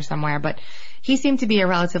corner somewhere, but he seemed to be a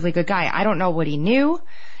relatively good guy. I don't know what he knew.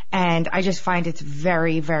 And I just find it's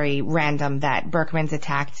very, very random that Berkman's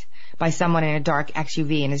attacked by someone in a dark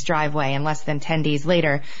SUV in his driveway, and less than 10 days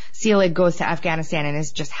later, Selig goes to Afghanistan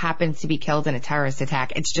and just happens to be killed in a terrorist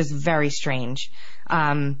attack. It's just very strange.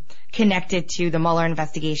 Connected to the Mueller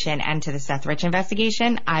investigation and to the Seth Rich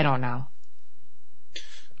investigation, I don't know.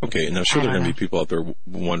 Okay, now sure there are going to be people out there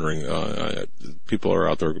wondering, people are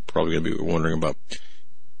out there probably going to be wondering about,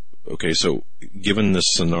 okay, so given this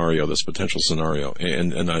scenario, this potential scenario,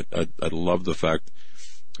 and I love the fact,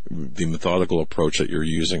 the methodical approach that you're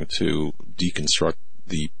using to deconstruct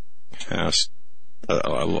the past.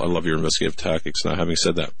 I love your investigative tactics. Now, having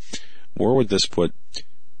said that, where would this put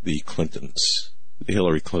the Clintons,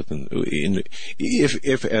 Hillary Clinton,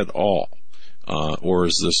 if at all, or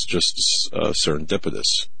is this just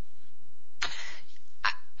serendipitous?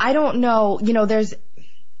 I don't know.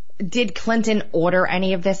 Did Clinton order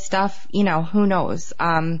any of this stuff? Who knows?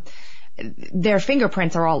 Their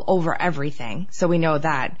fingerprints are all over everything, so we know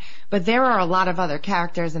that. But there are a lot of other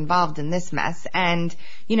characters involved in this mess. And,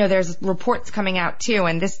 there's reports coming out too,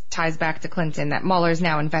 and this ties back to Clinton, that Mueller's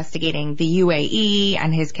now investigating the UAE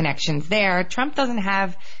and his connections there. Trump doesn't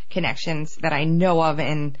have connections that I know of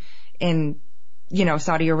in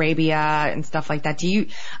Saudi Arabia and stuff like that.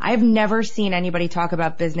 I've never seen anybody talk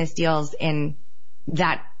about business deals in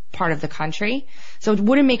that part of the country. So it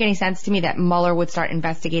wouldn't make any sense to me that Mueller would start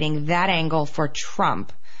investigating that angle for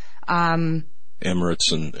Trump.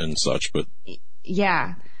 Emirates and such, but...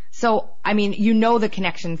 Yeah. So, the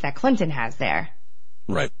connections that Clinton has there.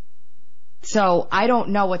 Right. So I don't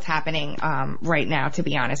know what's happening right now, to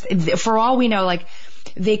be honest. For all we know,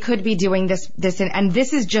 they could be doing this, and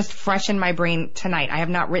this is just fresh in my brain tonight. I have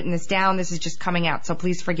not written this down. This is just coming out, so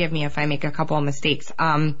please forgive me if I make a couple of mistakes.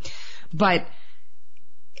 But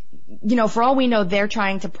for all we know, they're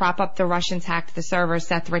trying to prop up the Russians hacked the server,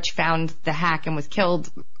 Seth Rich found the hack and was killed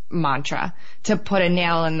mantra to put a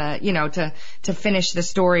nail in the, to finish the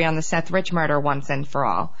story on the Seth Rich murder once and for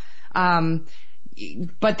all.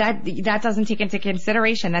 But that doesn't take into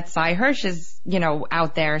consideration that Cy Hirsch is,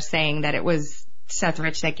 out there saying that it was Seth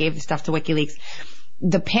Rich that gave the stuff to WikiLeaks.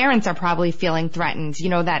 the parents are probably feeling threatened. You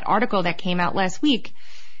know, that article that came out last week,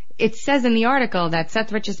 it says in the article that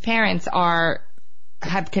Seth Rich's parents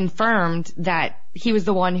have confirmed that he was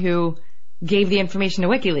the one who gave the information to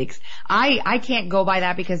WikiLeaks. I can't go by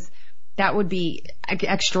that because that would be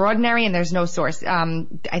extraordinary and there's no source.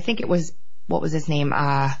 I think it was, what was his name?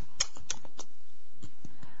 Oh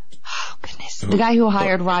goodness. The guy who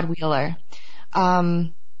hired Rod Wheeler.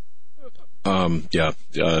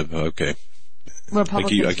 Okay.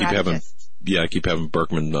 Republican I keep having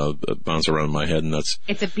Berkman bounce around in my head, and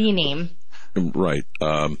it's a B name. Right.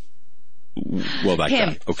 Well, that him.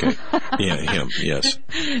 guy. Okay. Yeah, him. Yes.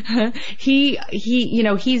 He's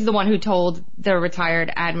the one who told the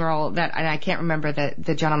retired admiral that, and I can't remember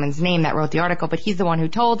the gentleman's name that wrote the article, but he's the one who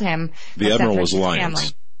told him. The admiral was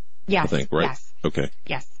Lyons. Yes. I think, right? Yes. Okay.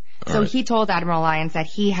 Yes. All so right. He told Admiral Lyons that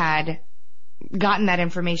he had gotten that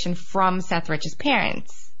information from Seth Rich's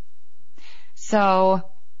parents. So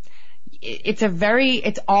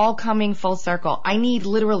it's all coming full circle. I need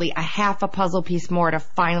literally a half a puzzle piece more to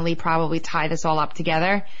finally probably tie this all up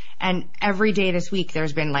together. And every day this week,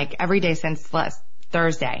 there's been every day since last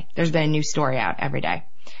Thursday, there's been a new story out every day.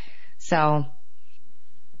 So.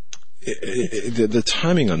 The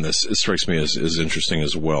timing on this, it strikes me as interesting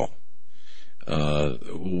as well.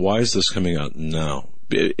 Why is this coming out now?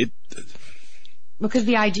 Because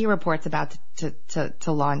the IG report's about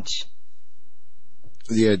to launch.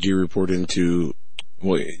 The IG report into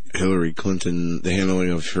Hillary Clinton, the handling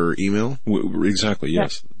of her email? Exactly,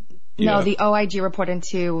 yes. No, Yeah. the OIG report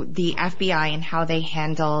into the FBI and how they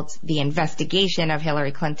handled the investigation of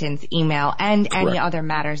Hillary Clinton's email and any other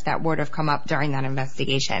matters that would have come up during that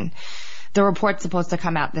investigation. The report's supposed to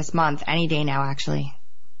come out this month, any day now, actually.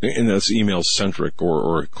 And that's email-centric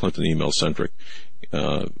or Clinton email-centric,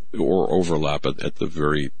 or overlap at the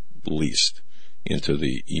very least into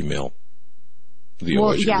the email, the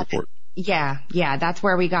OIG report. Yeah, that's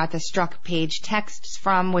where we got the struck page texts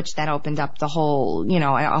from, which then opened up the whole,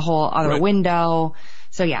 a whole other window.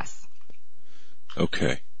 So yes.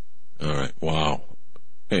 Okay. All right. Wow.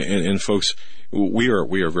 And folks, we are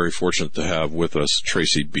very fortunate to have with us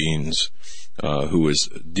Tracy Beans, who is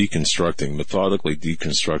methodically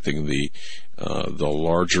deconstructing the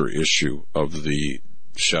larger issue of the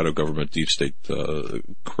shadow government, deep state,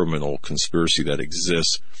 criminal conspiracy that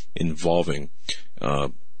exists involving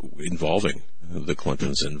the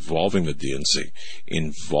Clintons, involving the DNC,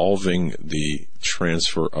 involving the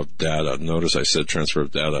transfer of data. Notice I said transfer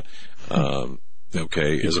of data.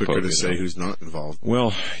 Okay, as opposed to say who's not involved.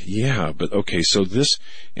 Well, yeah, but okay. So this,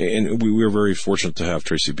 and we were very fortunate to have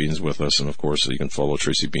Tracy Beans with us, and of course you can follow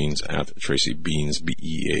Tracy Beans at Tracy Beans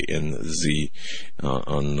BEANZ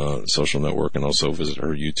on social network, and also visit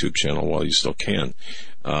her YouTube channel while you still can.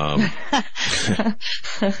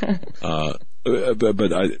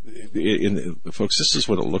 Folks, this is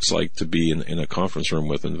what it looks like to be in a conference room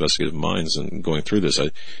with investigative minds and going through this.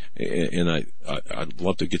 I'd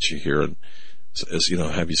love to get you here and,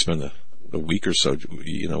 have you spend a week or so.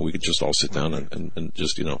 We could just all sit down and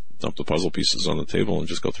just, dump the puzzle pieces on the table and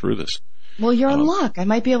just go through this. Well, you're in luck. I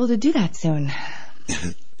might be able to do that soon.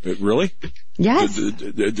 Really? Yes.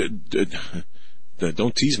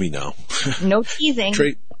 Don't tease me now. No teasing.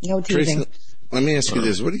 No teasing. Tracy, let me ask you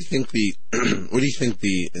this: What do you think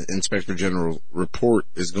the Inspector General report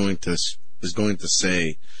is going to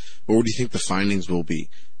say? What do you think the findings will be?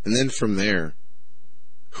 And then from there,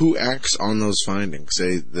 who acts on those findings?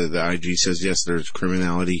 Say the IG says yes, there's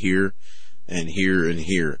criminality here, and here and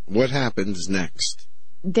here. What happens next?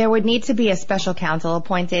 There would need to be a special counsel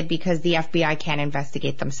appointed because the FBI can't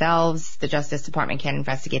investigate themselves. The Justice Department can't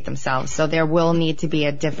investigate themselves. So there will need to be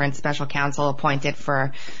a different special counsel appointed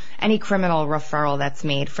for any criminal referral that's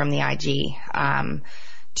made from the IG. And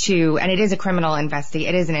it is a criminal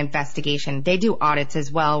it is an investigation. They do audits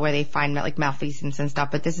as well where they find malfeasance and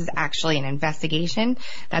stuff, but this is actually an investigation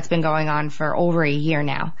that's been going on for over a year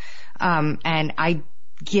now.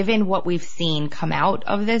 Given what we've seen come out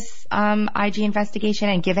of this IG investigation,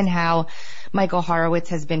 and given how Michael Horowitz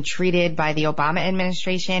has been treated by the Obama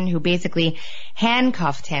administration, who basically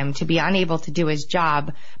handcuffed him to be unable to do his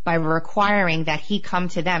job by requiring that he come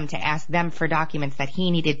to them to ask them for documents that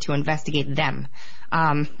he needed to investigate them.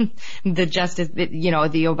 The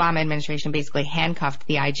Obama administration basically handcuffed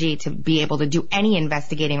the IG to be able to do any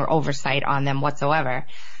investigating or oversight on them whatsoever.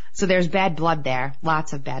 So there's bad blood there,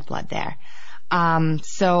 lots of bad blood there.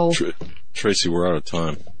 Tracy, we're out of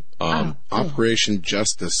time. Operation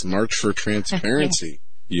Justice, March for Transparency.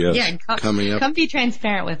 Yes. Yeah, coming up. Come be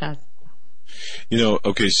transparent with us.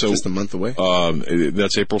 Okay, so just a month away.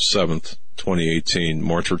 That's April 7th, 2018.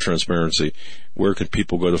 March for Transparency. Where can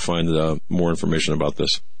people go to find more information about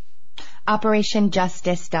this?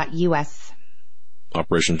 OperationJustice.us.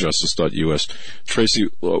 OperationJustice.us. Tracy,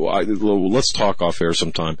 let's talk off air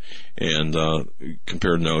sometime and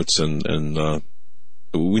compare notes, and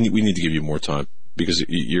we need to give you more time because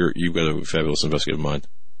you've got a fabulous investigative mind.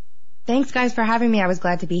 Thanks, guys, for having me. I was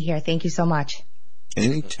glad to be here. Thank you so much.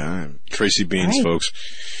 Anytime. Tracy Beans, right. Folks.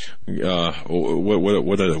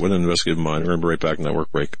 What an investigative mind. Remember, right back in that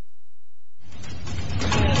work break.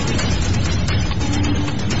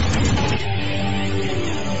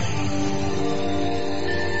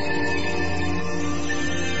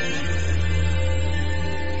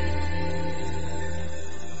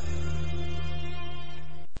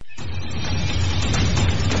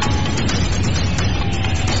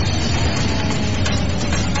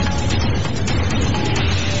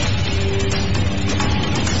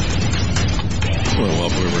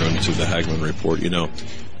 To the Hagmann Report.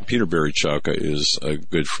 Peter Barichaka is a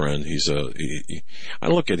good friend. I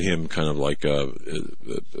look at him kind of like a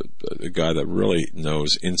guy that really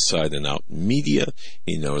knows inside and out media.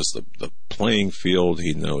 He knows the playing field.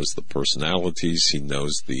 He knows the personalities. He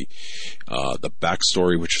knows the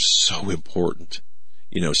backstory, which is so important.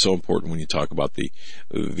 So important when you talk about the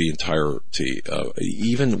entirety,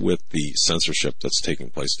 even with the censorship that's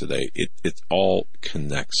taking place today, it all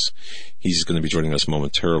connects. He's going to be joining us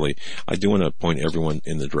momentarily. I do want to point everyone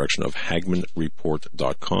in the direction of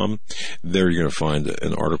HagmannReport.com. There you're going to find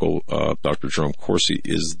an article. Dr. Jerome Corsi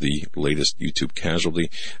is the latest YouTube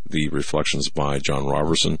casualty. The reflections by John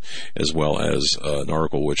Robertson, as well as an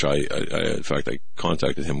article which I in fact, I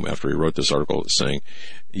contacted him after he wrote this article saying,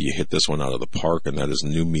 you hit this one out of the park, and that is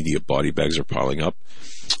new media body bags are piling up.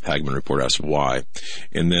 Hagmann Report asks why.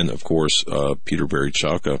 And then, of course, Peter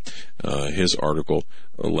Barichaka, his article,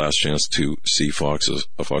 Last Chance to See Fox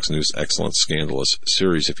News' Excellent Scandalous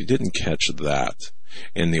Series. If you didn't catch that,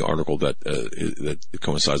 in the article that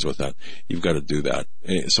coincides with that, you've got to do that.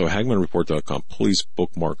 So HagmannReport.com, please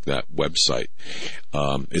bookmark that website.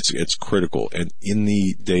 It's critical. And in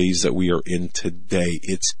the days that we are in today,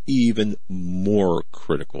 it's even more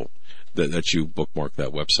critical that you bookmark that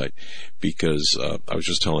website, because I was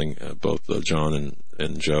just telling both John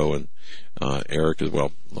and Joe and Eric as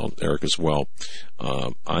well. Eric as well.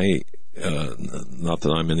 Not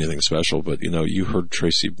that I'm anything special, but you heard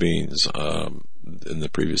Tracy Beans in the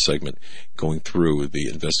previous segment walking through the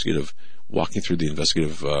investigative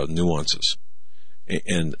nuances,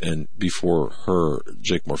 and before her,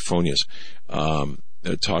 Jake Morphonius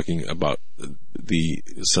talking about the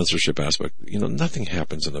censorship aspect. Nothing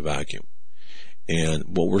happens in a vacuum, and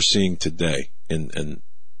what we're seeing today, and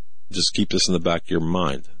just keep this in the back of your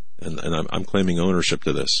mind, and I'm claiming ownership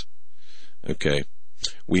to this. Okay.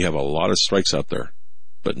 We have a lot of strikes out there,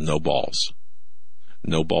 but no balls.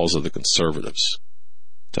 No balls of the conservatives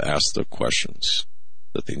to ask the questions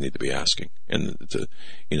that they need to be asking. And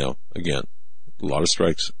again, a lot of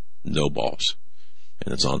strikes, no balls.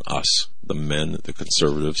 And it's on us, the men, the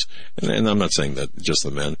conservatives. And I'm not saying that just the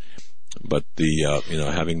men, but the,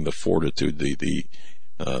 having the fortitude, the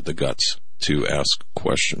guts to ask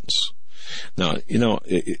questions. Now,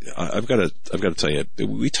 I've got to tell you,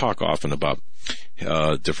 we talk often about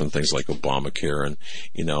different things like Obamacare, and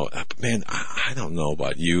man, I don't know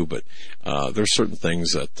about you, but there's certain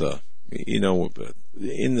things that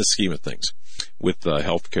in the scheme of things with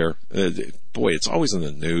healthcare, boy, it's always in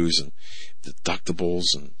the news, and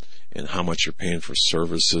deductibles and how much you're paying for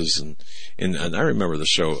services, and I remember the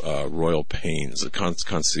show Royal Pains, the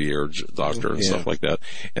concierge doctor and stuff like that.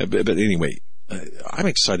 But anyway, I'm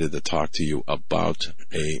excited to talk to you about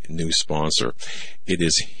a new sponsor. It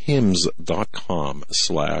is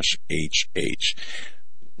hims.com/HH.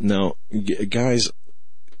 Now, guys,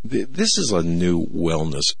 this is a new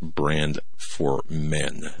wellness brand for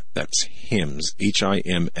men. That's Hims,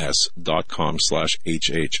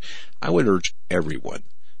 HIMS.com/HH. I would urge everyone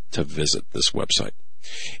to visit this website.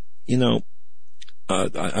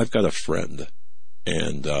 I've got a friend,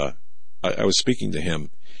 and I was speaking to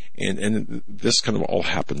him, and this kind of all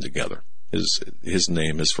happened together. His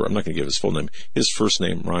name is I'm not going to give his full name. His first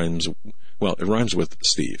name rhymes with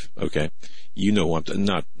Steve. Okay, not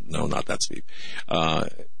that Steve.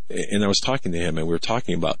 And I was talking to him, and we were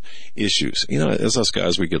talking about issues. As us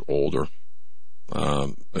guys, we get older.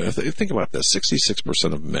 Think about this: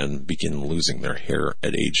 66% of men begin losing their hair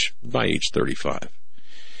by age 35.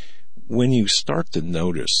 When you start to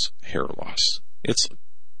notice hair loss, it's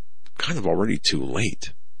kind of already too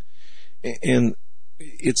late. And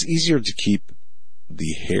it's easier to keep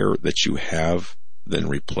the hair that you have than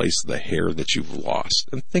replace the hair that you've lost.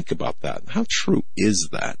 And think about that. How true is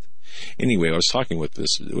that? Anyway, I was talking with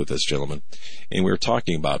this gentleman, and we were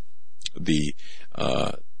talking about the,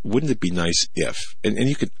 wouldn't it be nice if, and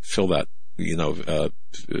you could fill that,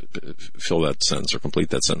 fill that sentence or complete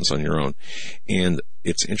that sentence on your own. And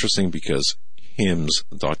it's interesting because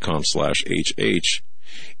hims.com/HH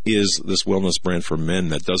is this wellness brand for men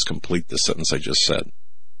that does complete the sentence I just said.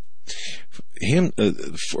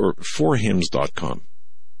 For hims.com.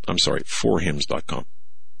 I'm sorry, forhims.com.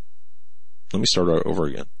 Let me start over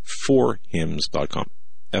again. Forhims.com.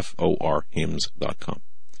 FORhims.com.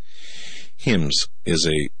 Hims is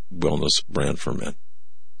a wellness brand for men.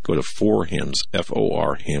 Go to forhims,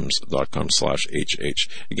 forhims.com/HH.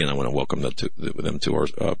 Again, I want to welcome them to our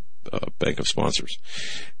bank of sponsors.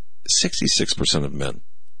 66% of men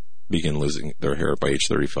begin losing their hair by age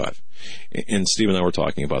 35. And Steve and I were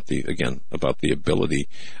talking about the ability,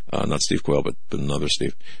 not Steve Quayle, but another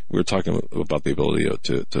Steve. We were talking about the ability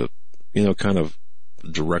to kind of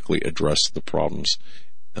directly address the problems.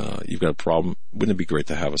 You've got a problem. Wouldn't it be great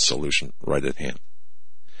to have a solution right at hand?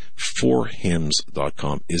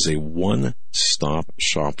 Forhims.com is a one-stop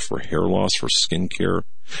shop for hair loss, for skincare,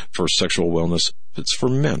 for sexual wellness. It's for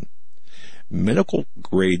men. Medical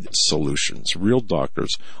grade solutions, real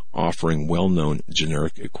doctors offering well-known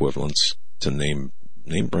generic equivalents to name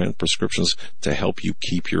brand prescriptions to help you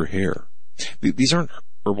keep your hair. These aren't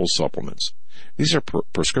herbal supplements. These are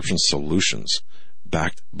prescription solutions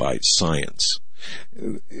backed by science.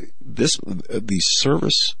 The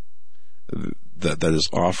service that is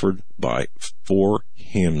offered by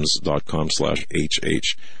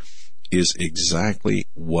forhims.com/HH is exactly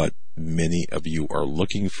what many of you are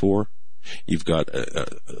looking for. You've got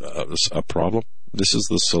a problem. This is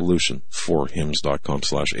the solution.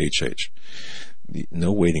 Forhims.com/HH.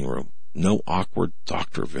 No waiting room. No awkward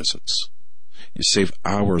doctor visits. You save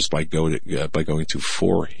hours by going to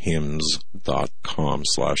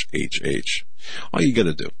forhims.com/HH. All you got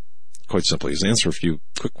to do, quite simply, is answer a few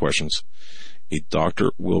quick questions. A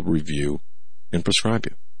doctor will review and prescribe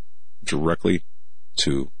you directly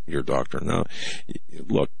to your doctor. Now,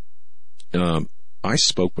 look, I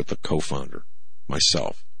spoke with the co-founder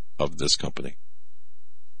myself of this company,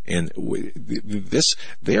 and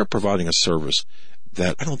they are providing a service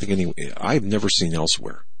that I don't think I've never seen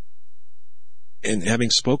elsewhere. And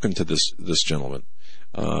having spoken to this gentleman,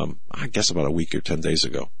 I guess about a week or 10 days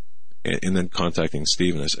ago, and then contacting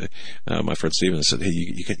Stephen, my friend Stephen, I said, hey,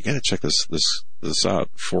 you got to check this out,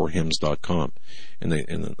 forhims.com.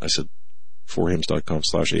 And I said,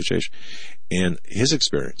 forhims.com/HH. And his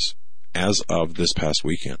experience as of this past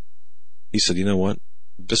weekend, he said, you know what?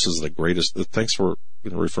 This is the greatest. Thanks for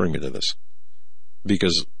referring me to this,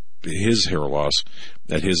 because his hair loss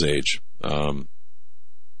at his age,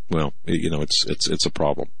 it's a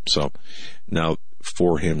problem. So now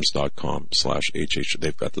forhims.com/HH,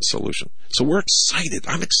 they've got the solution. So we're excited.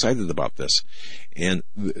 I'm excited about this. And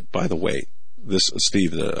by the way, this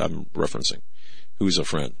Steve that I'm referencing, who's a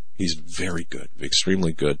friend, he's very good,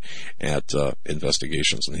 extremely good at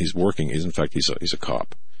investigations, and he's a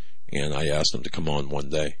cop. And I asked him to come on one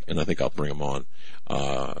day, and I think I'll bring him on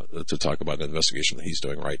to talk about an investigation that he's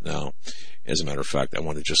doing right now. As a matter of fact, I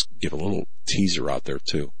want to just give a little teaser out there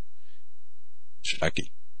too.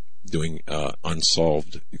 Jackie, doing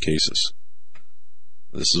unsolved cases.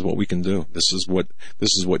 This is what we can do. This is what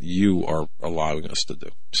you are allowing us to do.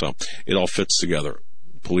 So it all fits together.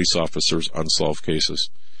 Police officers, unsolved cases,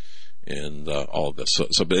 and all of this. So,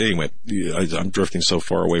 but anyway, I'm drifting so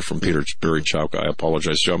far away from Peter Berry Chowka. I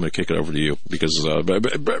apologize, Joe. I'm going to kick it over to you because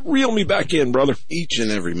reel me back in, brother. Each and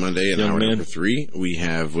every Monday, hour number 3, we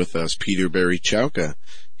have with us Peter Berry Chowka.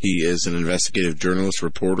 He is an investigative journalist,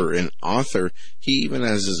 reporter, and author. He even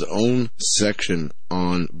has his own section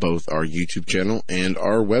on both our YouTube channel and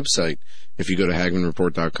our website. If you go to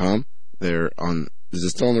HagmannReport.com, is it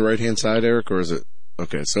still on the right-hand side, Eric, or is it?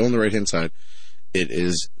 Okay, so on the right-hand side, it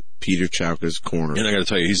is Peter Chowka's Corner. And I got to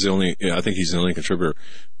tell you, I think he's the only contributor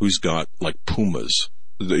who's got, like, pumas.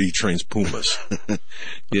 He trains pumas.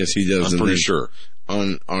 Yes, he does. I'm pretty sure.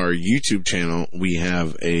 On our YouTube channel, we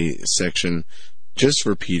have a section just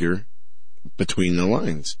for Peter, Between the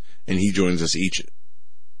Lines. And he joins us each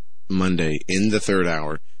Monday in the 3rd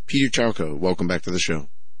hour. Peter Chowka, welcome back to the show.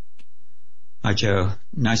 Hi, Joe.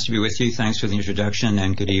 Nice to be with you. Thanks for the introduction,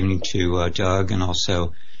 and good evening to Doug and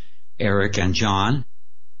also Eric and John.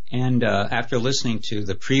 And after listening to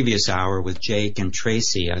the previous hour with Jake and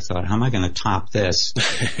Tracy, I thought, how am I going to top this?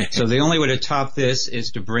 So the only way to top this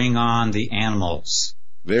is to bring on the animals.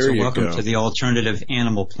 There you go. Welcome to the alternative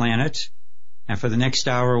animal planet. And for the next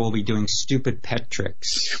hour, we'll be doing stupid pet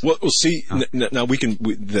tricks. Well, see, now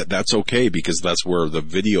that's okay because that's where the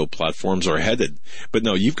video platforms are headed. But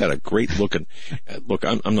no, you've got a great looking, look,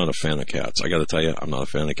 I'm not a fan of cats. I got to tell you, I'm not a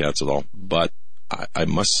fan of cats at all. But I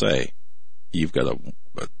must say, you've got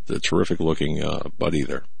a terrific looking buddy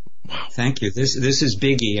there. Wow. Thank you. This is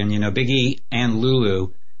Biggie. And, Biggie and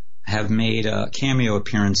Lulu have made cameo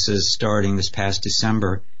appearances starting this past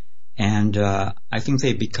December. And I think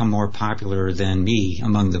they've become more popular than me,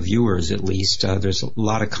 among the viewers at least. There's a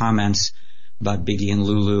lot of comments about Biggie and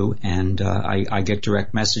Lulu, and I get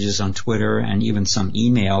direct messages on Twitter and even some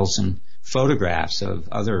emails and photographs of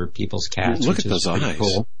other people's cats. Look at those eyes.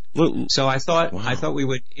 Cool. So I thought we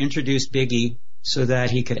would introduce Biggie so that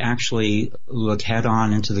he could actually look head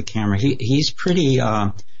on into the camera. He's pretty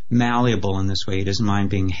malleable in this way. He doesn't mind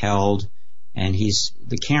being held. And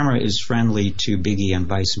the camera is friendly to Biggie and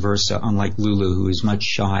vice versa, unlike Lulu, who is much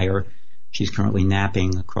shyer. She's currently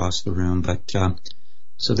napping across the room. But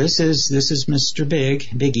so this is Mr.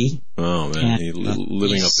 Biggie. Oh man, he's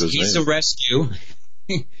living up to his name. He's a rescue.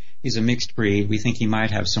 He's a mixed breed. We think he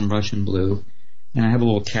might have some Russian blue, and I have a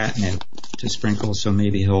little catnip to sprinkle, so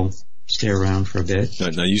maybe he'll stay around for a bit.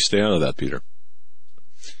 Now you stay out of that, Peter.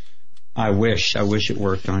 I wish it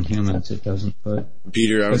worked on humans. It doesn't. But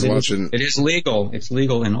Peter, I was watching. It is legal. It's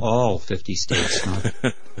legal in all 50 states, not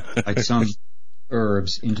like some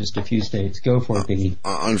herbs in just a few states. Go for it, Biggie.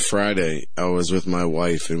 On Friday, I was with my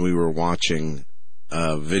wife, and we were watching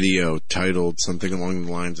a video titled something along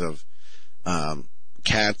the lines of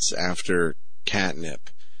 "Cats After Catnip,"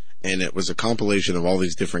 and it was a compilation of all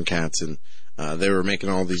these different cats, and they were making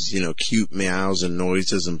all these cute meows and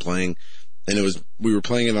noises and playing. And we were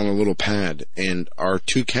playing it on a little pad, and our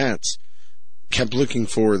two cats kept looking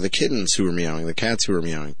for the kittens who were meowing, the cats who were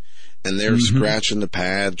meowing. And they're scratching the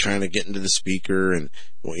pad, trying to get into the speaker and,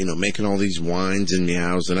 making all these whines and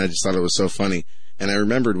meows. And I just thought it was so funny. And I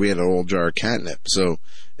remembered we had an old jar of catnip. So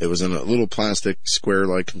it was in a little plastic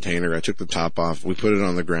square-like container. I took the top off. We put it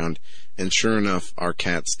on the ground. And sure enough, our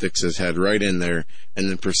cat sticks his head right in there and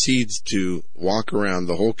then proceeds to walk around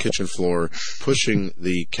the whole kitchen floor, pushing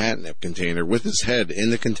the catnip container with his head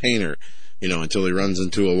in the container, until he runs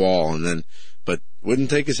into a wall but wouldn't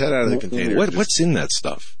take his head out of the container. What's in that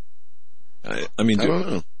stuff? I don't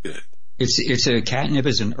know. It's a catnip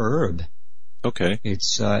is an herb. Okay.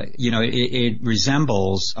 It's, it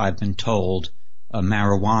resembles, I've been told,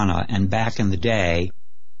 marijuana. And back in the day,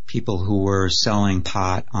 people who were selling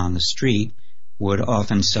pot on the street would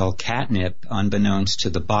often sell catnip unbeknownst to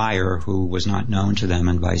the buyer who was not known to them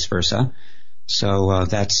and vice versa. So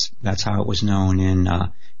that's how it was known in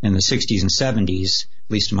the 60s and 70s,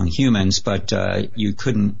 at least among humans, but you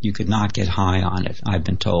could not get high on it, I've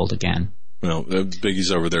been told again. Well,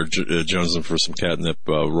 Biggie's over there jonesing for some catnip.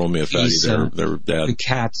 Roll me a fatty, their dad. The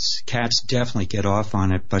cats definitely get off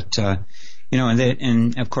on it, but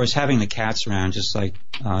and of course having the cats around, just like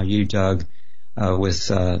you, Doug, with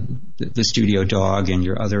the studio dog and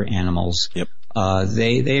your other animals. Yep.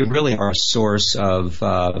 They really are a source of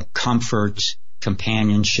comfort,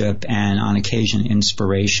 companionship, and on occasion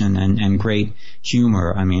inspiration and great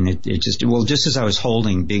humor. I mean, just as I was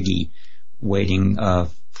holding Biggie, waiting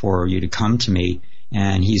for you to come to me,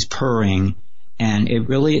 and he's purring, and it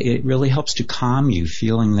really helps to calm you,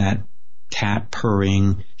 feeling that cat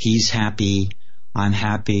purring. He's happy, I'm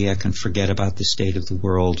happy. I can forget about the state of the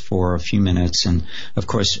world for a few minutes, and of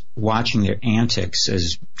course, watching their antics,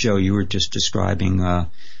 as Joe, you were just describing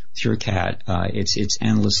with your cat, it's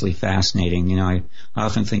endlessly fascinating. I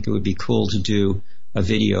often think it would be cool to do a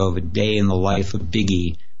video of a day in the life of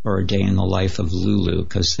Biggie or a day in the life of Lulu,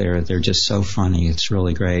 because they're just so funny. It's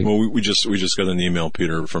really great. Well, we just got an email,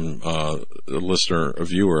 Peter, from a listener, a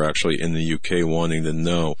viewer actually in the UK, wanting to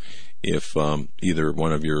know if either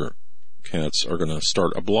one of your cats are going to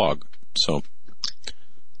start a blog. So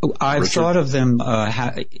I've thought of them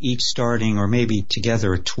each starting, or maybe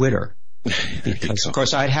together, a Twitter. Because, of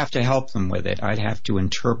course, I'd have to help them with it. I'd have to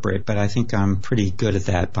interpret, but I think I'm pretty good at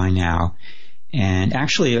that by now. And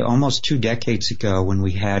actually, almost 2 decades ago, when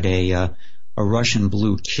we had a Russian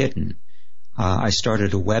blue kitten, I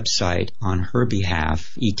started a website on her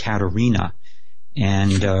behalf, eCaterina.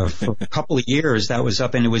 And for a couple of years, that was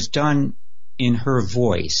up, and it was done in her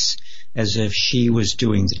voice, as if she was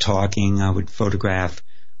doing the talking. I would photograph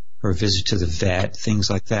her visit to the vet, things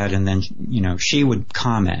like that, and then, she would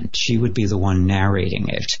comment. She would be the one narrating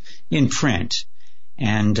it in print.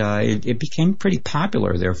 And it became pretty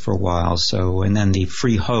popular there for a while. So, and then the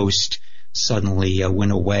free host suddenly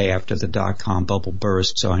went away after the .com bubble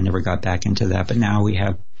burst, so I never got back into that. But now we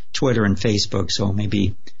have Twitter and Facebook, so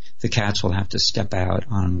maybe the cats will have to step out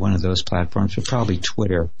on one of those platforms, but probably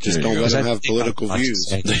Twitter. Just don't let them have political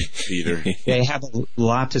views, Peter. They have a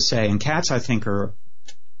lot to say, and cats, I think, are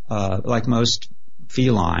like most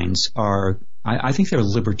felines, I think they're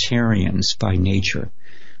libertarians by nature.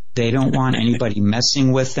 They don't want anybody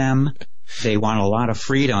messing with them. They want a lot of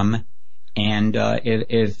freedom. And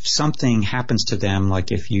if something happens to them,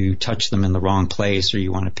 like if you touch them in the wrong place or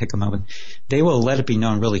you want to pick them up, they will let it be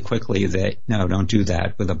known really quickly that, no, don't do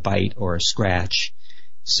that with a bite or a scratch.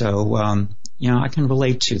 So, I can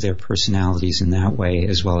relate to their personalities in that way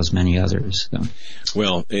as well as many others. So.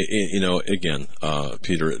 Well, again,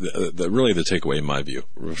 Peter, really the takeaway in my view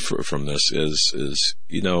from this is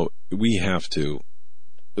we have to,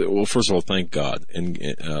 well, first of all, thank God and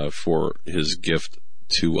for his gift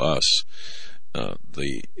to us,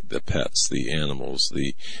 the pets, the animals,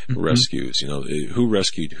 the rescues. Who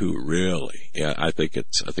rescued who? Really? Yeah, I think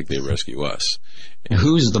they rescue us. And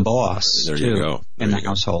who's the boss? There you go. In the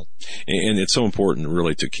household. And it's so important,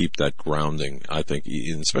 really, to keep that grounding. I think,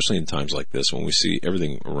 especially in times like this, when we see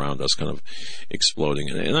everything around us kind of exploding.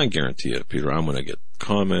 And I guarantee you, Peter, I'm going to get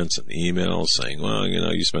comments and emails saying, "Well,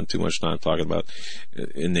 you spend too much time talking about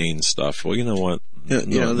inane stuff." Well, you know what?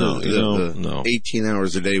 No. 18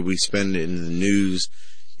 hours a day we spend in the news,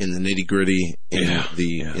 in the nitty gritty,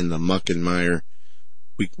 in the muck and mire.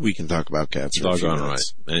 We can talk about cats. Doggone right,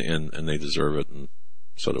 and they deserve it, and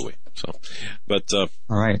so do we. So, but all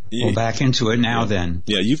right, we'll back into it now. Then,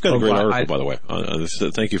 you've got a great article, by the way.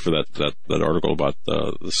 Thank you for that article about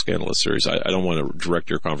the Scandalous series. I don't want to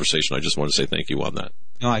direct your conversation. I just want to say thank you on that.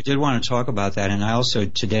 No, I did want to talk about that, and I also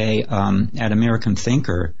today at American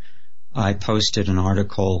Thinker, I posted an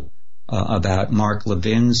article about Mark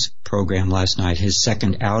Levin's program last night, his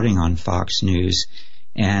second outing on Fox News,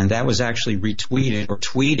 and that was actually retweeted or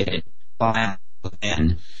tweeted by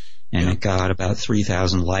Levin, and it got about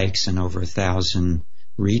 3,000 likes and over 1,000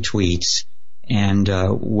 retweets, and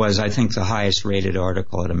was, I think, the highest rated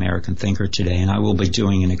article at American Thinker today, and I will be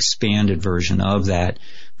doing an expanded version of that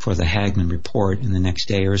for the Hagmann report in the next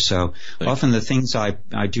day or so. Often the things I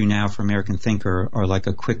do now for American Thinker are like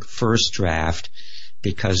a quick first draft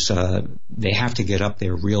because they have to get up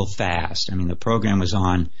there real fast. I mean, the program was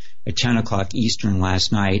on at 10 o'clock Eastern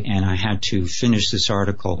last night, and I had to finish this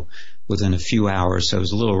article within a few hours, so it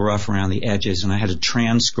was a little rough around the edges, and I had to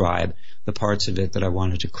transcribe the parts of it that I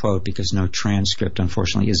wanted to quote because no transcript,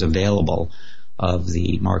 unfortunately, is available of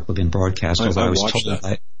the Mark Levin broadcast. I watched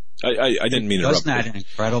that. I didn't mean to interrupt. Wasn't that an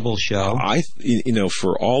incredible show?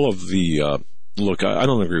 For all of the look, I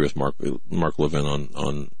don't agree with Mark Levin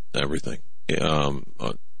on everything.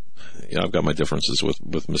 I've got my differences with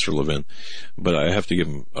Mr. Levin, but I have to give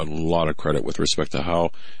him a lot of credit with respect to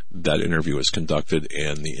how that interview was conducted,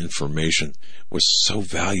 and the information was so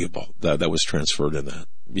valuable that was transferred in that.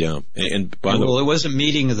 Yeah, and it was a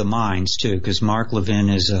meeting of the minds too, because Mark Levin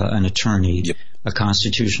is an attorney, a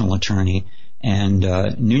constitutional attorney, and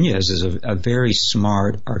Nunez is a very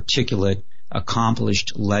smart, articulate,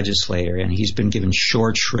 accomplished legislator, and he's been given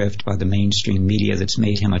short shrift by the mainstream media that's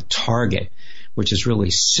made him a target, which is really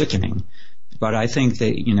sickening. But I think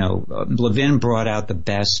that, Levin brought out the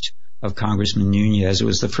best of Congressman Nunez. It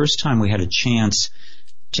was the first time we had a chance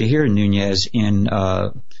to hear Nunez in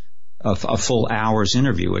a full hour's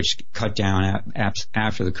interview, which cut down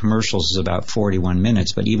after the commercials is about 41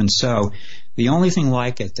 minutes. But even so, the only thing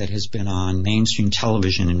like it that has been on mainstream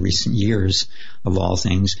television in recent years, of all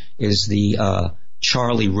things, is the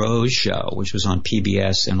Charlie Rose show, which was on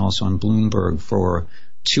PBS and also on Bloomberg for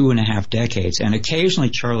 2.5 decades. And occasionally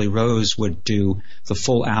Charlie Rose would do the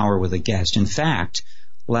full hour with a guest. In fact,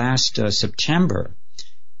 last September,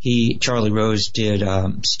 Charlie Rose did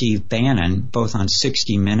Steve Bannon, both on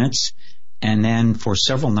 60 Minutes and then for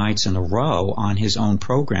several nights in a row on his own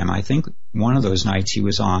program. I think one of those nights he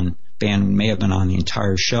was on, Bannon may have been on the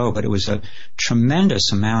entire show, but it was a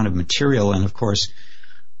tremendous amount of material. And of course,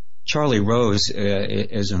 Charlie Rose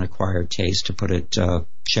is an acquired taste, to put it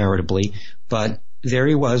charitably, but there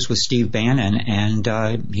he was with Steve Bannon, and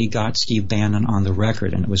he got Steve Bannon on the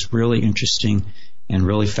record, and it was really interesting and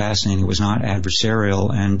really fascinating. It was not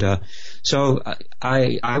adversarial, and so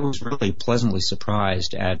I was really pleasantly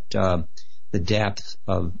surprised at the depth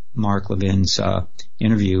of Mark Levin's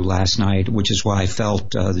interview last night, which is why I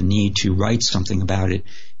felt the need to write something about it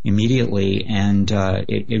immediately, and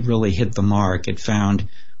it really hit the mark. It found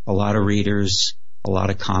a lot of readers, a lot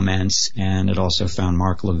of comments, and it also found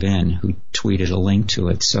Mark Levin, who tweeted a link to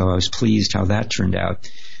it. So I was pleased how that turned out.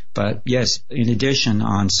 But yes, in addition,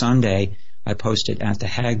 on Sunday, I posted at the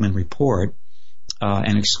Hagmann Report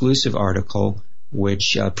an exclusive article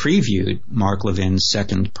which previewed Mark Levin's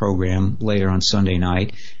second program later on Sunday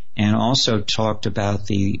night. and also talked about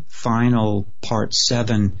the final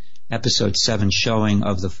episode 7 showing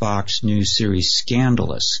of the Fox News series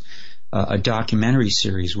Scandalous, a documentary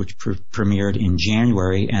series which premiered in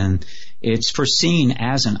January, and it's foreseen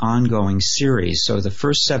as an ongoing series. So the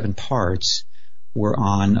first 7 parts were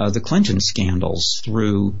on the Clinton scandals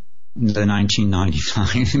through the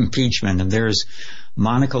 1995 impeachment. And there's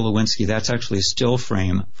Monica Lewinsky. That's actually a still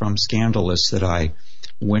frame from Scandalous that I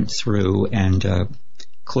went through and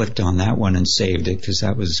clicked on that one and saved it because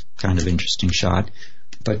that was kind of interesting shot.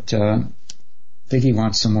 But Biggie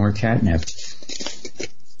wants some more catnip.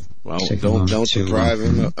 Well, don't deprive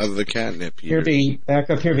him of the catnip here. Here, Biggie. Back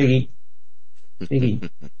up here, Biggie. Biggie.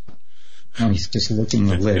 Oh, he's just licking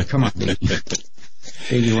the lid. Come on, Biggie.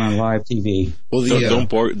 Biggie, we're on live TV. Well, don't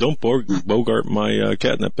bogart my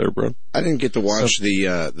catnip there, bro. I didn't get to watch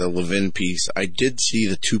the Levin piece. I did see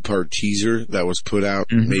the 2-part teaser that was put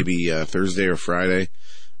out maybe Thursday or Friday,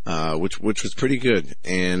 which was pretty good.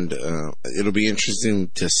 And it'll be interesting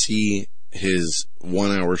to see his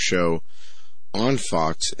 1-hour show on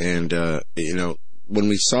Fox. And, when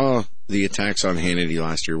we saw the attacks on Hannity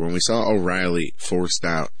last year, when we saw O'Reilly forced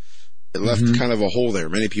out, it left kind of a hole there.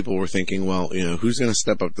 Many people were thinking, well, who's going to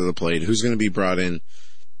step up to the plate? Who's going to be brought in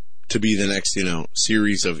to be the next,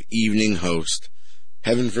 series of evening host?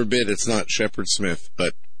 Heaven forbid it's not Shepard Smith,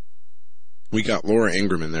 but we got Laura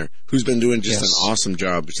Ingraham in there, who's been doing just an awesome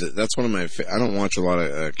job. That's one of my, I don't watch a lot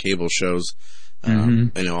of cable shows.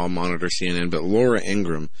 I'll monitor CNN, but Laura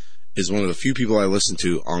Ingraham is one of the few people I listen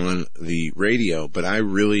to on the radio, but I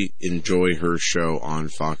really enjoy her show on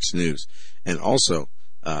Fox News. And also,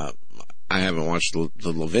 I haven't watched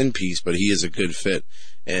the Levin piece, but he is a good fit.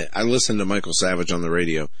 I listened to Michael Savage on the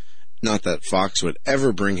radio. Not that Fox would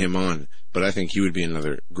ever bring him on, but I think he would be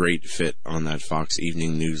another great fit on that Fox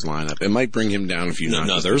Evening News lineup. It might bring him down a few notches.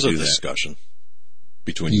 No, there's a discussion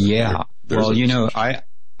between you. Yeah. Well,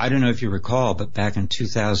 I don't know if you recall, but back in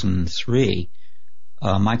 2003,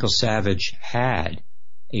 Michael Savage had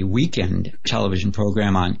a weekend television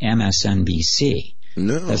program on MSNBC.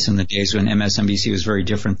 No. That's in the days when MSNBC was very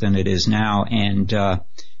different than it is now. And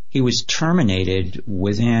he was terminated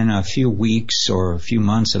within a few weeks or a few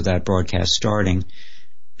months of that broadcast starting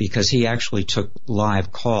because he actually took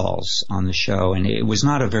live calls on the show, and it was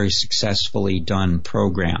not a very successfully done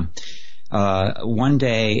program. One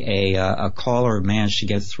day, a caller managed to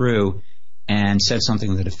get through and said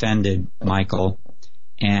something that offended Michael,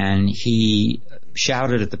 and he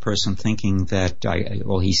shouted at the person thinking that,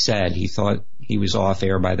 he thought he was off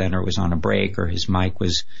air by then, or was on a break, or his mic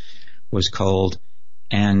was cold.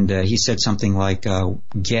 And he said something like,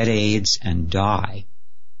 get AIDS and die,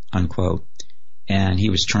 unquote. And he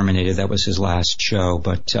was terminated. That was his last show.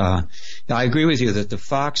 But I agree with you that the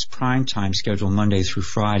Fox primetime schedule Monday through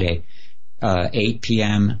Friday, 8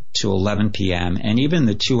 p.m. to 11 p.m., and even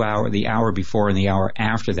the hour before and the hour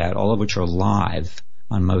after that, all of which are live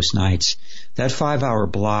on most nights, that 5-hour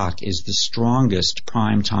block is the strongest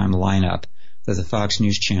primetime lineup that the Fox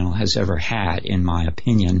News Channel has ever had, in my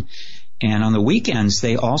opinion. And on the weekends,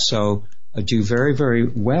 they also do very, very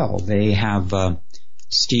well. They have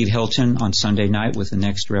Steve Hilton on Sunday night with The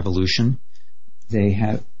Next Revolution. They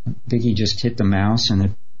have, Biggie just hit the mouse and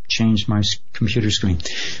it changed my computer screen.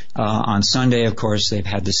 On Sunday, of course, they've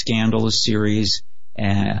had the Scandalous series,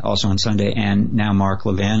 also on Sunday, and now Mark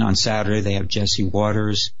Levin. On Saturday, they have Jesse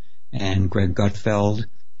Waters and Greg Gutfeld,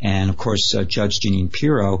 and of course, Judge Jeanine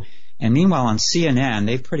Pirro. And meanwhile, on CNN,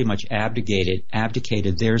 they've pretty much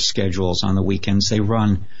abdicated their schedules on the weekends. They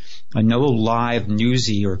run no live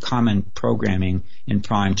newsy or comment programming in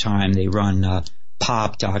prime time. They run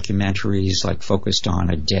pop documentaries like focused on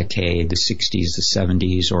a decade, the 60s, the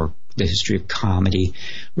 70s, or the history of comedy.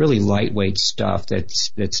 Really lightweight stuff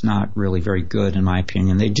that's not really very good, in my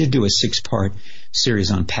opinion. They did do a 6-part series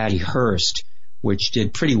on Patty Hearst, which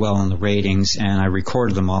did pretty well in the ratings, and I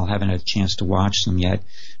recorded them all. Haven't had a chance to watch them yet.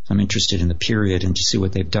 I'm interested in the period and to see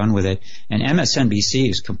what they've done with it. And MSNBC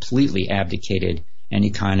has completely abdicated any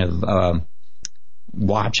kind of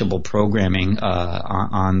watchable programming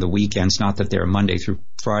on the weekends. Not that they're a Monday through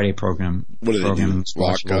Friday program. What do they do?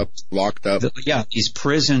 Locked up? Yeah, these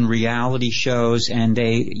prison reality shows, and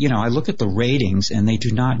I look at the ratings, and they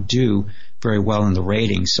do not do very well in the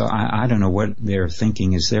ratings. So I don't know what their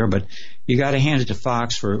thinking is there, but you got to hand it to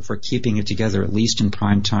Fox for keeping it together, at least in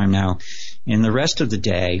prime time now. In the rest of the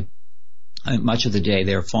day, much of the day,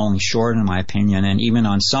 they're falling short, in my opinion, and even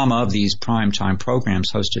on some of these primetime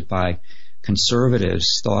programs hosted by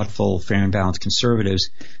conservatives, thoughtful, fair and balanced conservatives,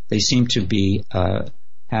 they seem to be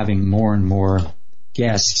having more and more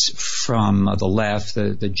guests from the left,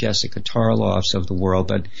 the Jessica Tarloffs of the world.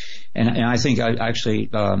 But and I think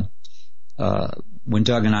when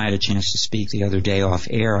Doug and I had a chance to speak the other day off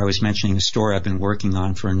air, I was mentioning a story I've been working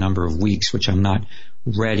on for a number of weeks, which I'm not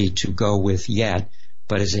ready to go with yet.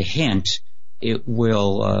 But as a hint, it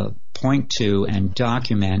will point to and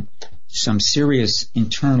document some serious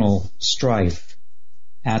internal strife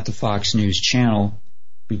at the Fox News channel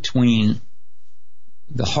between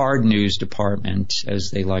the hard news department,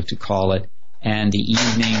 as they like to call it, and the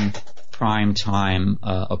evening primetime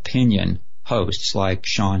opinion hosts like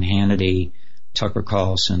Sean Hannity, Tucker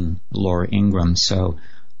Carlson, Laura Ingraham. So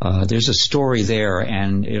there's a story there,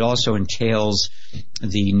 and it also entails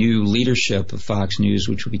the new leadership of Fox News,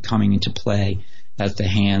 which will be coming into play at the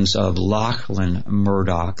hands of Lachlan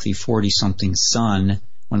Murdoch, the 40-something son,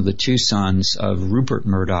 one of the two sons of Rupert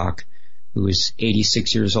Murdoch, who is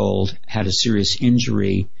 86 years old, had a serious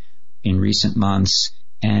injury in recent months,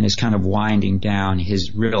 and is kind of winding down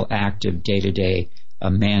his real active day-to-day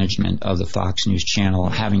management of the Fox News channel,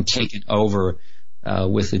 having taken over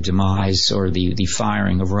with the demise or the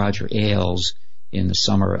firing of Roger Ailes in the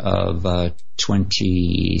summer of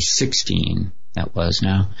 2016. That was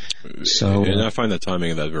now. So, and I find the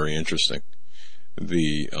timing of that very interesting.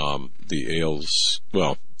 The Ailes,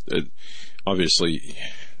 well, obviously.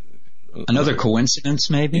 Another coincidence,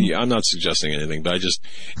 maybe? Yeah, I'm not suggesting anything, but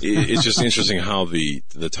it's just interesting how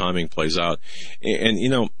the timing plays out. And you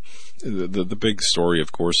know, the big story,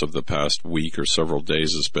 of course, of the past week or several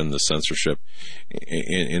days has been the censorship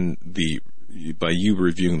and by you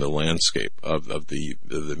reviewing the landscape of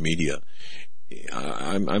the media.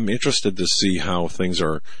 I'm interested to see how things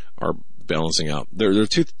are balancing out. There are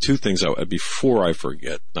two things before I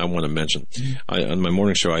forget, I want to mention. On my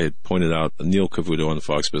morning show, I had pointed out Neil Cavuto on the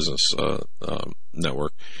Fox Business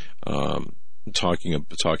Network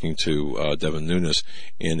talking to Devin Nunes,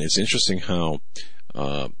 and it's interesting how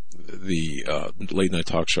the late night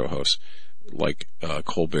talk show hosts like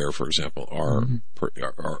Colbert, for example,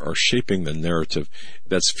 are shaping the narrative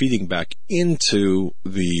that's feeding back into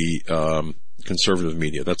the conservative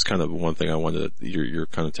media. That's kind of one thing I wanted your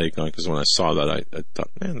kind of take on, because when I saw that, I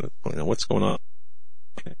thought, man, what's going on?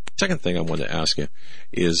 Okay. Second thing I wanted to ask you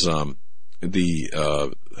is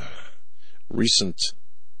the recent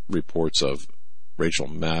reports of Rachel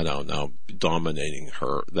Maddow now dominating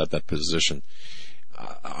that position.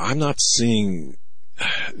 I'm not seeing.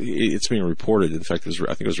 It's being reported. In fact, I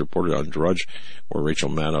think it was reported on Drudge, where Rachel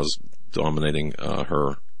Maddow's dominating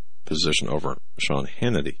her position over Sean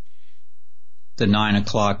Hannity. The 9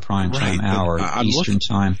 o'clock primetime hour Eastern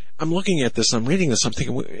time. I'm looking at this. I'm reading this. I'm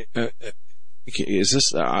thinking, is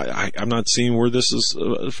this? I'm not seeing where this is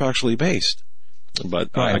factually based. But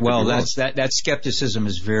right. Well, that skepticism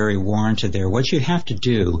is very warranted there. What you have to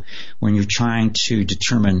do when you're trying to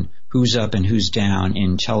determine who's up and who's down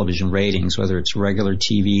in television ratings, whether it's regular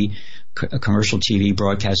TV, commercial TV,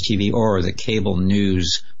 broadcast TV, or the cable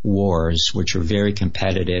news wars, which are very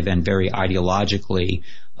competitive and very ideologically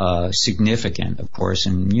significant, of course.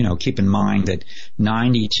 And, you know, keep in mind that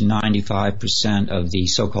 90 to 95% of the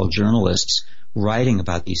so-called journalists writing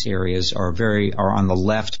about these areas are on the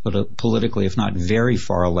left, but politically, if not very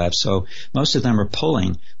far left. So most of them are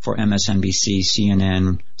pulling for MSNBC,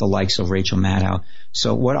 CNN, the likes of Rachel Maddow.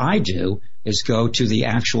 So what I do is go to the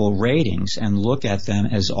actual ratings and look at them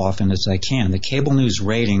as often as I can. The cable news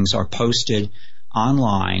ratings are posted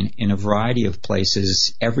online in a variety of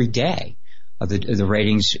places every day. The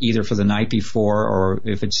ratings either for the night before, or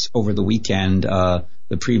if it's over the weekend,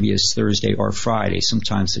 the previous Thursday or Friday.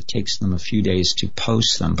 Sometimes it takes them a few days to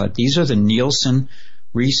post them. But these are the Nielsen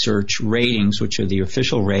research ratings, which are the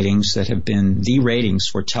official ratings that have been the ratings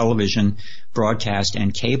for television, broadcast,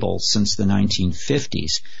 and cable since the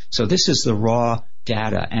 1950s. So this is the raw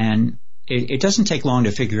data, and it doesn't take long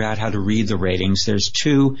to figure out how to read the ratings. There's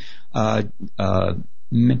two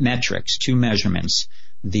metrics, two measurements.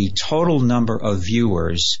 The total number of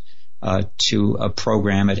viewers to a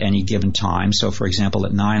program at any given time. So, for example,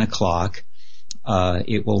 at 9 o'clock,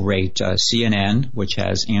 it will rate CNN, which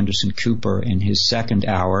has Anderson Cooper in his second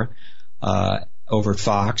hour. Over at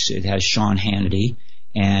Fox, it has Sean Hannity.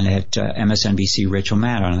 And at MSNBC, Rachel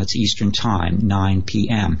Maddow. That's Eastern Time, 9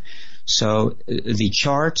 p.m. So the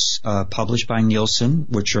charts published by Nielsen,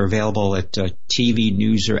 which are available at TV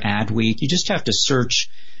News or Adweek, you just have to search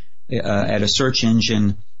at a search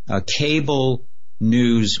engine, cable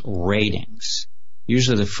news ratings.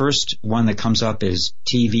 Usually the first one that comes up is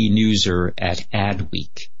TV Newser at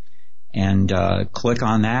Adweek. And click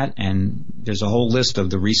on that, and there's a whole list of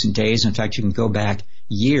the recent days. In fact, you can go back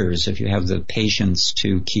years if you have the patience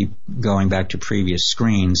to keep going back to previous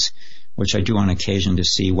screens which I do on occasion to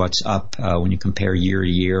see what's up when you compare year to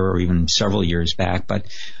year or even several years back. But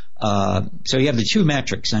so you have the two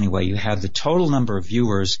metrics anyway. You have the total number of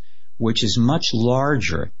viewers, which is much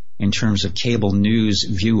larger in terms of cable news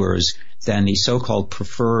viewers than the so-called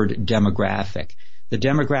preferred demographic. The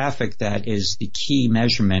demographic that is the key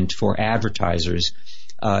measurement for advertisers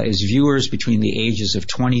is viewers between the ages of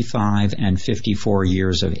 25 and 54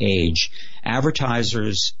 years of age.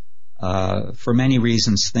 Advertisers, for many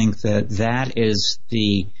reasons, think that that is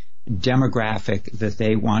the demographic that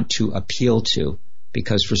they want to appeal to,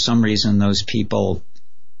 because for some reason those people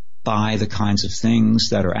buy the kinds of things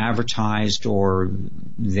that are advertised, or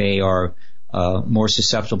they are more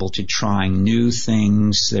susceptible to trying new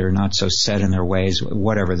things. They're not so set in their ways,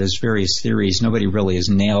 whatever. There's various theories. Nobody really has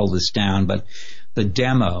nailed this down, but the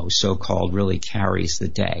demo, so-called, really carries the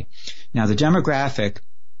day. Now, the demographic,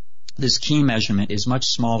 this key measurement, is much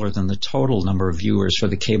smaller than the total number of viewers for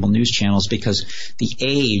the cable news channels, because the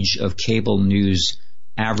age of cable news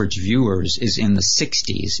average viewers is in the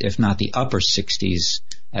 60s, if not the upper 60s,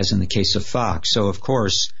 as in the case of Fox. So, of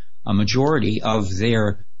course, a majority of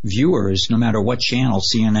their viewers, no matter what channel,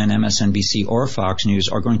 CNN, MSNBC, or Fox News,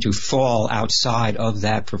 are going to fall outside of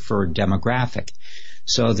that preferred demographic.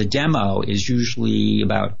 So the demo is usually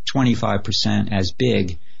about 25% as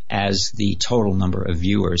big as the total number of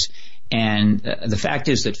viewers. And the fact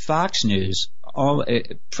is that Fox News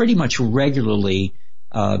pretty much regularly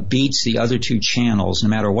beats the other two channels, no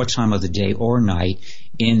matter what time of the day or night,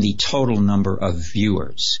 in the total number of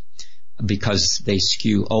viewers, because they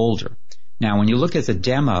skew older. Now, when you look at the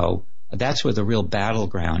demo, that's where the real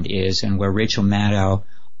battleground is, and where Rachel Maddow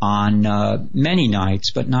on many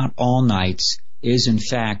nights, but not all nights, is in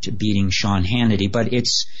fact beating Sean Hannity. But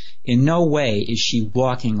it's in no way is she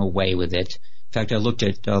walking away with it. In fact, I looked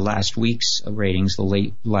at last week's ratings, the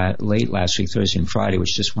late last week, Thursday and Friday,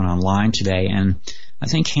 which just went online today, and I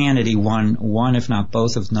think Hannity won one, if not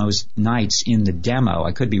both, of those nights in the demo.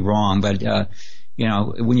 I could be wrong, but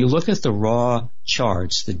when you look at the raw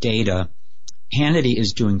charts, the data, Hannity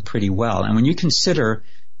is doing pretty well. And when you consider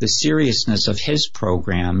the seriousness of his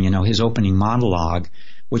program, his opening monologue,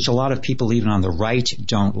 which a lot of people even on the right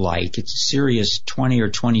don't like, it's a serious 20 or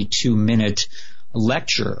 22-minute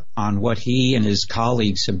lecture on what he and his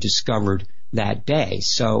colleagues have discovered that day.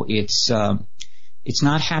 So it's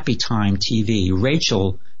not happy time TV.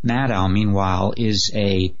 Rachel Maddow, meanwhile, is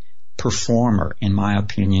a performer, in my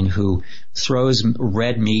opinion, who throws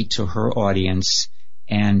red meat to her audience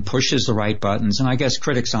and pushes the right buttons. And I guess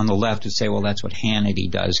critics on the left would say, well, that's what Hannity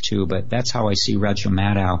does too, but that's how I see Rachel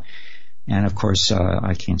Maddow. And of course,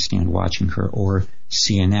 I can't stand watching her or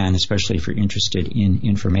CNN, especially if you're interested in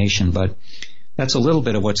information. But that's a little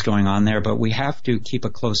bit of what's going on there. But we have to keep a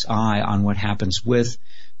close eye on what happens with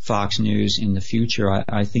Fox News in the future.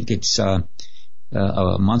 I think it's a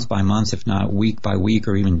month by month, if not week by week,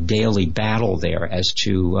 or even daily battle there as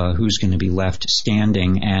to who's going to be left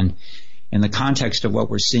standing. And in the context of what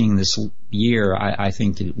we're seeing this year, I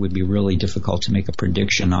think it would be really difficult to make a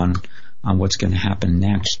prediction on what's going to happen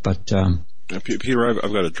next. But Peter,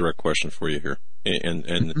 I've got a direct question for you here,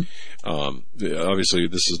 and obviously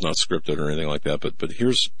this is not scripted or anything like that. But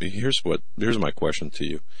here's my question to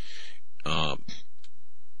you.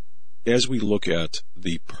 As we look at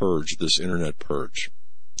the purge, this internet purge,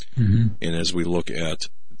 and as we look at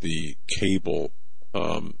the cable,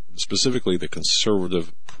 specifically the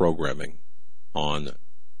conservative programming on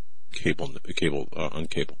cable,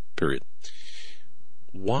 period.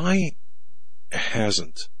 Why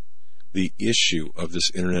hasn't the issue of this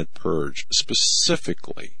internet purge,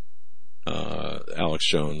 specifically Alex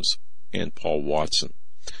Jones and Paul Watson,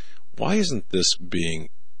 why isn't this being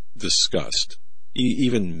discussed,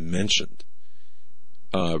 even mentioned,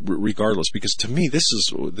 regardless? Because to me, this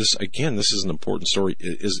is an important story,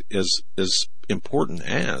 is as important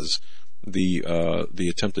as the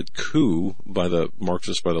attempted coup by the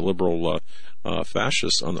Marxists, by the liberal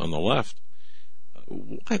fascists on the left.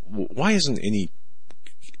 Why isn't any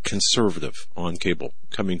conservative on cable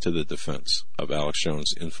coming to the defense of Alex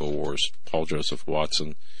Jones, InfoWars, Paul Joseph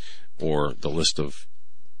Watson, or the list of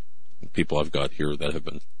people I've got here that have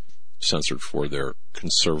been censored for their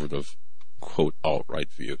conservative, quote,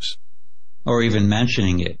 alt-right views? Or even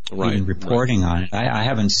mentioning it, even reporting on it. I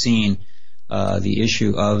haven't seen the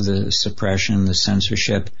issue of the suppression, the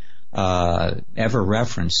censorship, ever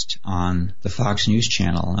referenced on the Fox News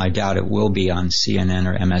channel. I doubt it will be on CNN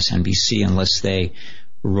or MSNBC unless they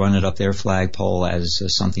run it up their flagpole as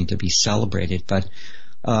something to be celebrated. But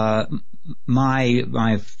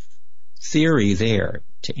my theory there,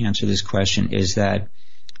 to answer this question, is that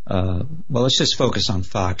let's just focus on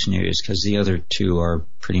Fox News because the other two are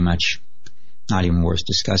pretty much not even worth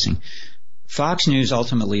discussing. Fox News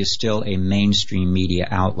ultimately is still a mainstream media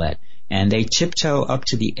outlet, and they tiptoe up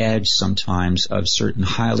to the edge sometimes of certain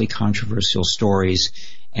highly controversial stories,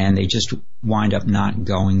 and they just wind up not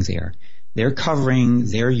going there. They're covering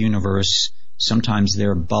their universe, sometimes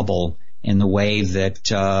their bubble, in the way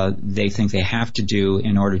that they think they have to do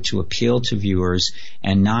in order to appeal to viewers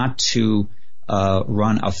and not to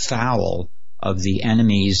run afoul of the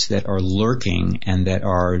enemies that are lurking and that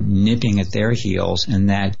are nipping at their heels and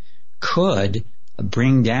that could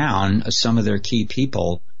bring down some of their key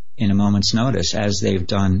people in a moment's notice, as they've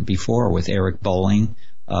done before with Eric Bolling,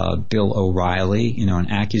 Bill O'Reilly.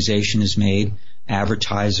 An accusation is made.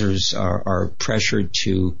 Advertisers are pressured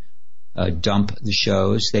to dump the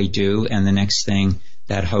shows. They do, and the next thing,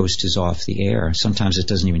 that host is off the air. Sometimes it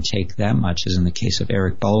doesn't even take that much, as in the case of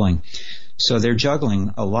Eric Bolling. So they're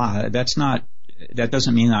juggling a lot. That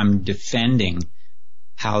doesn't mean I'm defending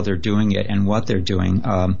how they're doing it and what they're doing.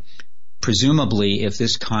 Presumably, if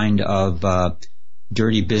this kind of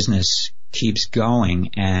dirty business keeps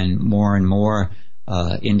going and more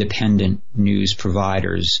independent news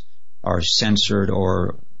providers are censored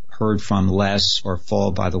or heard from less or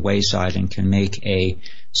fall by the wayside and can make a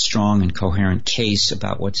strong and coherent case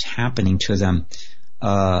about what's happening to them,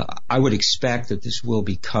 I would expect that this will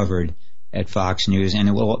be covered at Fox News, and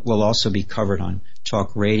it will also be covered on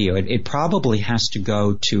talk radio. It probably has to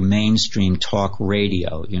go to mainstream talk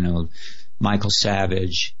radio, Michael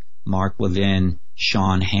Savage, Mark Levin,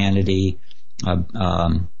 Sean Hannity,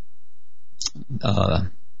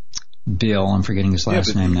 Bill, I'm forgetting his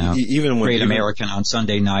last name now. Great American on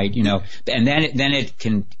Sunday night, and then it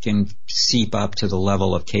can seep up to the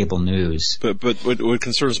level of cable news. But what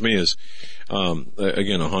concerns me is,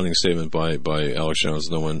 again, a haunting statement by Alex Jones.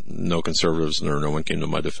 No conservatives nor no one came to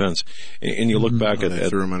my defense. And you look back at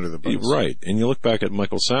threw him under the bus. Right, and you look back at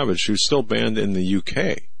Michael Savage, who's still banned in the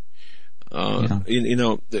UK. The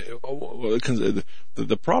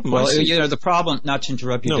problem. The problem. Not to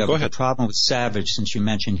interrupt you, no, Doug, go ahead. The problem with Savage, since you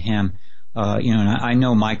mentioned him, and I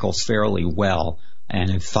know Michael fairly well and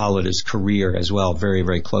have followed his career as well very,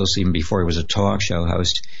 very closely, even before he was a talk show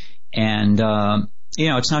host. And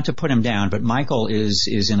it's not to put him down, but Michael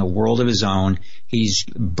is in a world of his own. He's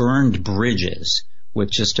burned bridges with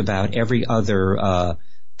just about every other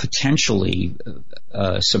potentially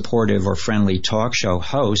supportive or friendly talk show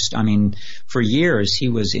host. I mean, for years he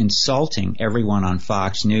was insulting everyone on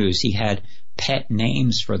Fox News. He had pet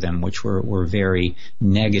names for them, which were very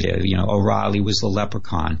negative. O'Reilly was the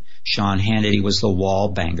leprechaun. Sean Hannity was the wall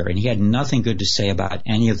banger. And he had nothing good to say about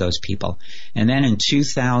any of those people. And then in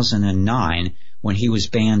 2009, when he was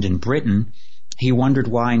banned in Britain, he wondered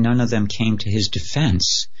why none of them came to his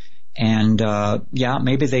defense. And,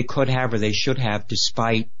 maybe they could have or they should have,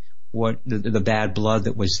 despite what the bad blood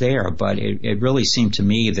that was there. But it really seemed to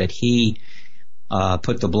me that he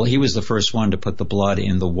he was the first one to put the blood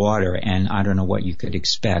in the water, and I don't know what you could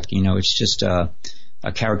expect. It's just a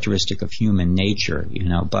characteristic of human nature,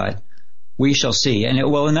 but we shall see. And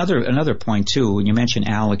another point too, when you mentioned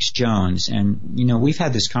Alex Jones, and we've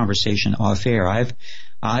had this conversation off air.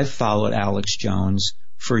 I've followed Alex Jones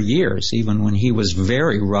for years, even when he was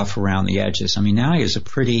very rough around the edges. I mean, now he is a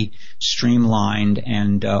pretty streamlined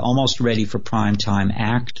and almost ready for prime time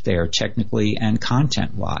act there, technically and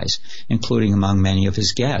content-wise, including among many of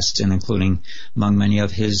his guests and including among many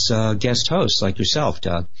of his guest hosts like yourself,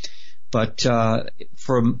 Doug. But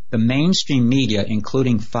for the mainstream media,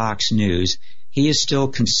 including Fox News, he is still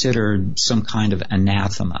considered some kind of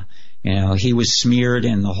anathema. He was smeared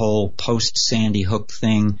in the whole post-Sandy Hook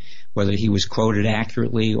thing, whether he was quoted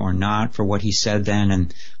accurately or not for what he said then.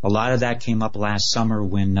 And a lot of that came up last summer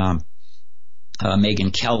when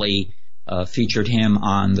Megyn Kelly featured him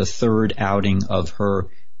on the third outing of her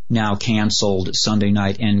now canceled Sunday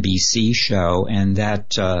night NBC show, and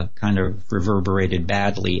that kind of reverberated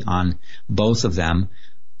badly on both of them.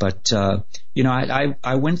 But,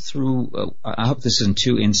 I went through, I hope this isn't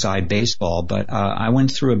too inside baseball, but I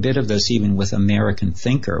went through a bit of this even with American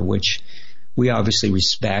Thinker, which we obviously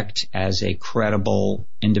respect as a credible,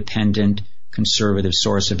 independent, conservative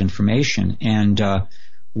source of information. And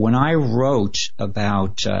when I wrote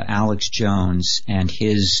about Alex Jones and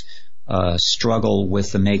his struggle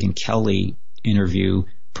with the Megyn Kelly interview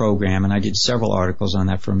program, and I did several articles on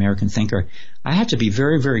that for American Thinker, I had to be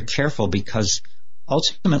very, very careful because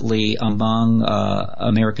ultimately among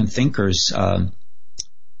American Thinker's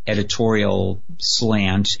editorial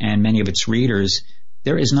slant and many of its readers,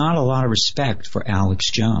 there is not a lot of respect for Alex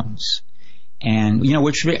Jones. And,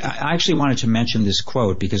 which I actually wanted to mention this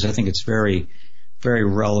quote because I think it's very, very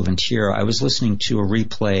relevant here. I was listening to a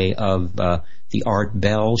replay of the Art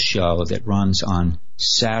Bell show that runs on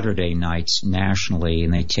Saturday nights nationally,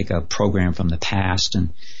 and they take a program from the past.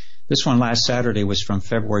 And this one last Saturday was from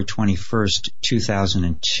February 21st,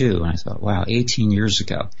 2002. And I thought, wow, 18 years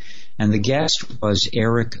ago. And the guest was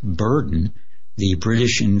Eric Burdon, the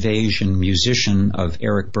British invasion musician of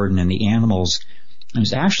Eric Burdon and the Animals. It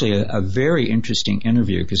was actually a very interesting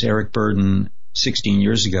interview because Eric Burdon, 16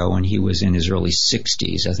 years ago when he was in his early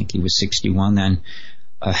 60s, I think he was 61 then,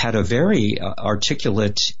 had a very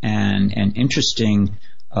articulate and interesting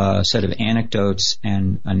set of anecdotes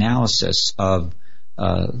and analysis of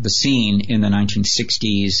the scene in the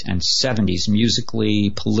 1960s and 70s,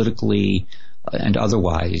 musically, politically, and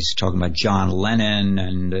otherwise. Talking about John Lennon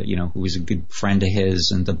and, who was a good friend of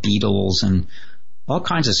his, and the Beatles, and all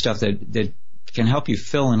kinds of stuff that can help you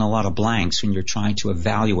fill in a lot of blanks when you're trying to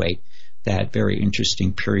evaluate that very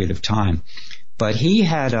interesting period of time. But he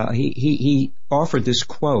had he offered this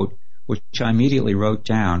quote, which I immediately wrote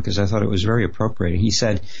down because I thought it was very appropriate. He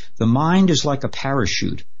said, "The mind is like a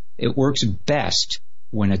parachute. It works best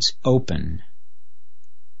when it's open."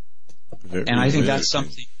 And I think that's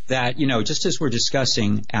something that, just as we're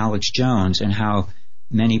discussing Alex Jones and how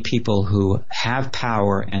many people who have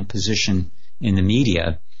power and position in the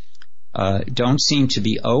media don't seem to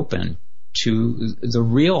be open to the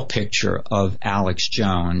real picture of Alex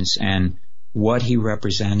Jones and what he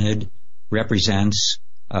represents.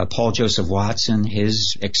 Paul Joseph Watson,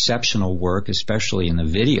 his exceptional work, especially in the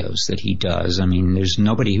videos that he does. I mean, there's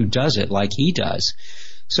nobody who does it like he does.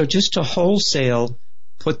 So just to wholesale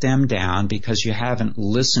put them down because you haven't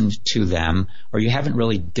listened to them or you haven't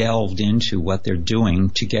really delved into what they're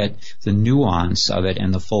doing to get the nuance of it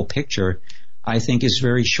and the full picture, I think is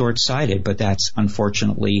very short-sighted. But that's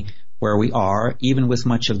unfortunately where we are, even with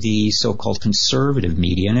much of the so-called conservative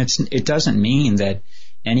media. And it doesn't mean that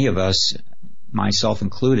any of us, myself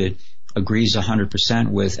included, agrees 100%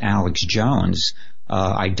 with Alex Jones.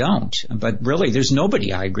 I don't. But really, there's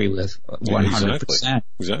nobody I agree with 100%.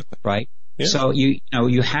 Exactly. Right? Yeah. So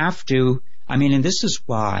you have to, and this is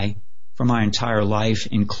why for my entire life,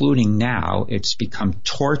 including now, it's become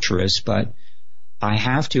torturous, but I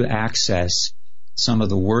have to access some of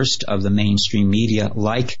the worst of the mainstream media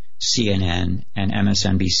like CNN and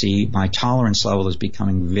MSNBC. My tolerance level is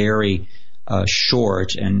becoming very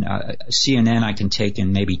short, and CNN I can take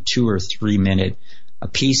in maybe 2 or 3 minute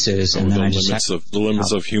pieces, and then the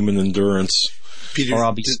limits of human endurance. Peter, or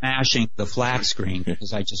I'll be smashing the flat screen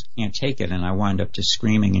because I just can't take it, and I wind up just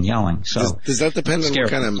screaming and yelling. So does that depend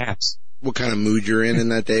on what kind of mood you're in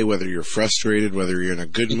that day? Whether you're frustrated, whether you're in a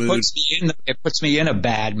good mood. It puts me in a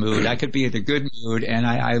bad mood. I could be in a good mood, and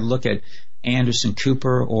I look at Anderson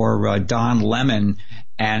Cooper or Don Lemon,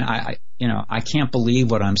 and I can't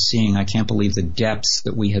believe what I'm seeing. I can't believe the depths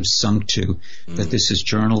that we have sunk to. That this is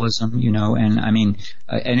journalism, And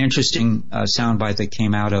an interesting soundbite that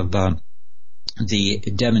came out of the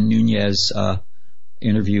Devin Nunes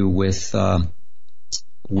interview with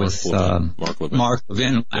Mark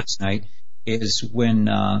Levin last night is when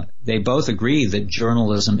they both agree that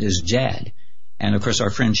journalism is dead. And of course our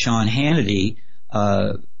friend Sean Hannity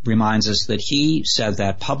reminds us that he said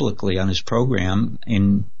that publicly on his program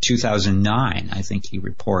in 2009, I think he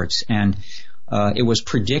reports, and it was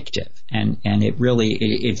predictive, and it really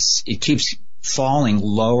it keeps falling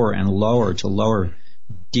lower and lower to lower,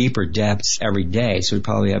 deeper depths every day. So we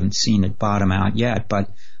probably haven't seen it bottom out yet, but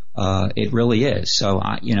it really is. So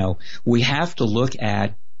we have to look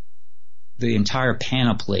at the entire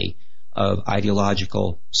panoply of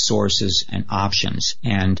ideological sources and options,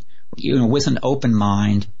 and with an open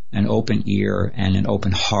mind, an open ear, and an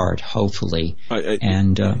open heart, hopefully.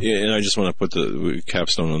 And I just want to put the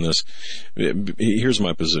capstone on this. Here's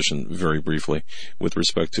my position very briefly with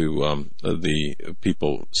respect to the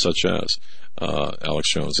people such as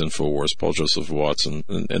Alex Jones, InfoWars, Paul Joseph Watson,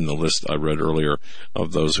 and the list I read earlier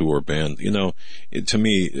of those who were banned. To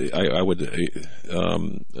me, I would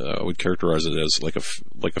characterize it as like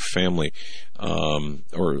a family,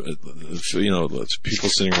 or people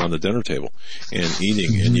sitting around the dinner table and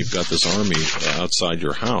eating, and you've got this army outside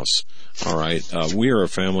your house. All right, we are a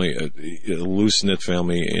family, a loose-knit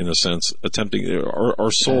family in a sense, attempting.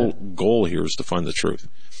 Our sole goal here is to find the truth,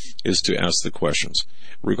 is to ask the questions.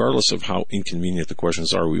 Regardless of how inconvenient the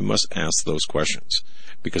questions are, we must ask those questions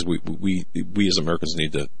because we as Americans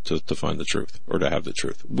need to find the truth, or to have the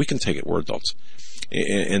truth. We can take it. We're adults.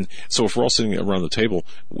 And so if we're all sitting around the table,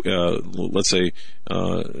 let's say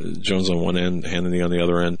Jones on one end, Hannity on the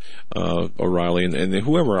other end, O'Reilly, and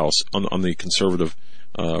whoever else on the conservative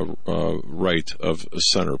right of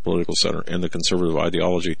center, political center, and the conservative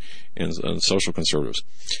ideology and social conservatives.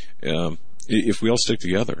 If we all stick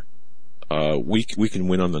together, we can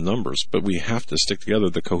win on the numbers, but we have to stick together,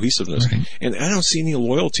 the cohesiveness. Right. And I don't see any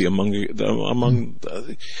loyalty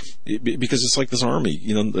because it's like this army,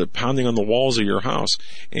 pounding on the walls of your house,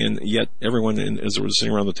 and yet everyone as we're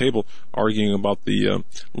sitting around the table arguing about the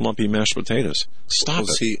lumpy mashed potatoes. Stop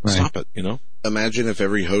it. Imagine if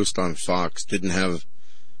every host on Fox didn't have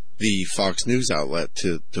the Fox News outlet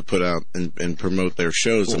to put out and promote their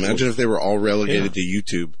shows. Imagine if they were all relegated to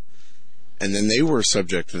YouTube. And then they were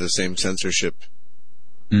subject to the same censorship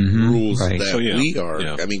rules that we are.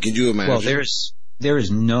 Yeah. I mean, can you imagine? Well, there is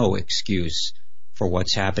no excuse for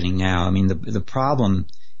what's happening now. I mean, the problem,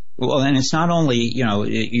 and it's not only,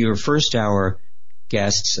 your first hour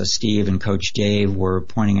guests, Steve and Coach Dave, were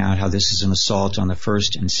pointing out how this is an assault on the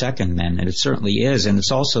First and Second Amendment. It certainly is. And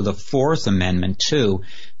it's also the Fourth Amendment, too,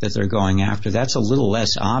 that they're going after. That's a little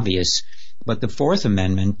less obvious. But the Fourth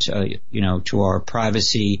Amendment, to our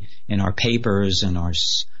privacy in our papers and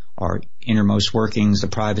our innermost workings, the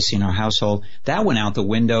privacy in our household, that went out the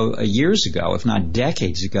window years ago, if not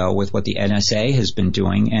decades ago, with what the NSA has been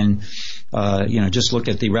doing. And, just look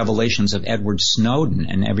at the revelations of Edward Snowden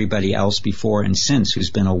and everybody else before and since who's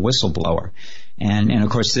been a whistleblower. And of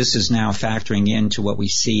course, this is now factoring into what we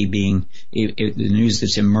see being the news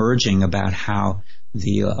that's emerging about how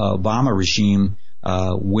the Obama regime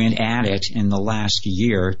went at it in the last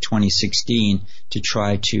year, 2016, to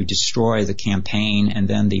try to destroy the campaign and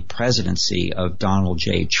then the presidency of Donald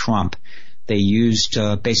J. Trump. They used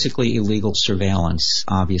basically illegal surveillance,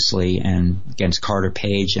 obviously, and against Carter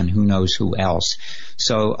Page and who knows who else.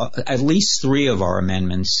 So at least 3 of our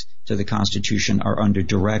amendments to the Constitution are under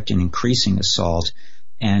direct and increasing assault.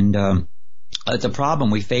 And the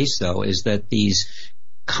problem we face, though, is that these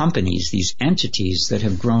companies, these entities that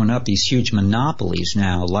have grown up, these huge monopolies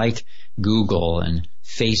now, like Google and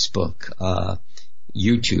Facebook,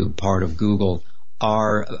 YouTube, part of Google,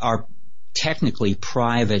 are technically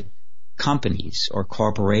private companies or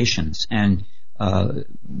corporations. And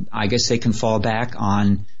I guess they can fall back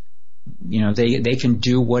on, they can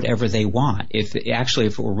do whatever they want. If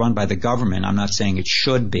it were run by the government, I'm not saying it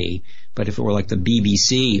should be, but if it were like the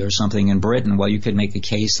BBC or something in Britain, well, you could make a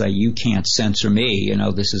case that you can't censor me,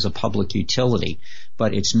 this is a public utility.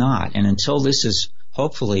 But it's not. And until this is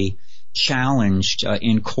hopefully challenged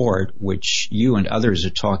in court, which you and others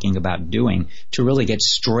are talking about doing, to really get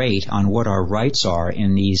straight on what our rights are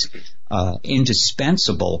in these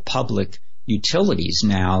indispensable public utilities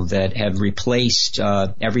now that have replaced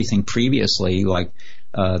everything previously, like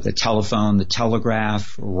the telephone, the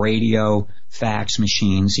telegraph, radio, fax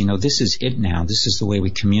machines. This is it now. This is the way we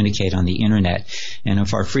communicate on the Internet. And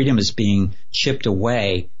if our freedom is being chipped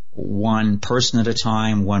away one person at a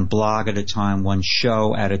time, one blog at a time, one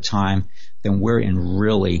show at a time, then we're in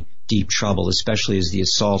really deep trouble, especially as the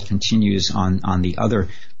assault continues on the other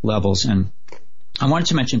levels. And I wanted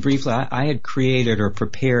to mention briefly, I had created or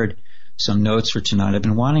prepared some notes for tonight. I've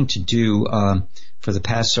been wanting to do for the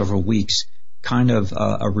past several weeks kind of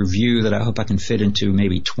a review that I hope I can fit into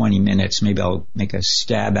maybe 20 minutes. Maybe I'll make a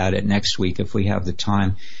stab at it next week if we have the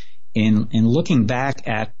time. In looking back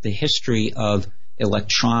at the history of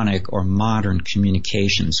electronic or modern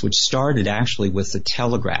communications, which started actually with the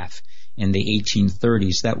telegraph in the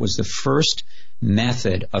 1830s. That was the first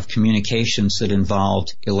method of communications that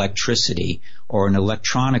involved electricity or an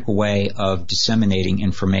electronic way of disseminating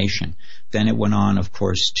information. Then it went on, of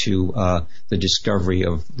course, to the discovery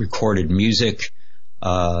of recorded music,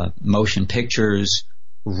 motion pictures,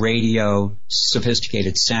 radio,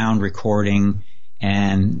 sophisticated sound recording,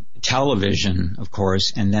 and television, of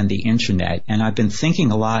course, and then the Internet. And I've been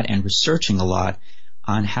thinking a lot and researching a lot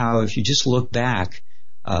on how, if you just look back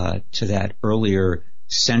to that earlier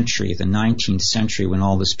century, the 19th century, when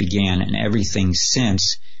all this began, and everything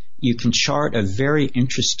since, you can chart a very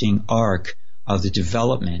interesting arc of the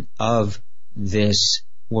development of this,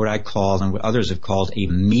 what I call and what others have called, a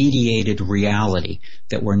mediated reality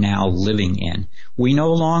that we're now living in. We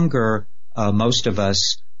no longer, most of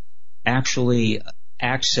us, actually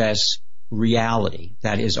access reality.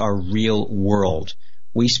 That is our real world.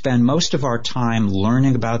 We spend most of our time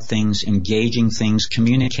learning about things, engaging things,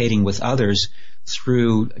 communicating with others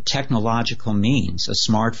through technological means, a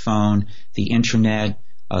smartphone, the Internet,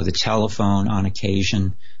 the telephone on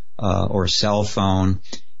occasion, or a cell phone.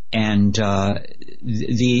 And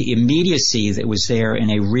the immediacy that was there in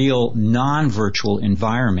a real non-virtual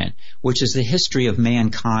environment, which is the history of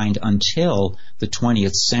mankind until the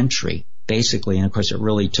 20th century, basically. And of course, it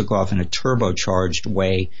really took off in a turbocharged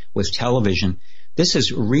way with television. This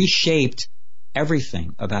has reshaped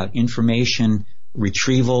everything about information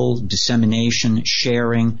retrieval, dissemination,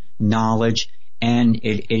 sharing, knowledge, and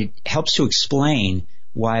it helps to explain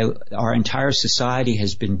why our entire society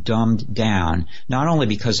has been dumbed down, not only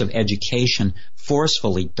because of education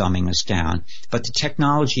forcefully dumbing us down, but the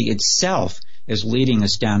technology itself is leading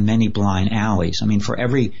us down many blind alleys. I mean, for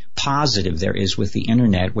every positive there is with the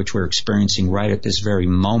internet, which we're experiencing right at this very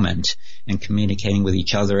moment, and communicating with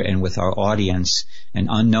each other and with our audience and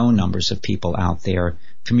unknown numbers of people out there,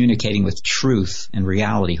 communicating with truth and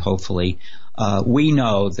reality, hopefully, we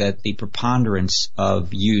know that the preponderance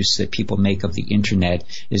of use that people make of the internet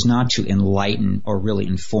is not to enlighten or really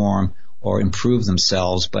inform or improve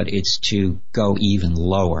themselves, but it's to go even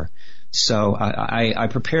lower. So I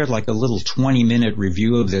prepared like a little 20-minute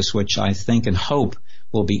review of this, which I think and hope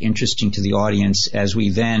will be interesting to the audience as we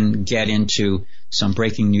then get into some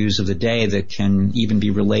breaking news of the day that can even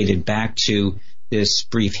be related back to this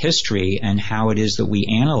brief history and how it is that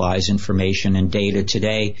we analyze information and data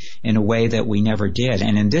today in a way that we never did.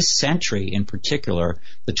 And in this century in particular,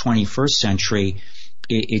 the 21st century,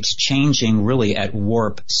 it's changing really at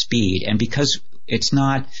warp speed. And because it's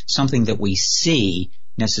not something that we see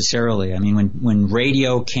necessarily, I mean, when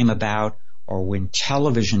radio came about or when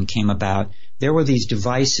television came about, there were these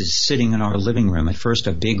devices sitting in our living room. At first,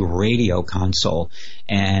 a big radio console,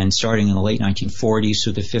 and starting in the late 1940s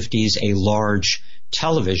through the 50s, a large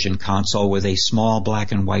television console with a small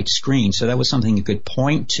black and white screen. So that was something you could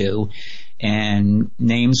point to, and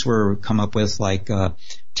names were come up with like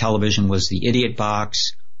television was the idiot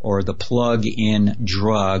box or the plug-in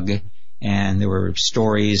drug. And there were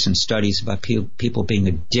stories and studies about people being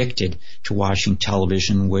addicted to watching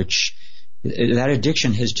television, which that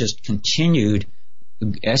addiction has just continued,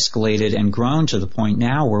 escalated, and grown to the point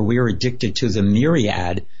now where we are addicted to the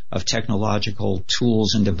myriad of technological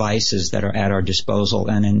tools and devices that are at our disposal,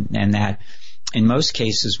 and that in most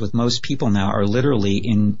cases with most people now are literally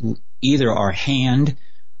in either our hand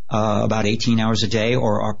about 18 hours a day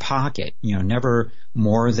or our pocket, never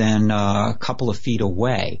more than a couple of feet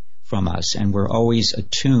away from us, and we're always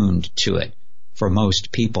attuned to it, for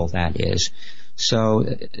most people, that is. So,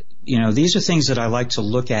 these are things that I like to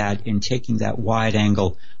look at in taking that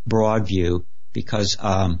wide-angle, broad view, because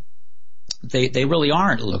they really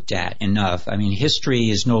aren't looked at enough. I mean, history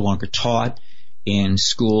is no longer taught in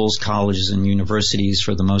schools, colleges, and universities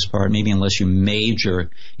for the most part, maybe unless you major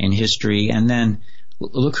in history. And then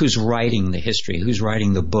look who's writing the history, who's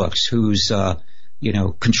writing the books, who's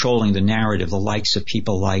controlling the narrative, the likes of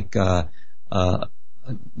people like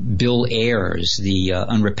Bill Ayers, the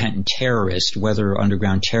unrepentant terrorist, weather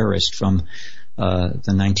underground terrorist from the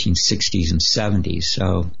 1960s and 70s.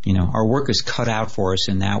 So, our work is cut out for us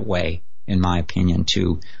in that way, in my opinion,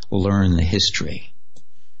 to learn the history.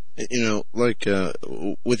 Like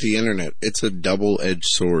with the internet, it's a double-edged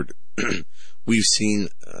sword. We've seen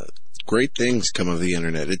great things come of the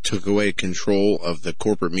internet. It took away control of the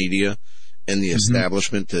corporate media and the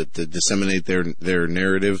establishment to disseminate their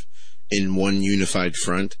narrative in one unified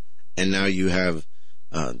front. And now you have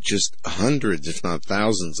just hundreds, if not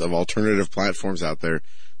thousands, of alternative platforms out there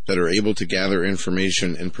that are able to gather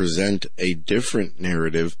information and present a different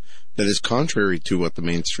narrative that is contrary to what the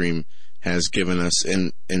mainstream has given us.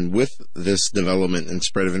 And with this development and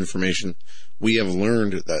spread of information, we have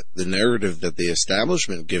learned that the narrative that the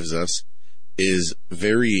establishment gives us is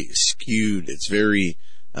very skewed. It's very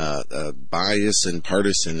biased and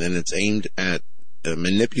partisan, and it's aimed at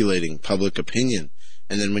manipulating public opinion.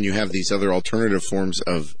 And then when you have these other alternative forms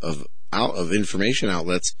of information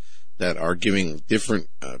outlets that are giving different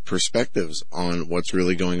perspectives on what's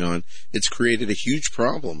really going on, it's created a huge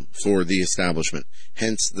problem for the establishment.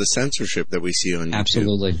 Hence the censorship that we see on YouTube.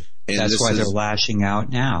 Absolutely. And that's why they're lashing out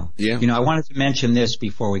now. Yeah. I wanted to mention this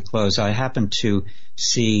before we close. I happened to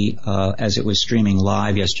see, as it was streaming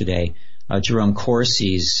live yesterday, Jerome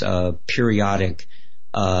Corsi's periodic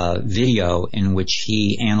video in which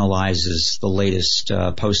he analyzes the latest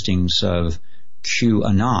postings of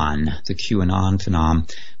QAnon, the QAnon phenomenon.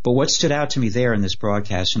 But what stood out to me there in this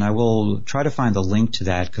broadcast, and I will try to find the link to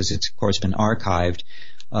that because it's, of course, been archived,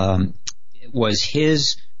 was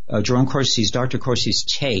his, Jerome Corsi's, Dr. Corsi's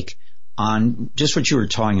take on just what you were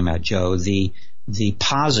talking about, Joe, the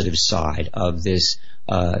positive side of this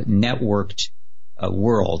networked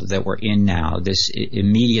world that we're in now, this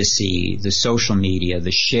immediacy, the social media,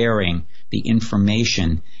 the sharing, the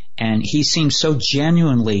information. And he seemed so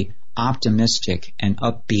genuinely optimistic and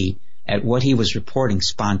upbeat at what he was reporting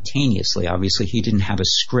spontaneously. Obviously, he didn't have a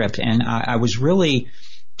script. And I was really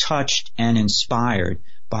touched and inspired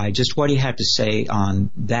by just what he had to say on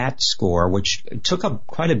that score, which took up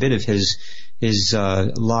quite a bit of his his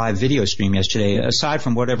live video stream yesterday, aside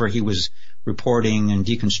from whatever he was reporting and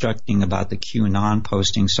deconstructing about the QAnon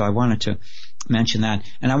posting. So I wanted to mention that.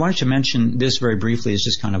 And I wanted to mention this very briefly as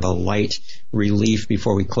just kind of a light relief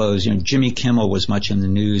before we close. You know, Jimmy Kimmel was much in the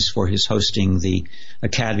news for his hosting the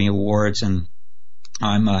Academy Awards, and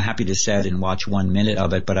I'm happy to sit and watch 1 minute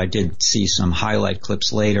of it, but I did see some highlight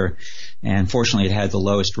clips later, and fortunately it had the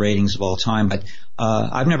lowest ratings of all time. But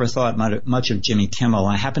I've never thought much of Jimmy Kimmel.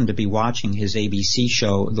 I happened to be watching his ABC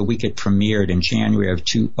show the week it premiered in January of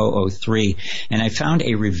 2003, and I found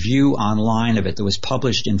a review online of it that was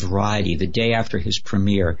published in Variety the day after his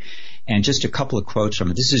premiere, and just a couple of quotes from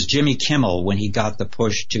it. This is Jimmy Kimmel when he got the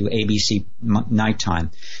push to ABC nighttime.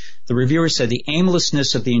 The reviewer said the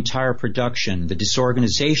aimlessness of the entire production, the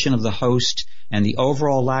disorganization of the host, and the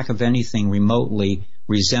overall lack of anything remotely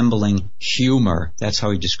resembling humor. That's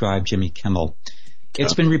how he described Jimmy Kimmel.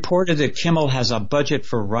 It's been reported that Kimmel has a budget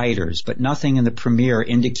for writers, but nothing in the premiere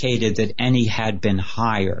indicated that any had been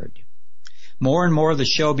hired. More and more the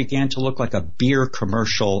show began to look like a beer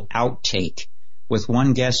commercial outtake, with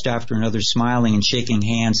one guest after another smiling and shaking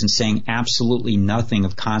hands and saying absolutely nothing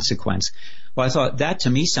of consequence. Well, I thought that to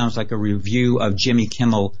me sounds like a review of Jimmy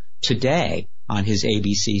Kimmel today on his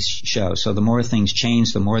ABC show. So the more things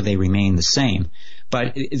change, the more they remain the same.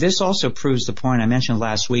 But this also proves the point I mentioned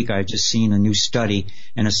last week. I had just seen a new study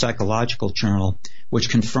in a psychological journal which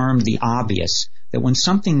confirmed the obvious, that when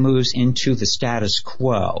something moves into the status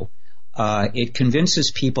quo, it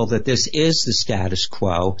convinces people that this is the status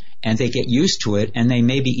quo, and they get used to it, and they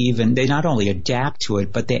they not only adapt to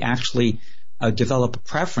it, but they actually develop a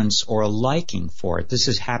preference or a liking for it. This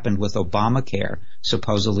has happened with Obamacare,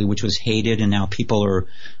 supposedly, which was hated, and now people are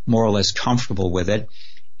more or less comfortable with it.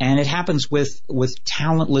 And it happens with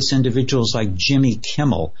talentless individuals like Jimmy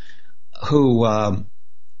Kimmel, who,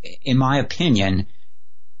 in my opinion,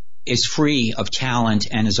 is free of talent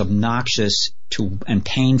and is obnoxious and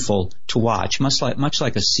painful to watch, much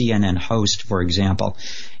like a CNN host, for example.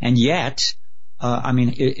 And yet,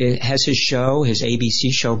 has his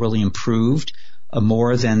ABC show really improved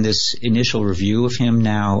more than this initial review of him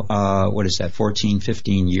now, 14,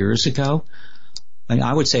 15 years ago?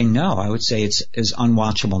 I would say no. I would say it's as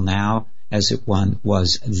unwatchable now as it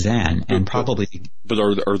was then, and probably. But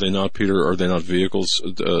are they not, Peter? Are they not vehicles,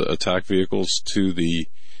 attack vehicles to the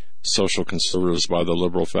social conservatives by the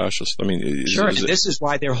liberal fascists? I mean, sure. This is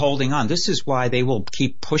why they're holding on. This is why they will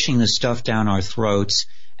keep pushing this stuff down our throats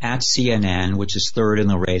at CNN, which is third in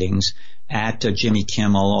the ratings, at Jimmy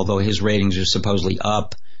Kimmel, although his ratings are supposedly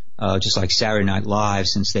up, just like Saturday Night Live,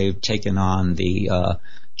 since they've taken on the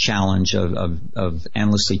challenge of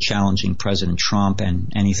endlessly challenging President Trump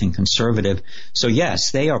and anything conservative. So yes,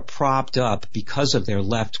 they are propped up because of their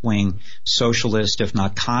left-wing socialist, if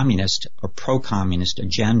not communist or pro-communist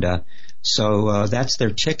agenda. So that's their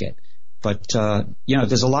ticket. But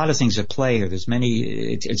there's a lot of things at play here. It's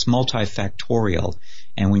multifactorial.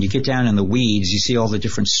 And when you get down in the weeds, you see all the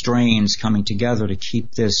different strains coming together to keep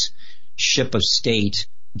this ship of state,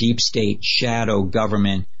 deep state, shadow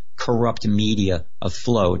government, corrupt media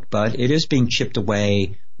afloat. But it is being chipped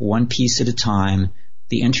away one piece at a time.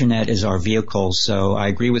 The internet is our vehicle. So I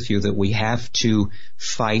agree with you that we have to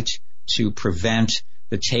fight to prevent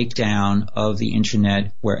the takedown of the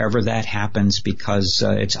internet wherever that happens, because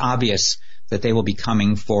it's obvious that they will be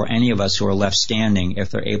coming for any of us who are left standing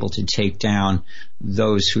if they're able to take down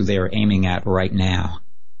those who they're aiming at right now.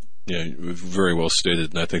 Yeah, very well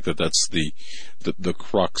stated, and I think that's the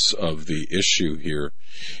crux of the issue here.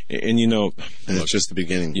 And and it's just the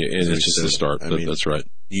beginning. Yeah, and it's just the start. That's right.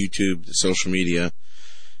 YouTube, the social media,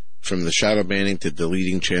 from the shadow banning to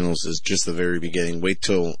deleting channels is just the very beginning. Wait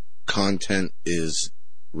till content is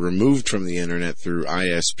removed from the internet through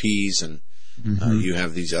ISPs, and you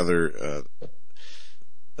have these other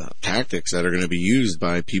tactics that are going to be used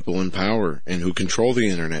by people in power and who control the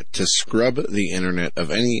internet to scrub the internet of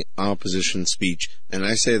any opposition speech. And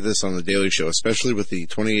I say this on the Daily Show, especially with the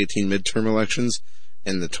 2018 midterm elections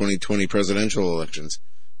and the 2020 presidential elections.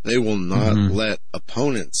 They will not let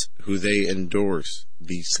opponents who they endorse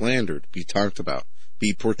be slandered, be talked about,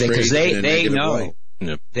 be portrayed because in a negative way.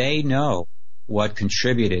 Yep. They know what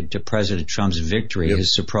contributed to President Trump's victory,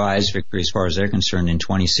 his surprise victory as far as they're concerned in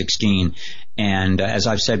 2016. And as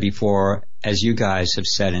I've said before, as you guys have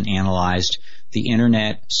said and analyzed, the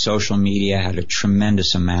internet, social media had a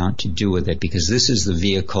tremendous amount to do with it, because this is the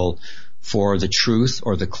vehicle for the truth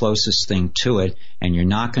or the closest thing to it, and you're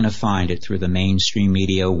not going to find it through the mainstream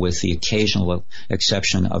media with the occasional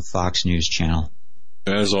exception of Fox News Channel.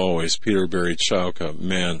 As always, Peter Berry-Chauka,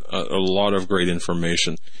 man, a lot of great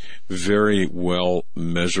information, very well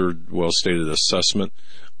measured, well stated assessment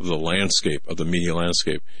of the landscape, of the media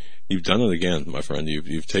landscape. You've done it again, my friend.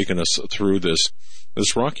 You've taken us through this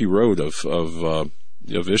rocky road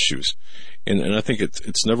of issues, and I think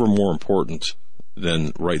it's never more important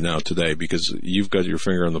than right now today, because you've got your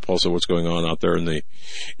finger on the pulse of what's going on out there in the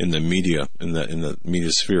media, in the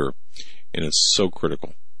media sphere, and it's so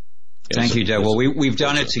critical. Thank you, Doug. Well, we've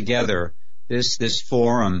done it together. This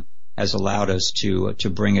forum has allowed us to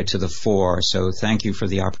bring it to the fore. So thank you for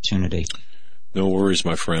the opportunity. No worries,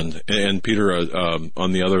 my friend. And Peter,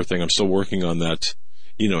 on the other thing, I'm still working on that.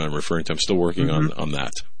 You know what I'm referring to. I'm still working on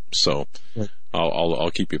that. So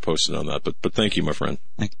I'll keep you posted on that. But thank you, my friend.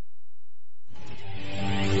 Thank you.